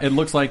right there. It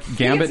looks like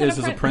Gambit an is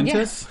his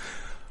apprentice. apprentice.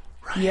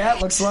 Yeah,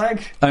 it looks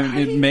like. I mean,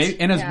 it may,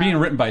 and it's Yeah. being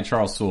written by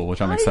Charles Soule,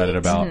 which I'm excited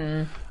about.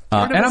 And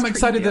I'm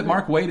excited that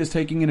Mark Waid is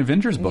taking an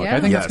Avengers book. Yeah. I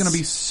think Yes. it's going to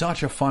be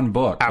such a fun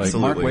book.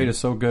 Absolutely. Like, Mark Waid is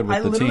so good with I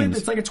the literally, teams.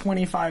 it's like a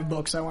 25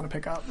 books I want to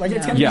pick up. Like,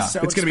 it's going to Yeah. be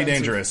so It's going to be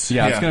expensive. dangerous.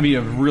 Yeah, it's going to be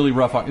a really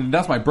rough.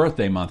 That's my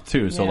birthday month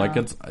too, so Yeah. like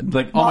it's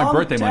like all my Mom,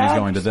 birthday money's Dad,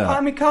 going to Buy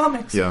that. me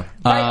comics. Yeah.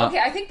 Okay,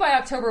 I think by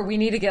October we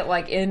need to get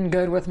like in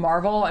good with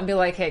Marvel and be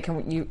like, hey,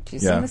 do you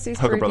send us these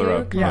Hook a brother preview?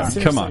 up. Yeah,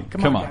 seriously.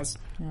 Come on. guys.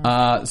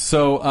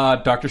 So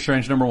Doctor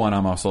Strange #1.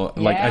 I'm also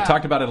like I Yeah.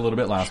 talked about it a little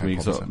bit last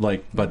week. So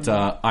like, but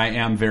I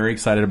am very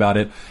excited about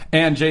it.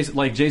 And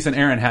Jason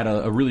Aaron had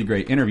a really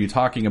great interview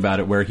talking about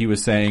it, where he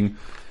was saying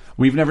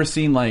we've never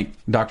seen like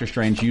Doctor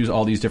Strange use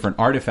all these different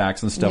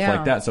artifacts and stuff Yeah.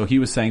 like that. So he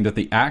was saying that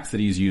the axe that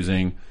he's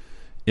using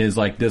is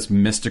like this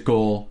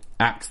mystical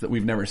acts that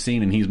we've never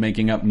seen, and he's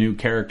making up new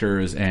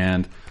characters,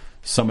 and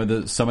some of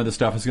the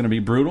stuff is going to be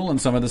brutal,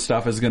 and some of the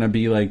stuff is going to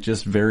be like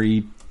just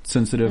very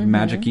sensitive,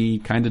 magic-y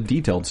kind of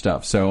detailed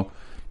stuff. So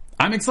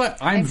I'm excited.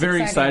 I'm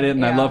very excited,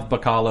 and I love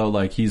Bacalo.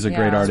 Like, he's a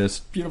great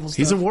artist. Beautiful stuff.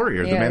 He's a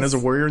warrior. The man is a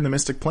warrior in the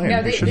Mystic Plane.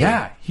 Yeah,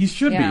 He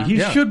should be. He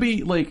should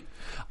be. Like,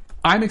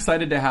 I'm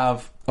excited to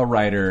have a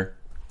writer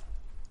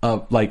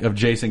of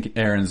Jason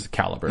Aaron's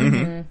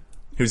caliber.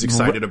 Who's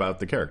excited about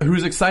the character.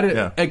 Who's excited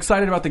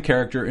about the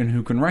character, and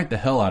who can write the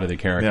hell out of the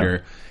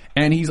character.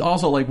 Yeah. And he's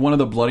also like one of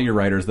the bloodier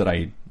writers that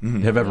I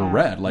have ever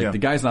read. Like the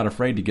guy's not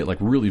afraid to get like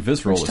really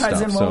visceral with ties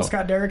stuff. in well with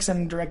Scott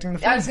Derrickson directing the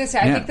film. I was going to say,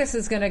 I think this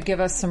is going to give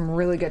us some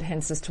really good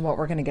hints as to what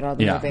we're going to get out of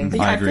the movie.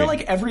 I agree. feel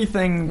like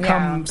everything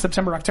come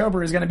September,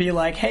 October is going to be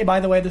like, hey, by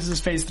the way, this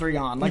is phase 3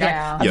 on. Like,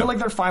 I feel like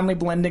they're finally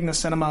blending the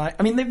cinema.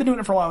 I mean, they've been doing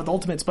it for a while with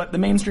Ultimates, but the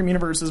mainstream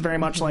universe is very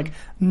much like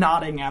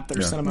nodding at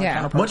their cinema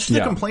counterparts. Much to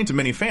the complaint of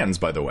many fans,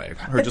 by the way.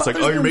 Who are just like,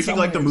 oh, you're making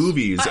like the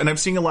movies. And I'm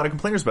seeing a lot of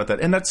complainers about that.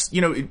 And that's,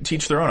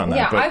 teach their own on that.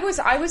 Yeah, but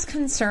I was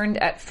concerned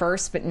at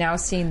first, but now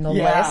seeing the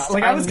list.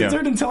 Like, I was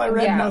concerned until I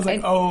read it, and I was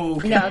like, oh.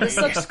 Okay. No, this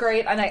looks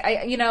great. And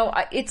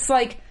it's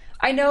like,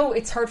 I know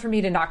it's hard for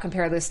me to not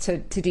compare this to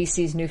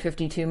DC's New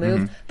 52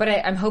 move, but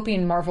I'm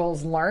hoping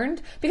Marvel's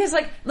learned. Because,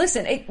 like,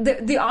 listen,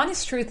 the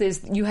honest truth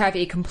is you have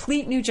a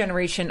complete new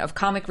generation of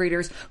comic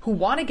readers who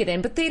want to get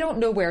in, but they don't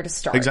know where to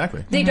start.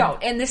 Exactly. They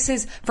don't. And this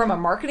is, from a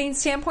marketing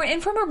standpoint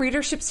and from a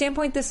readership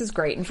standpoint, this is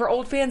great. And for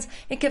old fans,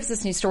 it gives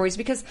us new stories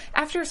because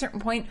after a certain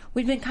point,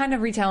 we've been kind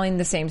of retelling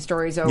the same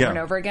stories over and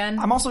over again.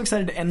 I'm also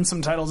excited to end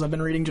some titles I've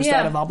been reading just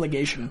out of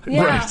obligation.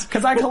 Yeah. Right.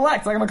 Because I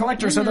collect. Like, I'm a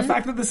collector, so the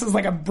fact that this is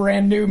like a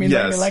brand new means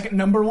that you're like,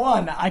 number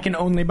 1, I can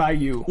only buy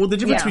you. Well, the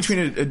difference between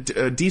a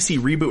DC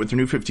reboot with the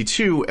New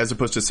 52 as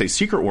opposed to, say,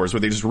 Secret Wars, where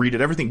they just redid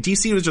everything.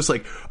 DC was just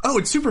like, oh,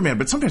 it's Superman,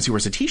 but sometimes he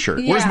wears a t-shirt.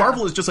 Yeah. Whereas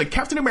Marvel is just like,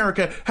 Captain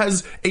America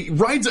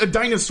rides a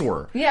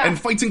dinosaur and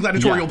fights in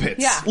gladiatorial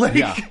pits. Yeah. Like,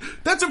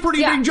 that's a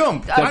pretty big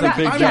jump. That's a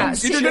big jump.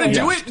 If you're going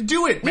to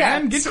do it,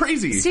 man. Get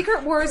crazy.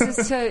 Secret Wars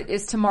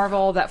is to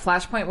Marvel. That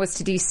Flashpoint was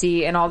to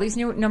DC, and all these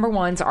new number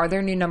 1s are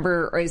their new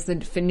number, or is the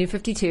New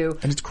 52.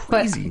 And it's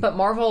crazy. But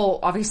Marvel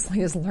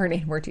obviously is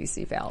learning where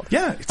DC failed.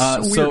 Yeah, it's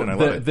so weird, and I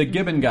love it. The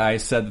Gibbon guy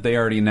said that they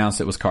already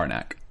announced it was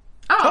Karnak.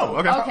 Oh,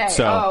 okay.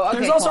 So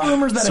there's also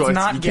rumors that it's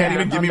not. You can't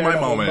even give me my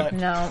moment.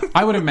 No,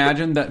 I would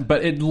imagine that,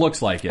 but it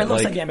looks like it. It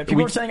looks like Gambit.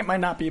 People are saying it might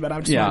not be, but I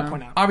just want to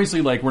point out.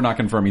 Obviously, like, we're not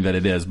confirming that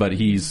it is, but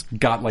he's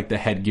got like the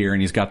headgear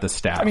and he's got the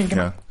staff. I mean,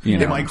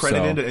 am I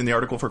credited in the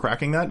article for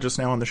cracking that just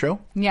now on the show?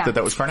 Yeah,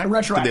 that was Karnak.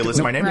 Retroactive. Did they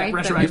list my name? Right.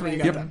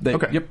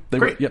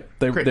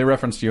 They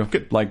referenced you.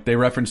 Good. Like, they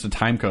referenced a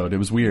time code. It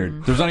was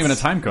weird. There's not even a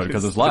time code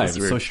because it's live.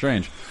 It's so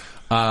strange.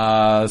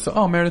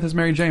 Meredith is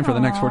Mary Jane for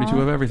the next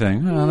 42 of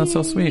everything. Oh, that's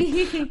so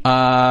sweet.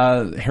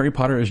 Harry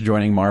Potter is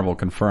joining Marvel,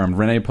 confirmed.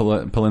 Renee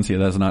Palencia,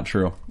 that's not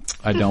true.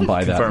 I don't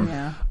buy that.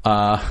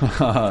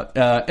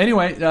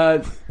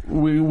 Anyway,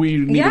 we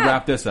need to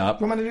wrap this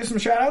up. Want me to do some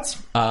shout-outs?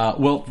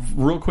 Well,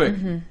 real quick,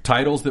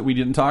 titles that we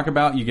didn't talk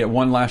about, you get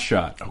one last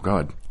shot. Oh,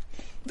 God.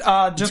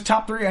 Just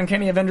top 3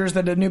 Uncanny Avengers,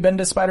 the new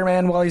Bendis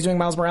Spider-Man while he's doing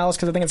Miles Morales,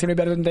 because I think it's going to be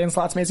better than Dan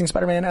Slott's Amazing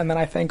Spider-Man, and then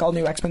I think all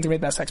new X-Men's going to be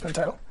the best X-Men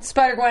title.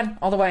 Spider-Gwen,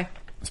 all the way.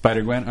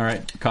 Spider-Gwen, all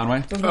right.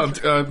 Conway?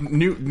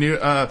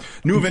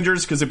 New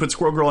Avengers, because they put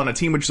Squirrel Girl on a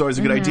team, which is always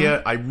a good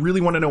idea. I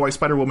really want to know why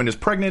Spider-Woman is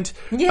pregnant.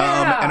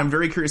 Yeah. And I'm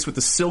very curious with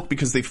the Silk,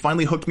 because they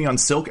finally hooked me on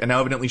Silk, and now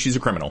evidently she's a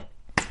criminal.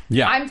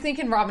 Yeah. I'm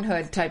thinking Robin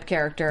Hood type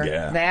character.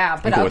 Yeah.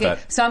 But cool okay.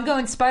 So I'm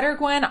going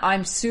Spider-Gwen.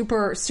 I'm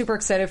super, super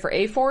excited for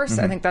A-Force.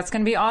 I think that's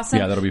going to be awesome.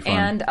 Yeah, that'll be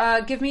fun.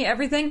 And give me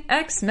everything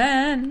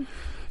X-Men.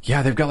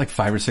 Yeah, they've got like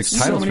 5 or 6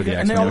 titles for the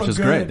X-Men, which is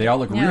good. great. They all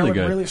look really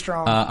good. Really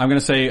strong. I'm going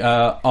to say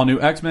all new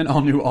X-Men,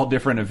 all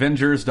different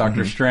Avengers,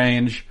 Doctor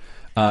Strange,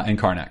 and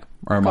Karnak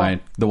are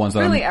the ones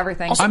that really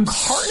everything. Also,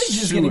 Carnage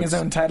is getting his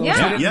own title.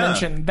 Yeah. I didn't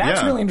mention.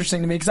 That's really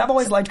interesting to me because I've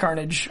always liked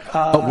Carnage.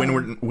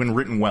 When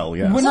written well,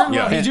 yes. When written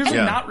well, he's usually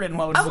not written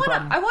well.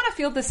 I want to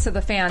field this to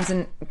the fans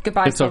and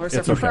goodbye Silver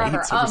Surfer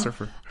forever.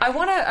 I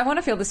want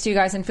to field this to you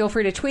guys and feel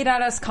free to tweet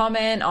at us,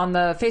 comment on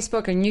the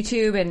Facebook and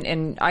YouTube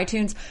and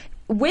iTunes.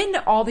 When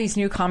all these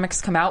new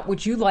comics come out,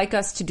 would you like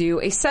us to do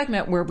a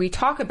segment where we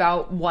talk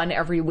about one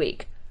every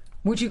week?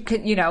 Would you,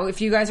 if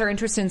you guys are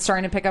interested in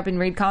starting to pick up and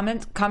read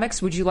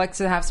comics, would you like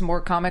to have some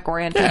more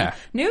comic-oriented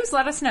news?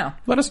 Let us know.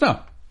 Let us know.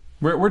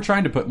 We're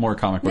trying to put more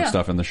comic book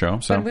stuff in the show.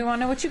 So but we want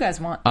to know what you guys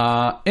want.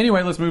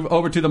 Anyway, let's move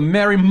over to the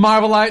Merry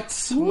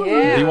Marvelites.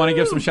 Yeah. Do you want to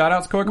give some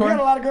shout-outs, Core? We got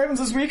a lot of great ones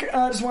this week.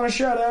 I just want to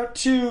shout out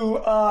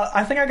to,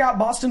 I think I got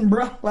Boston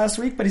Bruh last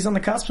week, but he's on the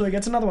cusp, so he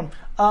gets another one.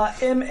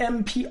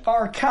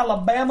 MMPR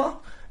Calabama,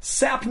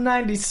 SAP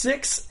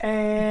 96,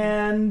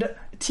 and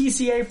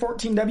TCA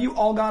 14W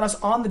all got us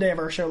on the day of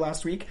our show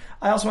last week.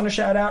 I also want to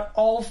shout out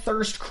All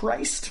Thirst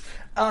Christ,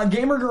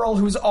 Gamer Girl,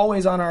 who's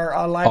always on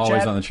our live chat.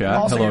 Always on the chat.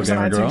 Also hello,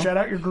 Gamer Girl. Shout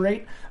out, you're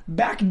great.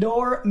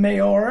 Backdoor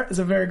Mayor is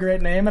a very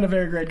great name and a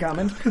very great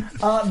comment.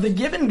 The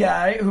Gibbon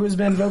guy, who has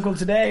been vocal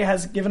today,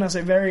 has given us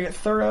a very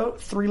thorough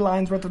 3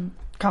 lines worth of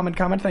comment.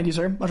 Thank you,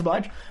 sir. Much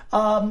obliged.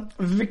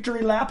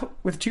 Victory Lap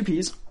with 2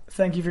 P's.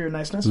 Thank you for your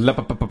niceness.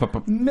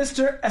 Lep-up-up-up-up.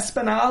 Mr.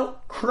 Espinal,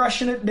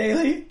 crushing it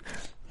daily.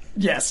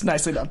 Yes,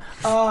 nicely done.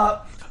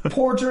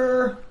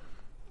 Porter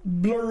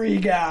Blurry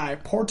Guy.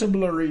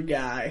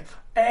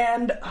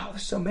 And,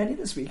 there's so many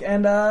this week.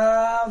 And,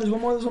 there's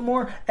one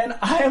more. And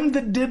I am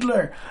the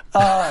Diddler.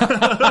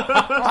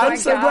 I'm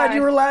so glad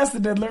you were last, the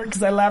Diddler,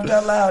 because I laughed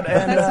out loud.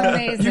 And, That's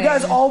amazing. You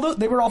guys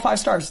they were all 5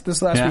 stars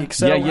this last week.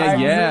 So I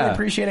really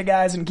appreciate it,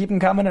 guys, and keep them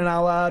coming, and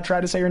I'll try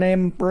to say your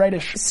name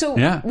rightish.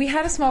 So we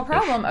had a small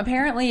problem.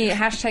 Apparently,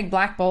 hashtag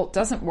Black Bolt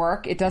doesn't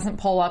work. It doesn't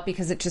pull up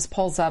because it just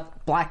pulls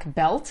up Black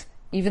Belt,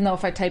 even though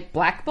if I type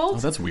Black Bolt. Oh,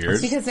 that's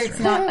weird. Because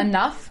it's not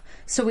enough.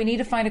 So we need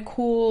to find a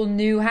cool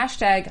new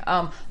hashtag.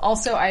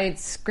 Also, I had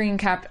screen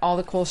capped all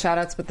the cool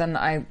shout-outs, but then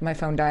my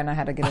phone died and I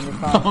had to get a new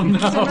phone. Oh, no.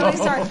 So I'm really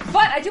sorry.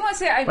 But I do want to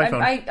say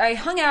I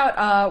hung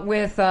out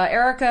with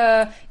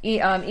Erica,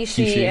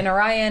 Ishii, and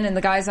Orion and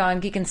the guys on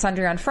Geek and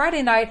Sundry on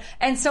Friday night,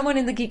 and someone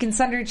in the Geek and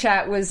Sundry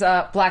chat was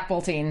black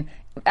bolting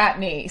at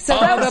me. So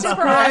that was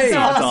super great.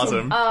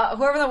 awesome. That's awesome.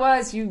 Whoever that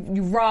was, you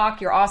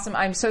rock. You're awesome.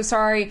 I'm so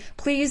sorry.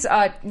 Please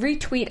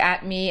retweet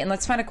at me and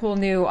let's find a cool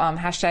new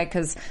hashtag,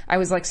 because I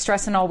was like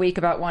stressing all week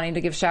about wanting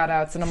to give shout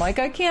outs and I'm like,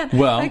 I can't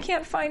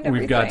find everything.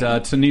 We've got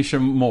Tanisha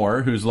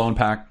Moore, who's Lone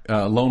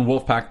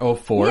Wolfpack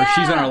 04. Yeah.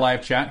 She's in our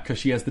live chat because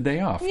she has the day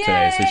off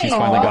today, so she's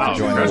finally got to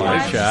join our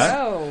live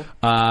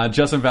chat.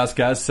 Justin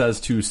Vasquez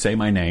says to say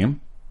my name.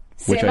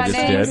 Which I just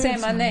did. Say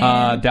my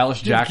name. Dallas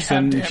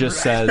Jackson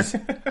just says,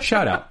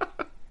 shout out.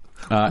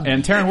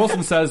 And Taryn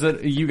Wilson says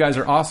that you guys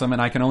are awesome,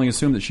 and I can only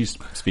assume that she's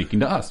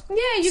speaking to us. Yeah,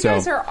 you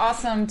guys are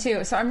awesome,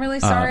 too. So I'm really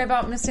sorry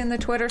about missing the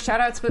Twitter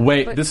shout-outs.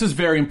 But this is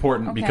very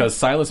important because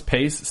Silas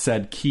Pace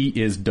said key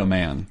is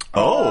demand.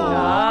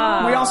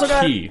 Oh. We also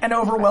got Key. an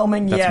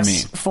overwhelming That's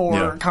yes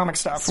for comic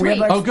stuff. Sweet. We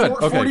had like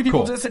good. 40 people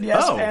Cool. just said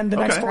yes, and the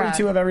next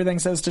 42 of everything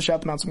says to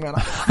shout them out some gun.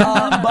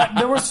 But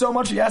there was so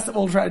much yes that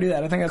we'll try to do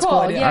that. I think that's a cool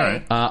idea.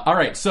 Yay. All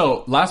right.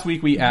 So last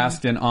week we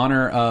asked, in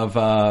honor of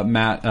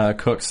Matt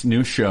Cook's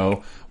new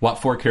show, what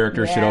 4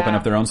 characters should open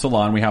up their own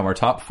salon. We have our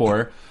top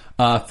 4.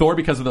 Thor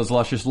because of those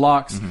luscious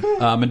locks.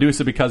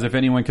 Medusa because if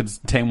anyone could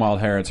tame wild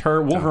hair, it's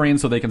her. Wolverine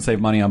so they can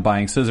save money on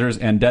buying scissors.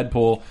 And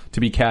Deadpool to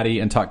be catty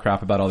and talk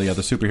crap about all the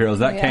other superheroes.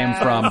 That came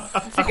from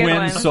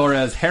Quinn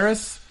Soares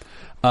Harris.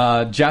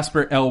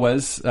 Jasper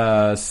Elwes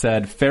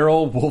said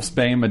Farrell,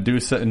 Wolfsbane,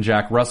 Medusa, and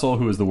Jack Russell,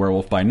 who is the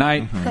werewolf by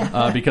night,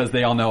 because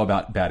they all know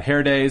about bad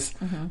hair days.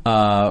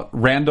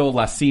 Randall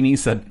Lassini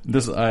said,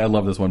 I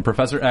love this one,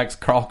 Professor X,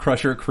 Carl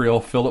Crusher Creel,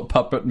 Philip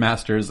Puppet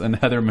Masters, and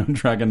Heather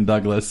Moondragon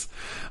Douglas.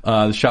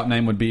 The shop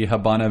name would be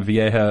Habana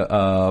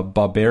Vieja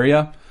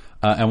Barberia.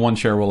 And one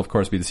share will, of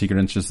course, be the Secret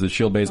Inches of the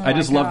Shield Base. I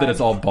just love that it's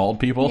all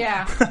bald people.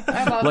 Yeah,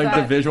 I love like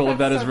that. the visual of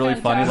that That's is so really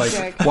funny.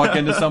 fantastic. Like walk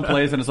into some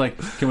place and it's like,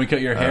 can we cut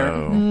your hair?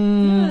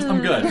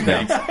 I'm good,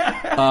 thanks.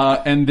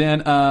 And then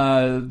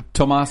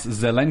Tomas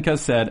Zelenka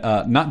said,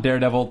 not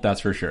Daredevil,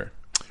 that's for sure.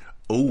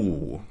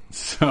 Oh,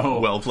 so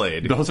well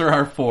played. Those are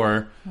our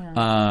 4.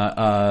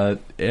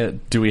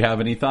 Do we have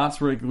any thoughts?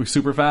 We're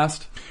super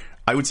fast.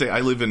 I would say I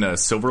live in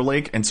Silver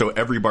Lake, and so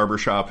every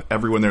barbershop,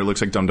 everyone there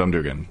looks like Dum Dum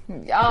Dugan.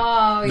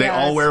 Oh, They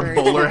all wear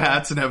bowler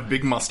hats and have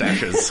big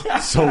mustaches.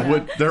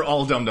 So they're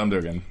all Dum Dum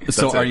Dugan.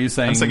 So are you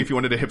saying? I'm saying if you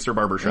wanted a hipster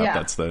barbershop,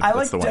 that's the I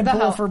like the one.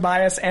 Deadpool for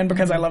bias, and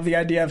because I love the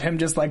idea of him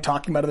just like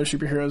talking about other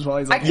superheroes while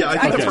he's like, I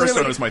think the first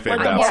one was my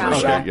favorite.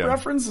 Barbershop Yeah.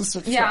 reference is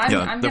I'm the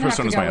gonna first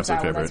have one to is go my with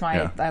absolute that one.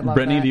 favorite. I love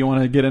Brittany, that. do you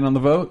want to get in on the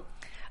vote?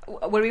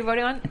 What are we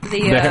voting on?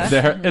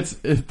 I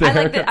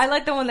I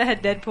like the one that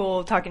had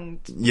Deadpool talking.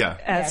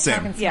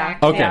 Same. Yeah.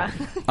 Okay.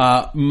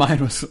 Yeah.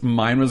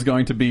 Mine was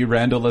going to be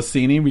Randall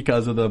Lassini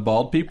because of the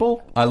bald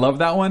people. I love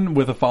that one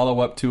with a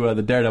follow up to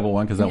the Daredevil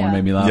one because that one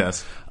made me laugh.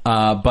 Yes.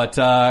 But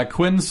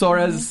Quinn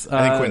Soares,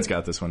 I think Quinn's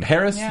got this one.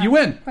 Harris, you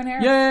win. Quinn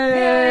Harris.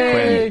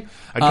 Yay! Quinn.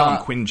 I'd call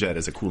him Quinjet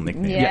as a cool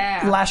nickname.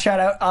 Yeah. Last shout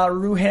out,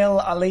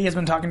 Ruhail Ali has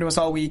been talking to us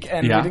all week,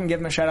 and we didn't give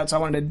him a shout out, so I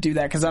wanted to do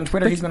that because on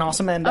Twitter he's been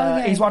awesome,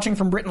 and he's watching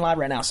from Britain Live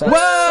right now. So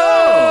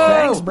Whoa!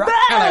 thanks, bro.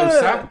 Hello,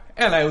 sir.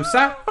 Hello,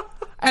 sir.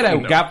 Hello,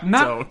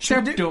 Governor.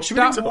 Should we do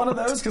one of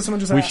those? Because someone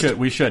just asked.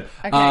 We should.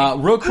 Okay.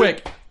 Real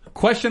quick,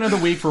 question of the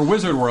week for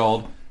Wizard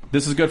World.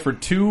 This is good for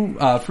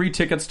 2 free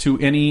tickets to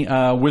any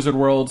Wizard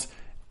Worlds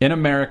in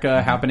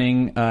America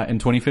happening in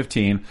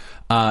 2015.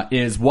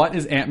 Is what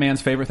is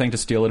Ant-Man's favorite thing to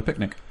steal at a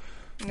picnic?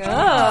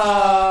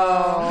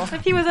 Oh.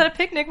 If he was at a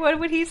picnic, what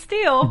would he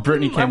steal?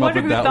 Brittany came up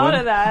with that I wonder who thought one.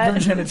 of that.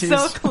 Virginities.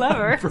 So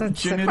clever.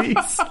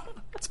 Virginities.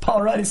 It's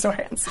Paul Rudd. He's so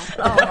handsome.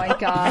 Oh my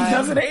god. He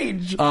doesn't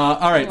age. All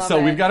right, Love so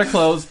it. we've got to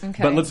close,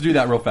 Okay. but let's do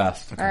that real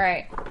fast. All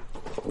right.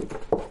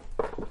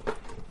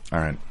 All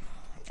right.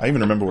 I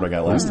even remember what I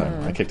got last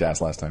time. I kicked ass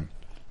last time.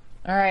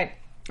 All right.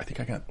 I think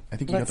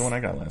you got the one I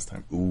got last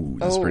time. Ooh,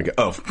 this is pretty good.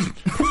 Oh,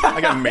 I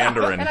got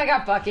Mandarin. And I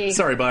got Bucky.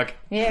 Sorry, Buck.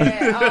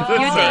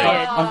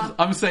 Yeah. Oh.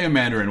 I'm saying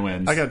Mandarin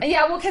wins. I got.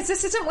 Yeah, well, because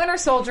this isn't Winter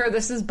Soldier.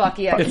 This is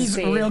Bucky. I can He's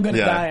see. real good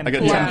at dying. I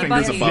got Yeah, 10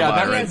 fingers Bucky. above eye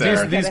that- right is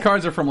there. these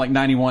cards are from like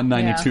 91,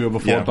 92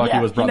 before Yeah. Bucky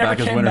was brought he never back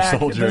as came Winter back at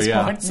Soldier. this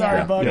Yeah. point. Sorry,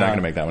 Yeah. Bug. You're not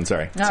gonna make that one.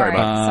 Sorry. All Sorry, right.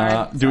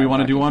 Buck. Sorry. Do we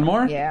want to do one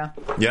more? Yeah.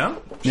 Yeah.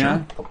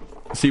 Yeah.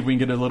 See if we can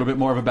get a little bit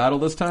more of a battle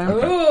this time.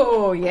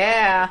 Ooh,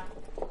 yeah.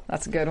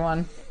 That's a good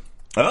one.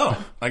 Oh,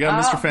 I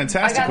got Mr.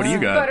 Fantastic. What do you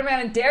got? Spider-Man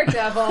and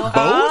Daredevil. Both?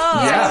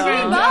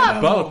 Yeah. Team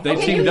up. Both. They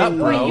teamed up,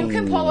 bro. You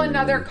can pull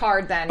another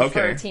card then for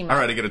Okay. a team up. All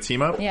right, I get a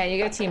team up? Yeah, you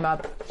get a team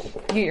up.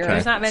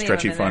 There's not many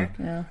Stretchy of them fun.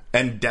 in there.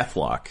 And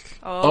Deathlock.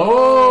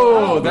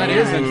 Oh, that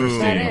is interesting.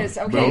 That is.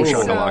 Okay, Boom, so...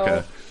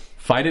 shakalaka.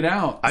 Fight it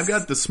out. I've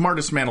got the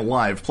smartest man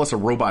alive plus a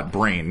robot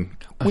brain.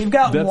 We've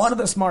got That's- one of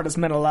the smartest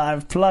men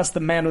alive, plus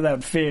the man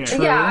without fear.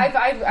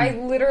 Yeah, I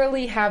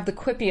literally have the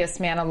quippiest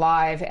man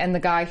alive and the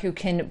guy who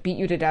can beat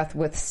you to death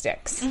with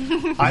sticks.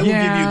 I will give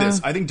you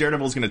this. I think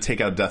Daredevil's going to take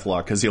out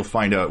Deathlock because he'll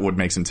find out what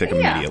makes him tick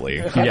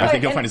immediately. I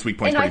think he'll find his weak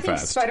points and pretty I think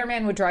fast.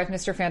 Spider-Man would drive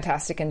Mr.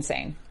 Fantastic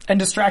insane. And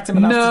distract him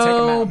enough to take him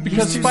No, out.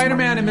 because He's too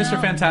Spider-Man and smart.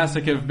 Mr.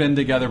 Fantastic have been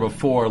together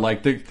before.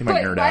 Like might But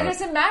nerd why out. does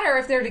it matter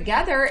if they're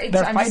together?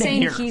 They're I'm just fighting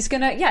saying here.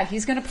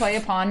 he's gonna play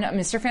upon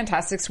Mr.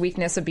 Fantastic's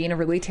weakness of being a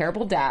really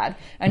terrible dad,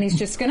 and he's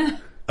just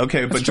gonna.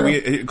 Okay, but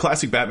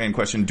classic Batman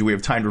question, do we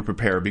have time to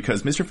prepare?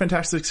 Because Mr.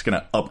 Fantastic's going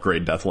to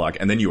upgrade Deathlock,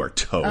 and then you are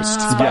toast.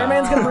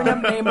 Spider-Man's going to bring up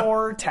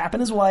Namor, tapping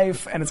his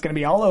wife, and it's going to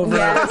be all over.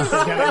 Yes. He's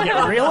going to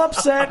get real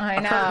upset. I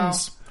know.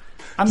 Curtains.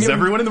 Does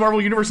everyone in the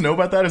Marvel Universe know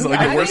about that? Is it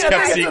like the worst kept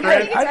I think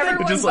secret? it's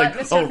everyone It's just but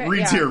like,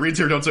 Mr. Reed's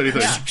here, don't say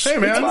anything. Hey,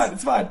 man.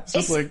 It's fine. It's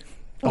just like,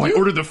 I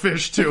ordered the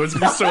fish, too. It's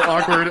going to be so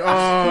awkward.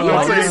 Oh,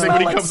 don't say anything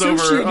when he comes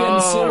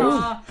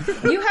over.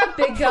 You have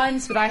big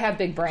guns, but I have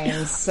big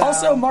brains. So.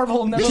 Also,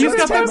 Marvel never He's got the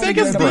pretends to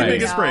biggest do brain. anything. The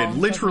biggest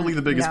brain. Literally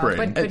the biggest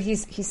brain. But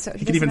he's so.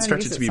 He can even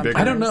stretch it to be bigger.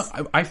 I don't know.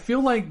 I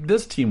feel like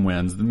this team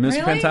wins. The Mr.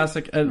 Really?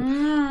 Fantastic. I I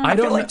don't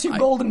feel know. like two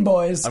golden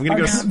boys. I'm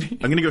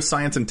gonna go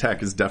science and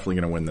tech is definitely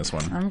gonna win this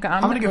one. I'm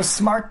going to go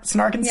smart,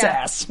 snark, and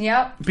sass.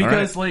 Yep.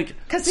 Because All right. like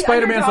 'Cause the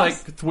Spider-Man's like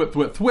underdogs- thwip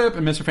thwip thwip,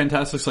 and Mr.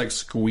 Fantastic's like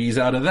squeeze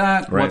out of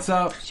that. Right. What's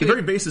up? The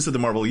very basis of the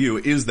Marvel U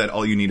is that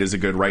all you need is a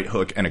good right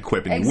hook and a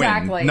quip and you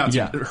Exactly. win. Not to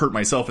Yeah. hurt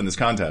myself in this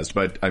contest,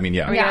 but I mean,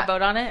 Are we Yeah. gonna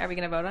vote on it? Are we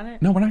gonna vote on it?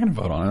 No, we're not going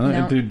to vote on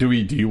it. No. Do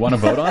you want to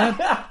vote on it?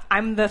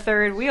 I'm the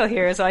third wheel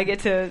here, so I get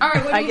to. All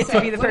right, what do I you get say?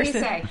 to be the What do you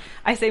person. say?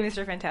 I say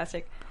Mr.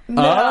 Fantastic. We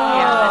shouldn't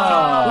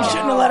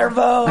have let her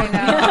vote.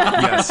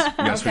 yes,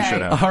 we Okay.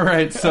 should have. All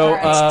right, so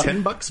It's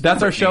 $10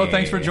 that's our show. Britney.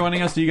 Thanks for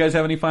joining us. Do you guys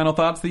have any final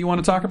thoughts that you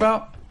want to talk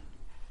about?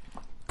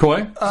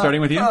 Coy,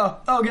 starting with you.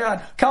 Oh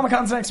god.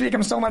 Comic-Con's next week.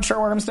 I'm still not sure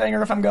where I'm staying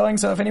or if I'm going,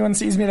 so if anyone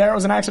sees me there, it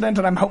was an accident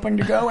and I'm hoping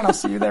to go, and I'll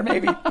see you there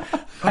maybe.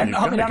 And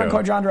help me down on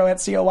Coyjandro at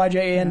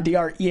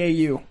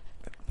COYJANDREAU.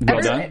 Well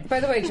done. By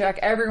the way, Jack,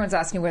 everyone's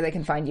asking where they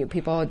can find you.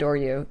 People adore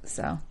you,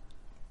 so.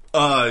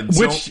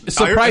 Which I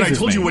surprises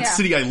told you me. what Yeah.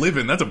 city I live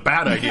in. That's a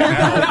bad idea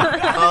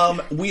now.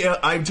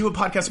 I do a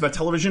podcast about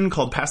television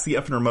called Pass the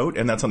Effing Remote,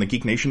 and that's on the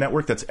Geek Nation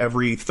Network. That's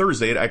every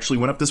Thursday. It actually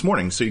went up this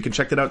morning, so you can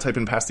check that out. Type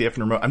in Pass the Effing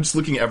Remote. I'm just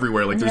looking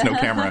everywhere like there's no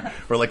camera,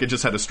 or like it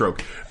just had a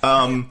stroke.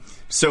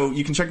 So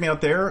you can check me out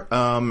there,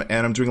 and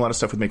I'm doing a lot of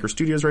stuff with Maker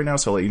Studios right now,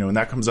 so I'll let you know when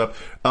that comes up.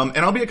 And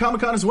I'll be at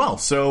Comic-Con as well,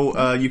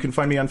 so you can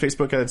find me on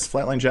Facebook at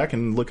Flatline Jack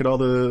and look at all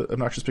the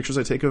obnoxious pictures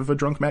I take of a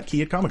drunk Matt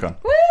Key at Comic-Con.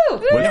 Woo!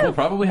 Which we'll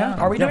probably have.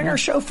 Are we doing our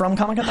show from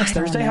Comic-Con next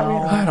Thursday? How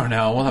are we? I don't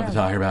know. We'll have to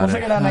talk about it. We'll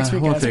figure it out next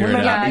week, We'll guys. figure We it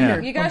may not out. be Yeah,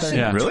 here. you guys should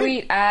Yeah. Really?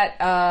 tweet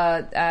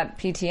at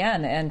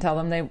PTN and tell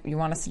them you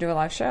want us to do a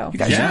live show.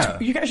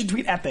 You guys should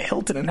tweet at the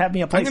Hilton and have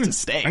me a place to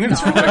stay. I'm going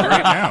to tweet that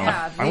right now.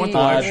 Yeah, I want the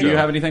live show. Do you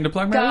have anything to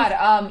plug, Mary?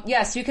 God,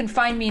 yes, you can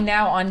find me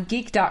now on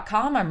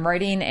geek.com. I'm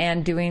writing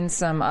and doing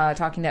some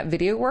Talking Net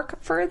video work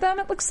for them,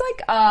 it looks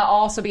like. I'll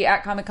also be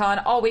at Comic-Con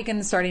all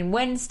weekend starting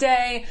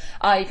Wednesday.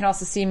 You can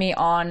also see me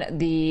on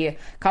the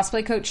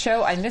Cosplay Coach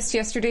show. I missed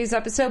yesterday's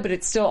episode, but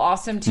it's still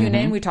awesome. Tune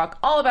in. We talk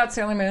all about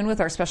Sailor Moon with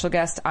our special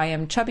guest, I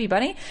am Chubby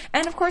Bunny.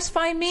 And, of course,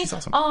 find me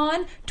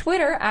on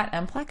Twitter at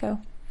mplaco.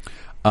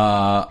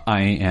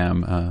 I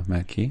am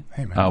Matt Key.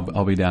 Hey, man.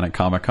 I'll be down at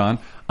Comic-Con.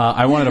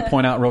 I wanted to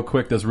point out real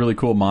quick this really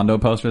cool Mondo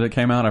poster that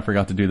came out. I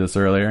forgot to do this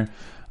earlier.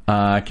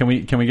 Can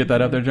we get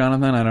that up there,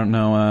 Jonathan? I don't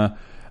know.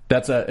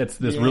 It's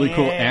this really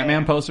cool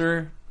Ant-Man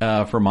poster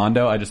for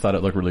Mondo. I just thought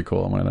it looked really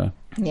cool. I'm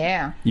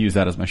gonna use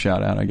that as my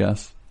shout out, I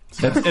guess.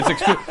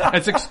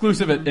 It's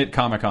exclusive at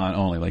Comic-Con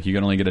only. Like, you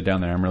can only get it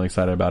down there. I'm really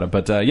excited about it.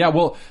 But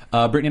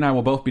Brittany and I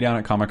will both be down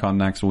at Comic-Con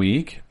next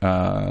week.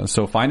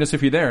 So find us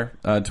if you're there.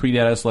 Tweet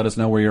at us, let us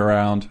know where you're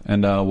around,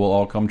 and we'll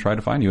all come try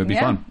to find you. It'd be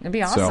fun. It'd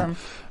be awesome.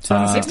 So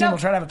on the 16th, we'll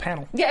try to have a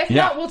panel. Yeah, if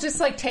not, we'll just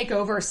take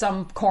over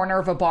some corner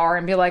of a bar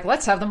and be like,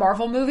 let's have the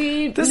Marvel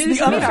movie. This is news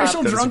the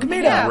unofficial meetup. drunk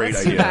meetup. Yeah, Great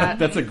let's do idea. that.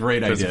 That's a great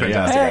That's a idea.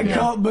 fantastic Yeah. idea.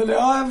 Colt, but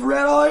I've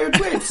read all your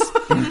tweets.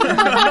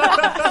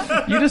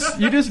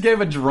 You just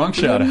gave a drunk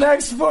The shout out.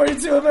 next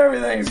 42 of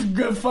everything's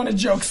good, funny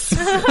jokes.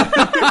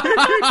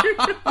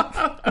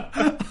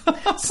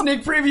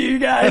 Sneak preview, you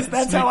guys.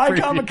 That's how I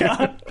Sneak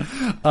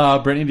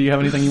Comic-Con. Brittany, do you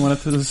have anything you wanted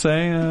to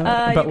say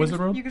about Wizard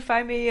World? You can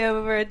find me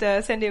over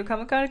at San Diego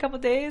Comic Con a couple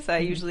days. I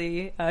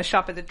usually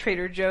shop at the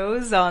Trader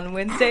Joe's on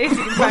Wednesdays. You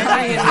can find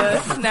me in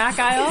the snack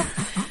aisle.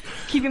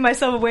 keeping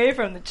myself away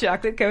from the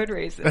chocolate code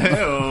races.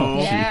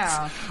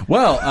 Yeah.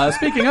 Well,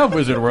 speaking of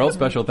Wizard World,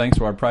 special thanks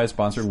to our prize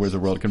sponsor,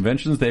 Wizard World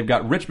Conventions. They've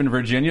got Richmond,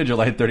 Virginia,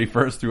 July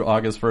 31st through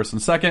August 1st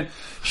and 2nd.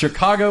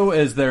 Chicago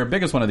is their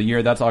biggest one of the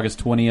year. That's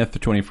August 20th,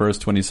 21st,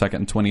 22nd,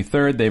 and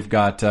 23rd. They've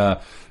got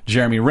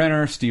Jeremy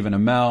Renner, Stephen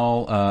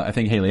Amell, I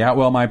think Haley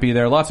Atwell might be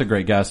there. Lots of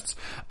great guests.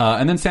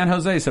 And then San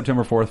Jose,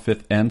 September 4th,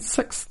 5th, and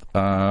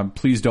 6th.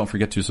 Please don't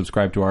forget to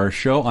subscribe to our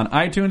show on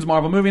iTunes,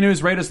 Marvel Movie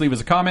News. Rate us, leave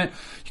us a comment.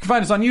 You can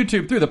find us on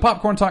YouTube through the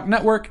Popcorn Talk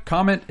Network.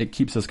 Comment. It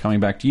keeps us coming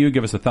back to you.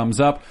 Give us a thumbs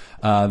up.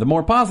 The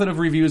more positive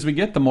reviews we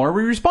get, the more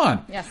we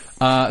respond.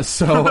 Yes.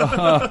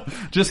 So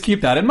just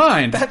keep that in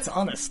mind. That's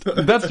honest.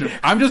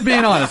 I'm just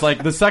being honest.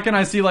 Like the second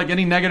I see like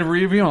any negative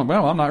review, I'm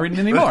I'm not reading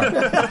anymore.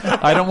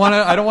 I don't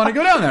want to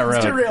go down that road.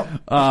 It's too real.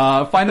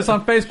 Find us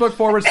on Facebook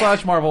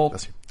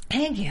 /Marvel.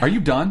 Thank you. Are you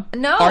done?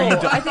 No, Are you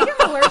done? I think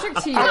I'm allergic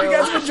to you. You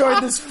guys have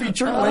enjoyed this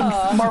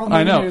feature-length Marvel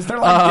Movie I know. News. They're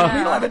like, we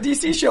don't have a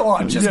DC show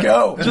on. Just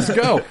go. Just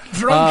go.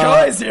 Drunk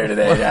Coy's here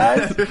today,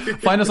 guys.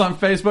 Find us on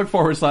Facebook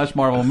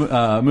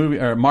 /Marvel movie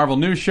or Marvel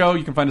News Show.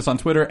 You can find us on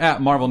Twitter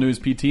 @Marvel News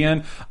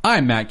PTN.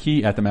 I'm Matt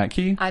Key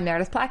 @the_Matt_Key. I'm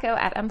Meredith Placco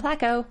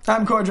 @MPlacco.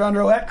 I'm Coy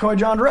Jandro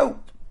 @CoyJandro.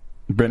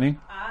 Brittany.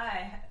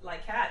 I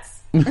like cats.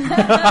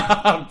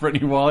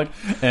 Brittany Wallach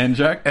and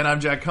Jack. And I'm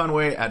Jack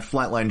Conway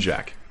 @Flatline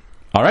Jack.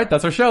 All right,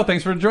 that's our show.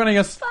 Thanks for joining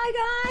us. Bye,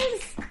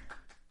 guys.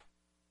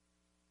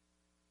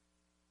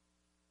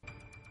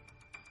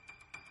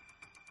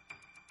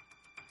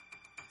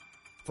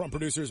 From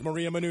producers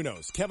Maria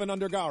Menounos, Kevin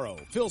Undergaro,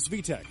 Phil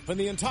Svitek, and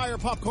the entire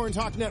Popcorn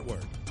Talk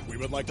Network, we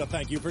would like to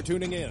thank you for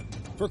tuning in.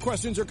 For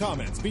questions or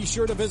comments, be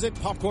sure to visit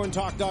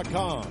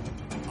popcorntalk.com.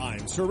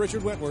 I'm Sir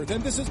Richard Wentworth,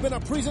 and this has been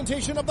a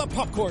presentation of the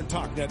Popcorn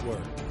Talk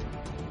Network.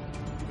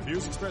 The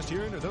views expressed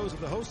herein are those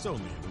of the hosts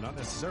only and do not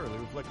necessarily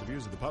reflect the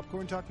views of the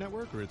Popcorn Talk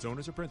Network or its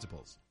owners or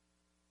principals.